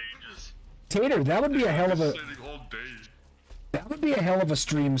 Pages. Tater, that would be a hell of a... Sitting all day. That would be a hell of a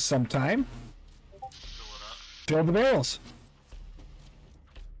stream sometime. Fill it up. Fill the barrels.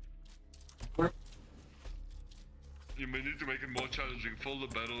 You may need to make it more challenging. Fill the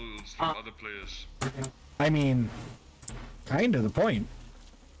battles from other players. I mean... Kind of the point.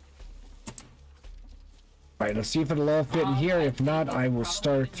 Alright, let's see if it'll all fit in here. If not, I will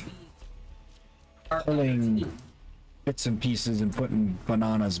start pulling bits and pieces and putting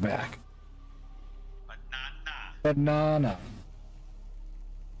bananas back. Banana.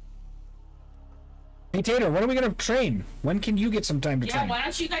 Hey Tater, when are we gonna train? When can you get some time to Yeah, train? why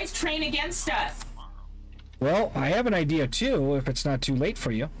don't you guys train against us? Well, I have an idea too, if it's not too late for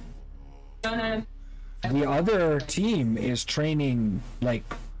you. No. The other team is training like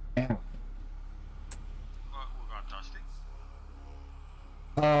now. Who got Dusty?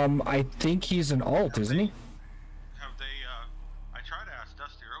 I think he's an alt, isn't he? Have they, I tried to ask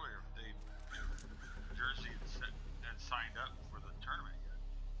Dusty earlier if Jersey had signed up for the tournament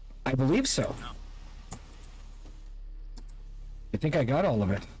yet. I believe so. No. I think I got all of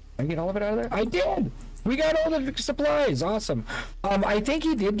it. Did I get all of it out of there? I did! We got all the supplies! Awesome. I think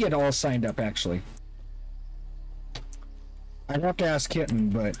he did get all signed up, actually. I'd have to ask Kitten,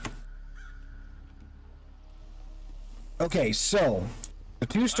 but... Okay, so... The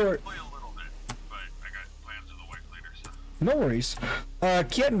two story... Play a little bit, but I got plans in the way later, so. No worries.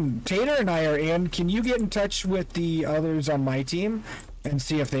 Kitten, Tater and I are in. Can you get in touch with the others on my team and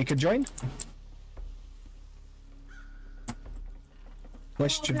see if they could join?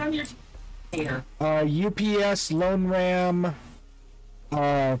 Question. Down your tater. UPS, Lone Ram,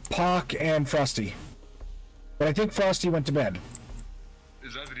 Pock and Frosty. But I think Frosty went to bed.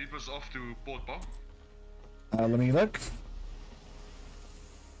 Is that Reapers off to Port Bow? Let me look.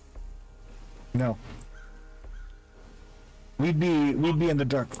 No. We'd be in the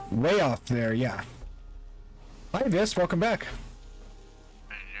dark. Way off there, yeah. Hi Vis, welcome back.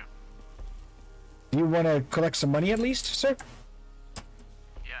 Thank you. Do you want to collect some money at least, sir?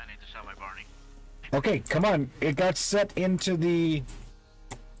 Yeah, I need to sell my Barney. Okay, come on. It got set into the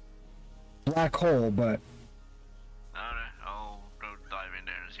black hole, but Alright, I'll go dive in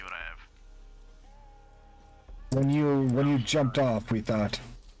there and see what I have. when you jumped off, we thought.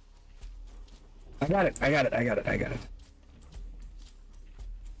 I got it.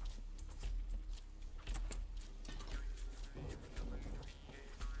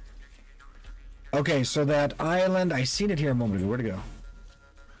 Okay, so that island, I seen it here a moment ago. Where'd it go?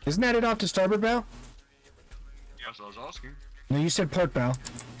 Isn't that it off to starboard bow? Yes, I was asking. No, you said port bow.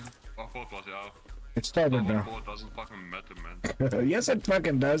 Oh, Port was, yeah. It's starboard bow. Port doesn't fucking matter, man. Yes, it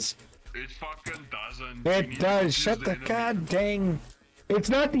fucking does. It fucking doesn't. It does. Shut the god dang. It's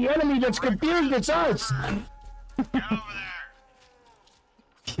not the enemy that's confused, it's us! Get over there!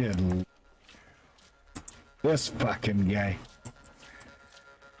 Kid. This fucking guy.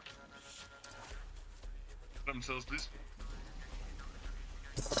 Themselves, please.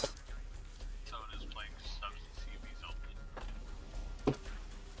 Someone is playing substance CV's open.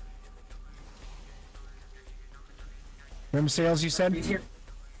 Rim sails, you said? Yep.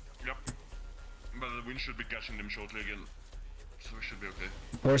 But the wind should be catching them shortly again. So we should be okay.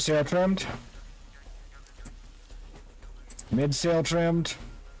 Foresail trimmed. Midsail trimmed.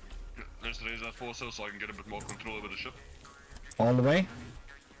 Let's raise that foresail so I can get a bit more control over the ship. All the way.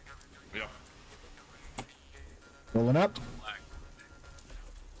 Yeah. Rolling up.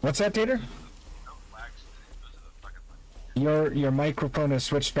 What's that, Tater? Your microphone has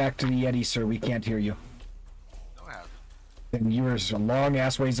switched back to the Yeti, sir. We can't hear you. No, I haven't. And you were a long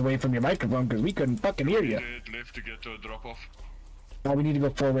ass ways away from your microphone because we couldn't fucking hear you. Left to get a drop off. Now we need to go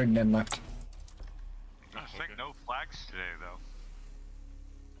forward and then left. I think no flags today, though.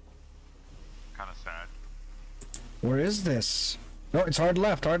 Kind of sad. Where is this? No, it's hard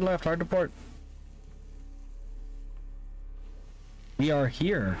left, hard to port. We are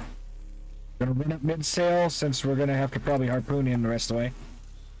here. Gonna run up mid-sail since we're gonna have to probably harpoon in the rest of the way.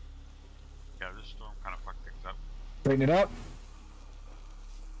 Yeah, this storm kind of fucked things up. Straighten it up.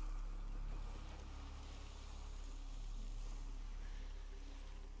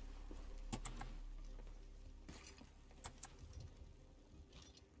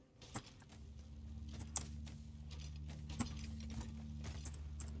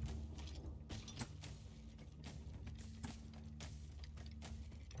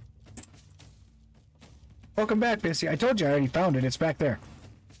 Welcome back, Bissy. I told you I already found it. It's back there.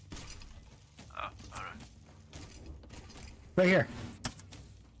 Oh, alright. Right here.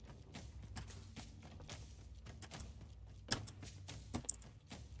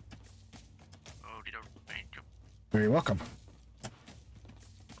 Oh, thank you. Very welcome.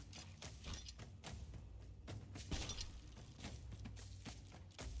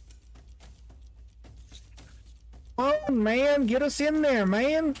 Oh, man. Get us in there,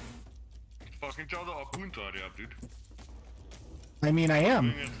 man. Fucking tell the harpoon to hurry up, dude. I mean, I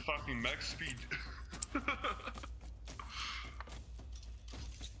am. Doing it fucking max speed.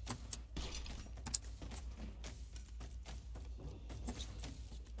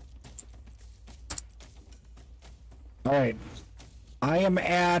 Alright. I am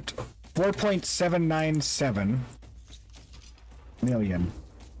at 4.797 million.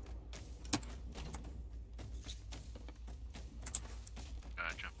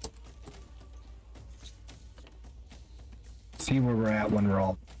 Gotcha. See where we're at when we're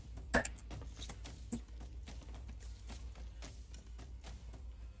all...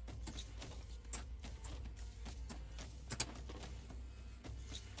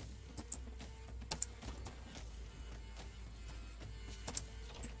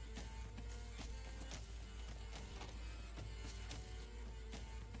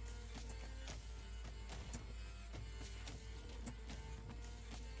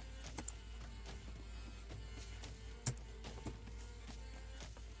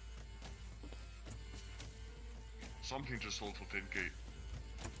 Something just sold for 10k.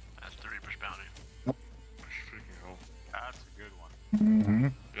 That's the Reaper's bounty. Freaking hell. That's a good one. Mm-hmm.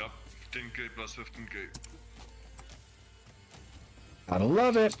 Yep, 10k plus 15k. Gotta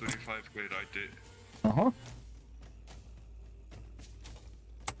love it. 35k right there. Uh-huh.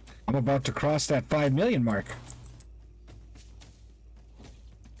 I'm about to cross that 5 million mark.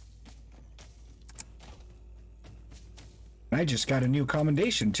 I I just got a new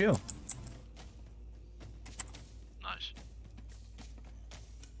commendation too. Nice.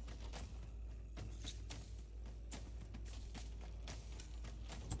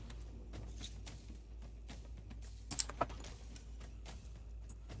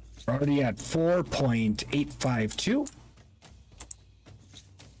 We're already at 4.852.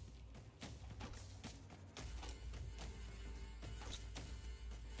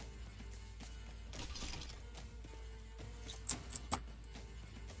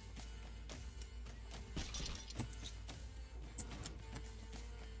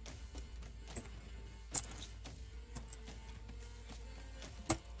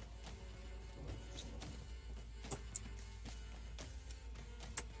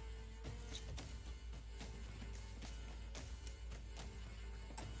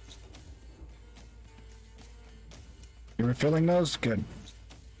 You refilling those? Good.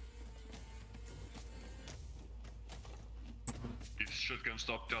 This shit can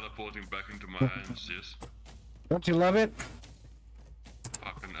stop teleporting back into my hands, yes. Don't you love it?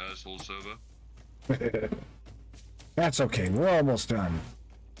 Fucking asshole server. That's okay. We're almost done.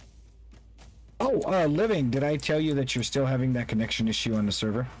 Oh, Living, did I tell you that you're still having that connection issue on the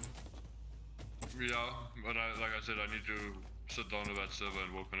server? Yeah, but like I said, I need to sit down with that server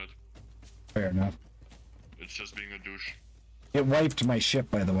and work on it. Fair enough. It's just being a douche. It wiped my ship,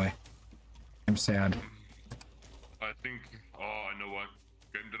 by the way. I'm sad. I think... Oh, I know why.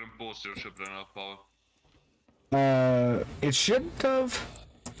 Game didn't pause your ship, ran out of power. It shouldn't have.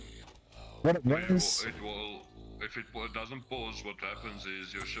 What it was... It will... If it doesn't pause, what happens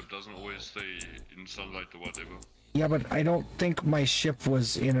is your ship doesn't always stay in sunlight or whatever. Yeah, but I don't think my ship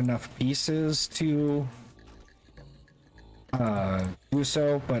was in enough pieces to... do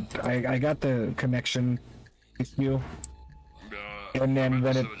so, but I got the connection issue. And then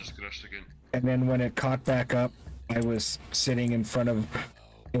when it and then when it caught back up, I was sitting in front of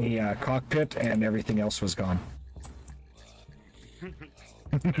a cockpit, and everything else was gone. So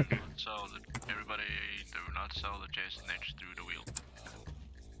everybody do not sell the Jason H through the wheel.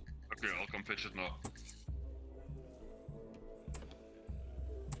 Okay, I'll come fetch it now.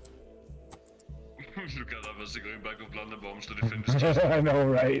 Look at that, as they're going back with plunder bombs to defend this chest. I know,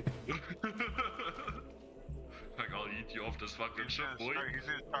 right? Like, I'll eat you off this fucking ship, boy. He's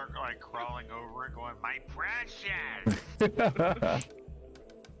gonna start like crawling over it, going, "My precious."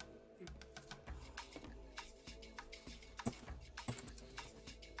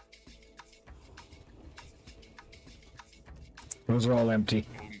 Those are all empty.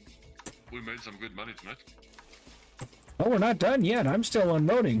 We made some good money tonight. Oh, we're not done yet. I'm still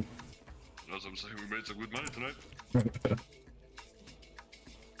unloading. As I'm saying, we made some good money tonight.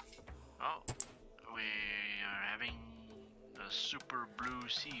 Oh, we are having the super blue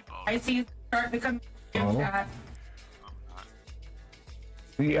sea ball. I see you start to come. Oh.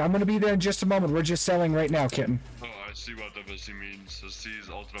 I'm gonna be there in just a moment. We're just selling right now, kitten. Oh, I see what the sea means. The sea is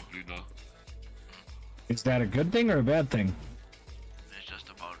ultra blue now. Is that a good thing or a bad thing? It's just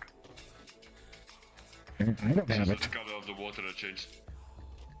a bug. I don't have It's it. the color of the water that changed.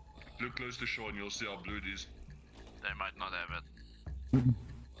 Look close to shore and you'll see how blue it is. They might not have it.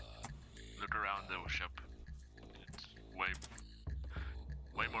 Look around the ship. It's way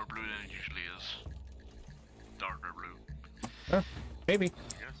more blue than it usually is. Darker blue. Maybe.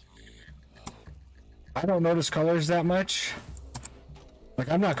 Yes. I don't notice colors that much. Like,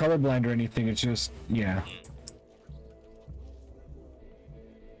 I'm not colorblind or anything. It's just, yeah.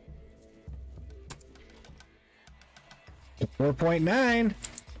 It's 4.9. I'm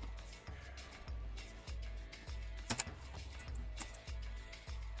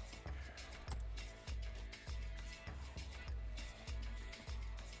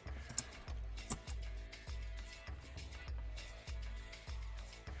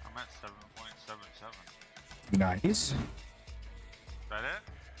at 7.77. Nice. Is that it?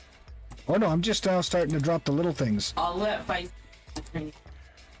 Oh no, I'm just now starting to drop the little things. I'll let Vice.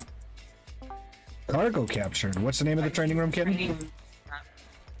 Cargo captured. What's the name of the training room, kitten?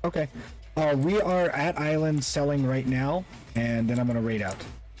 Okay. We are at island selling right now, and then I'm gonna raid out.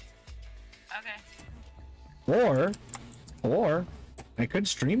 Okay. Or I could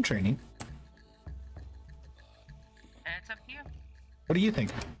stream training. It's up to you. What do you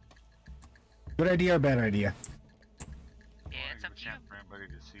think? Good idea or bad idea? It's up to you. For anybody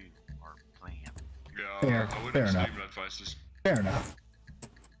to see our plan. Yeah, Fair, I fair wouldn't enough. stream advices. Fair enough.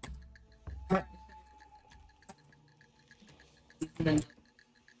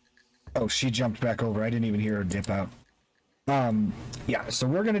 Oh, she jumped back over. I didn't even hear her dip out. Yeah, so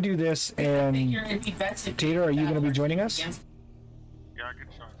we're gonna do this, and Tater, are you gonna be joining us? Yeah, I can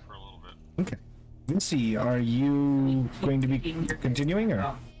join for a little bit. Okay. Missy, are you going to be continuing,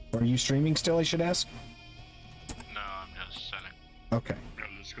 or are you streaming still, I should ask? No, I'm just selling. Okay. Yeah,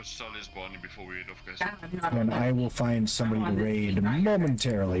 let's go sell his Barney before we head off, guys. And I will find somebody to raid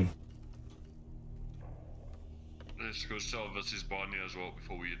momentarily. Let's go sell versus Barney as well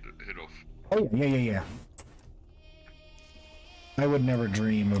before we head off. Oh, yeah. I would never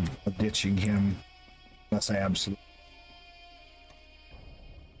dream of ditching him unless I absolutely...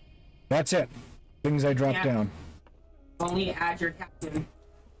 That's it. Things I dropped down. Only add your captain.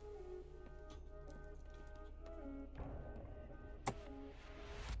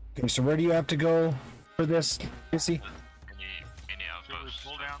 Okay, so where do you have to go for this, Missy? Any outposts?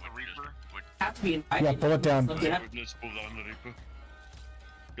 Pull down the Reaper. Have to be invited. Yeah, pull it down. Yeah. Let's pull down the Reaper.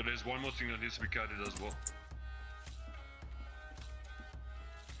 But there's one more thing that needs to be carried as well.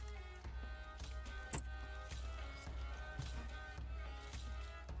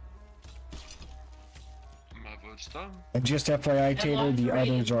 My vote's done. And just FYI, Taylor, the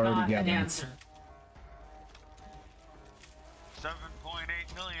others are already Not an gathering. answer.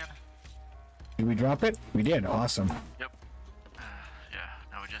 7.8 million. Did we drop it? We did. Awesome. Yep. Yeah,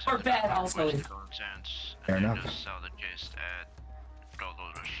 now we just Or have to bad find also. ways to go in sands, Fair and then enough. just sell the chest at gold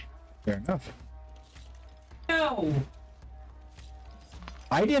loaders. Fair enough. No.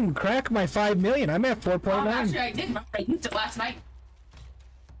 I didn't crack my 5 million. I'm at 4.9. Actually, I did. Remember, I used it last night.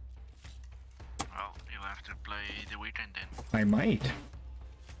 Well, you'll have to play the weekend then. I might.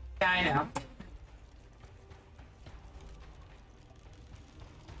 Yeah, I know.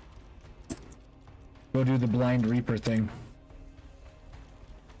 Go do the blind reaper thing.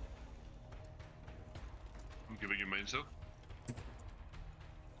 I'm giving you main sale.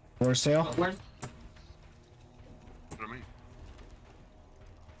 For sale? Where's For me.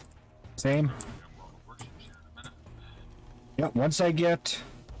 Same. Yep, once I get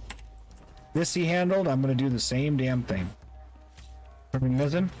Missy handled, I'm gonna do the same damn thing. From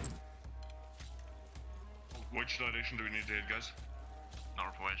missing? Which direction do we need to head, guys?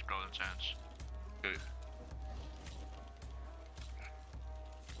 Northwest golden sands. Okay.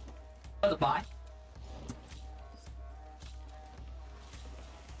 the buy?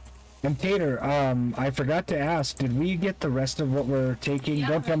 And Tater, I forgot to ask, did we get the rest of what we're taking? Yeah,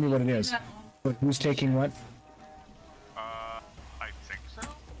 Don't tell me what it is. But who's taking what? I think so.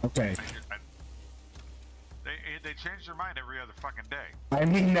 Okay. They change their mind every other fucking day. I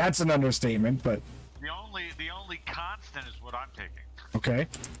mean, that's an understatement, but The only constant is what I'm taking. okay.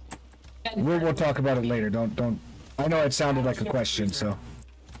 We'll talk about it later. Don't. I know it sounded like a question, so.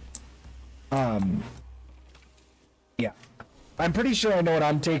 Yeah. I'm pretty sure I know what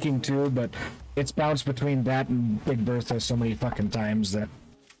I'm taking too, but it's bounced between that and Big Bertha so many fucking times that.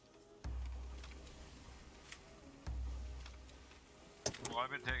 Well, I've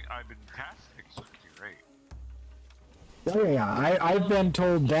been tasked to take 68. Oh yeah, I've been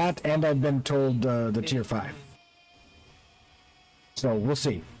told that, and I've been told the tier 5. So we'll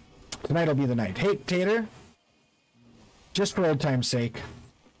see. Tonight'll be the night. Hey, Tater. Just for old time's sake.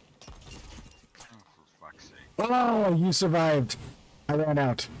 Oh, for fuck's sake. Oh, you survived. I ran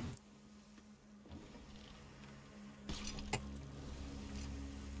out.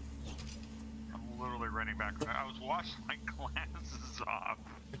 I'm literally running back. I was washing my glasses off.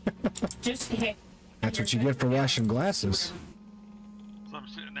 Just hit. That's what you get for washing glasses. So I'm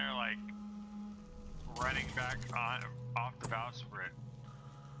sitting there like running back off the bowsprit.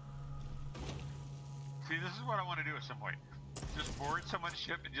 See, this is what I want to do at some point. Just board someone's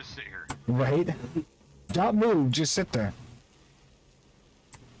ship and just sit here. Right? Don't move, just sit there.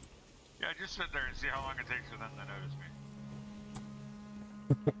 Yeah, just sit there and see how long it takes for them to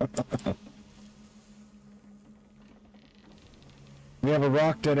notice me. We have a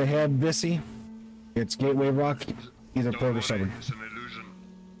rock dead ahead, Bissy. It's Gateway Rock, either Don't port or worry, southern. it's an illusion.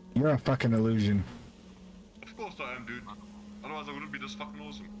 You're a fucking illusion. Of course I am, dude. Otherwise I wouldn't be this fucking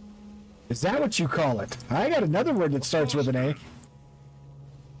awesome. Is that what you call it? I got another word that starts with an A.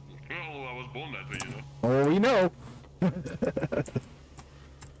 Well, I was born that way, you know. Oh, we know.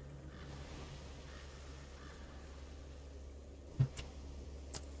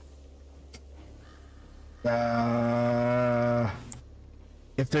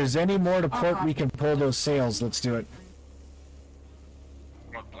 If there's any more to port, we can pull those sails. Let's do it.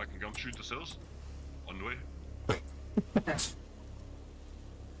 What, I can come shoot the sails? On the way?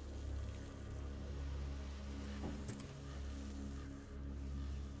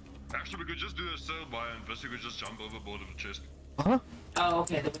 Actually, we could just do a sail by and Vessi could just jump overboard of the chest. Uh-huh. Oh,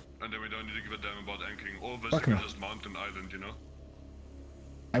 okay. And then we don't need to give a damn about anchoring. Or Vessi Fucking could hell. just mount an island, you know?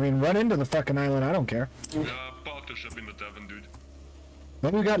 I mean, run into the fucking island. I don't care. Yeah, park the ship in the tavern, dude.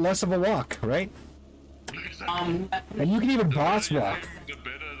 Then we got less of a walk, right? And you can even boss walk. The better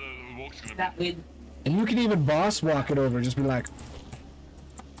the walk's gonna That be. with And you can even boss walk it over. Just be like,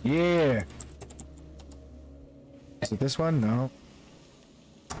 yeah. Is it this one? No.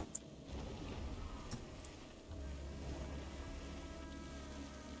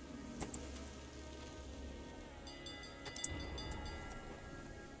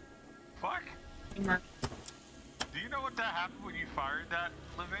 Fuck. Do you know what that happened when you fired that,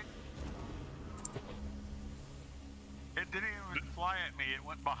 Living? It didn't even fly at me. It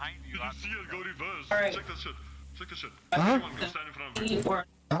went behind you. Did you see it go reverse? Alright. Check that shit. Check that shit. Uh-huh. Anyone can stand in front of me.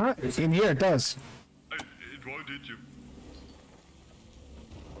 or In here it does. It won't hit you.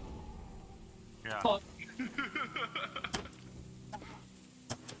 Yeah.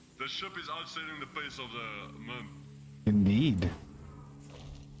 The ship is outsetting the pace of the moon. Indeed.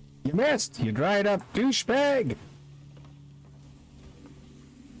 You missed. You dried up douchebag.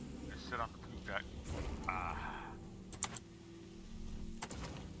 Just sit on the poop deck.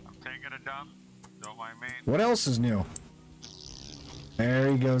 I'm taking a dump. Don't mind me. What else is new?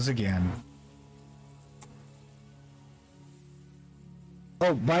 There he goes again.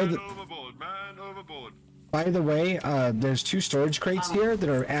 Oh, Man overboard, man overboard. by the way, there's 2 storage crates here that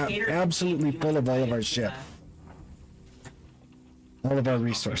are absolutely full of all of our shit. All of our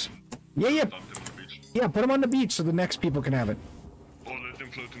resources. Yeah. Dump them on the beach. Yeah, put them on the beach so the next people can have it. Or let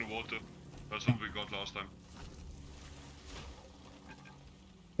them float in the water. That's what we got last time.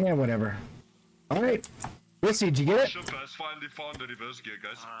 Yeah, whatever. Alright. Missy, did you get The it? ship has finally found the reverse gear,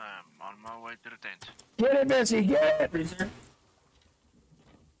 guys. I'm on my way to the tent. Get it, Missy, get it! freezer.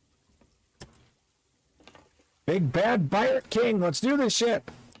 Big bad pirate king, let's do this shit!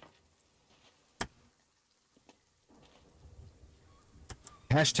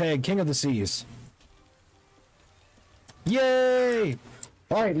 Hashtag King of the Seas. Yay!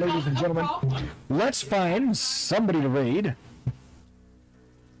 Alright, ladies and gentlemen, let's find somebody to raid.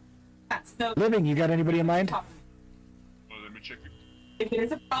 That's no. Living, you got anybody in mind? Oh, let me check it. If it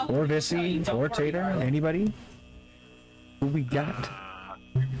is a problem, Or Vissy, don't or worry Tater, about it. anybody? Who we got?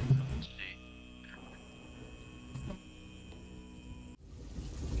 Let's see.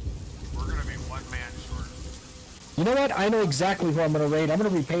 We're gonna be one man short. You know what? I know exactly who I'm gonna raid. I'm gonna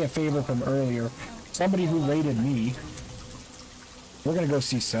repay a favor from earlier. Somebody who raided me. We're gonna go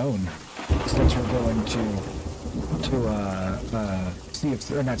see Sown. Since we're going to Sea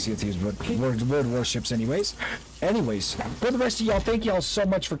of, or not Sea of Thieves, but World Warships anyways. Anyways, for the rest of y'all, thank y'all so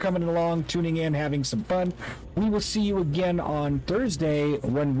much for coming along, tuning in, having some fun. We will see you again on Thursday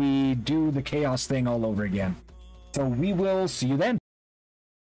when we do the chaos thing all over again. So we will see you then.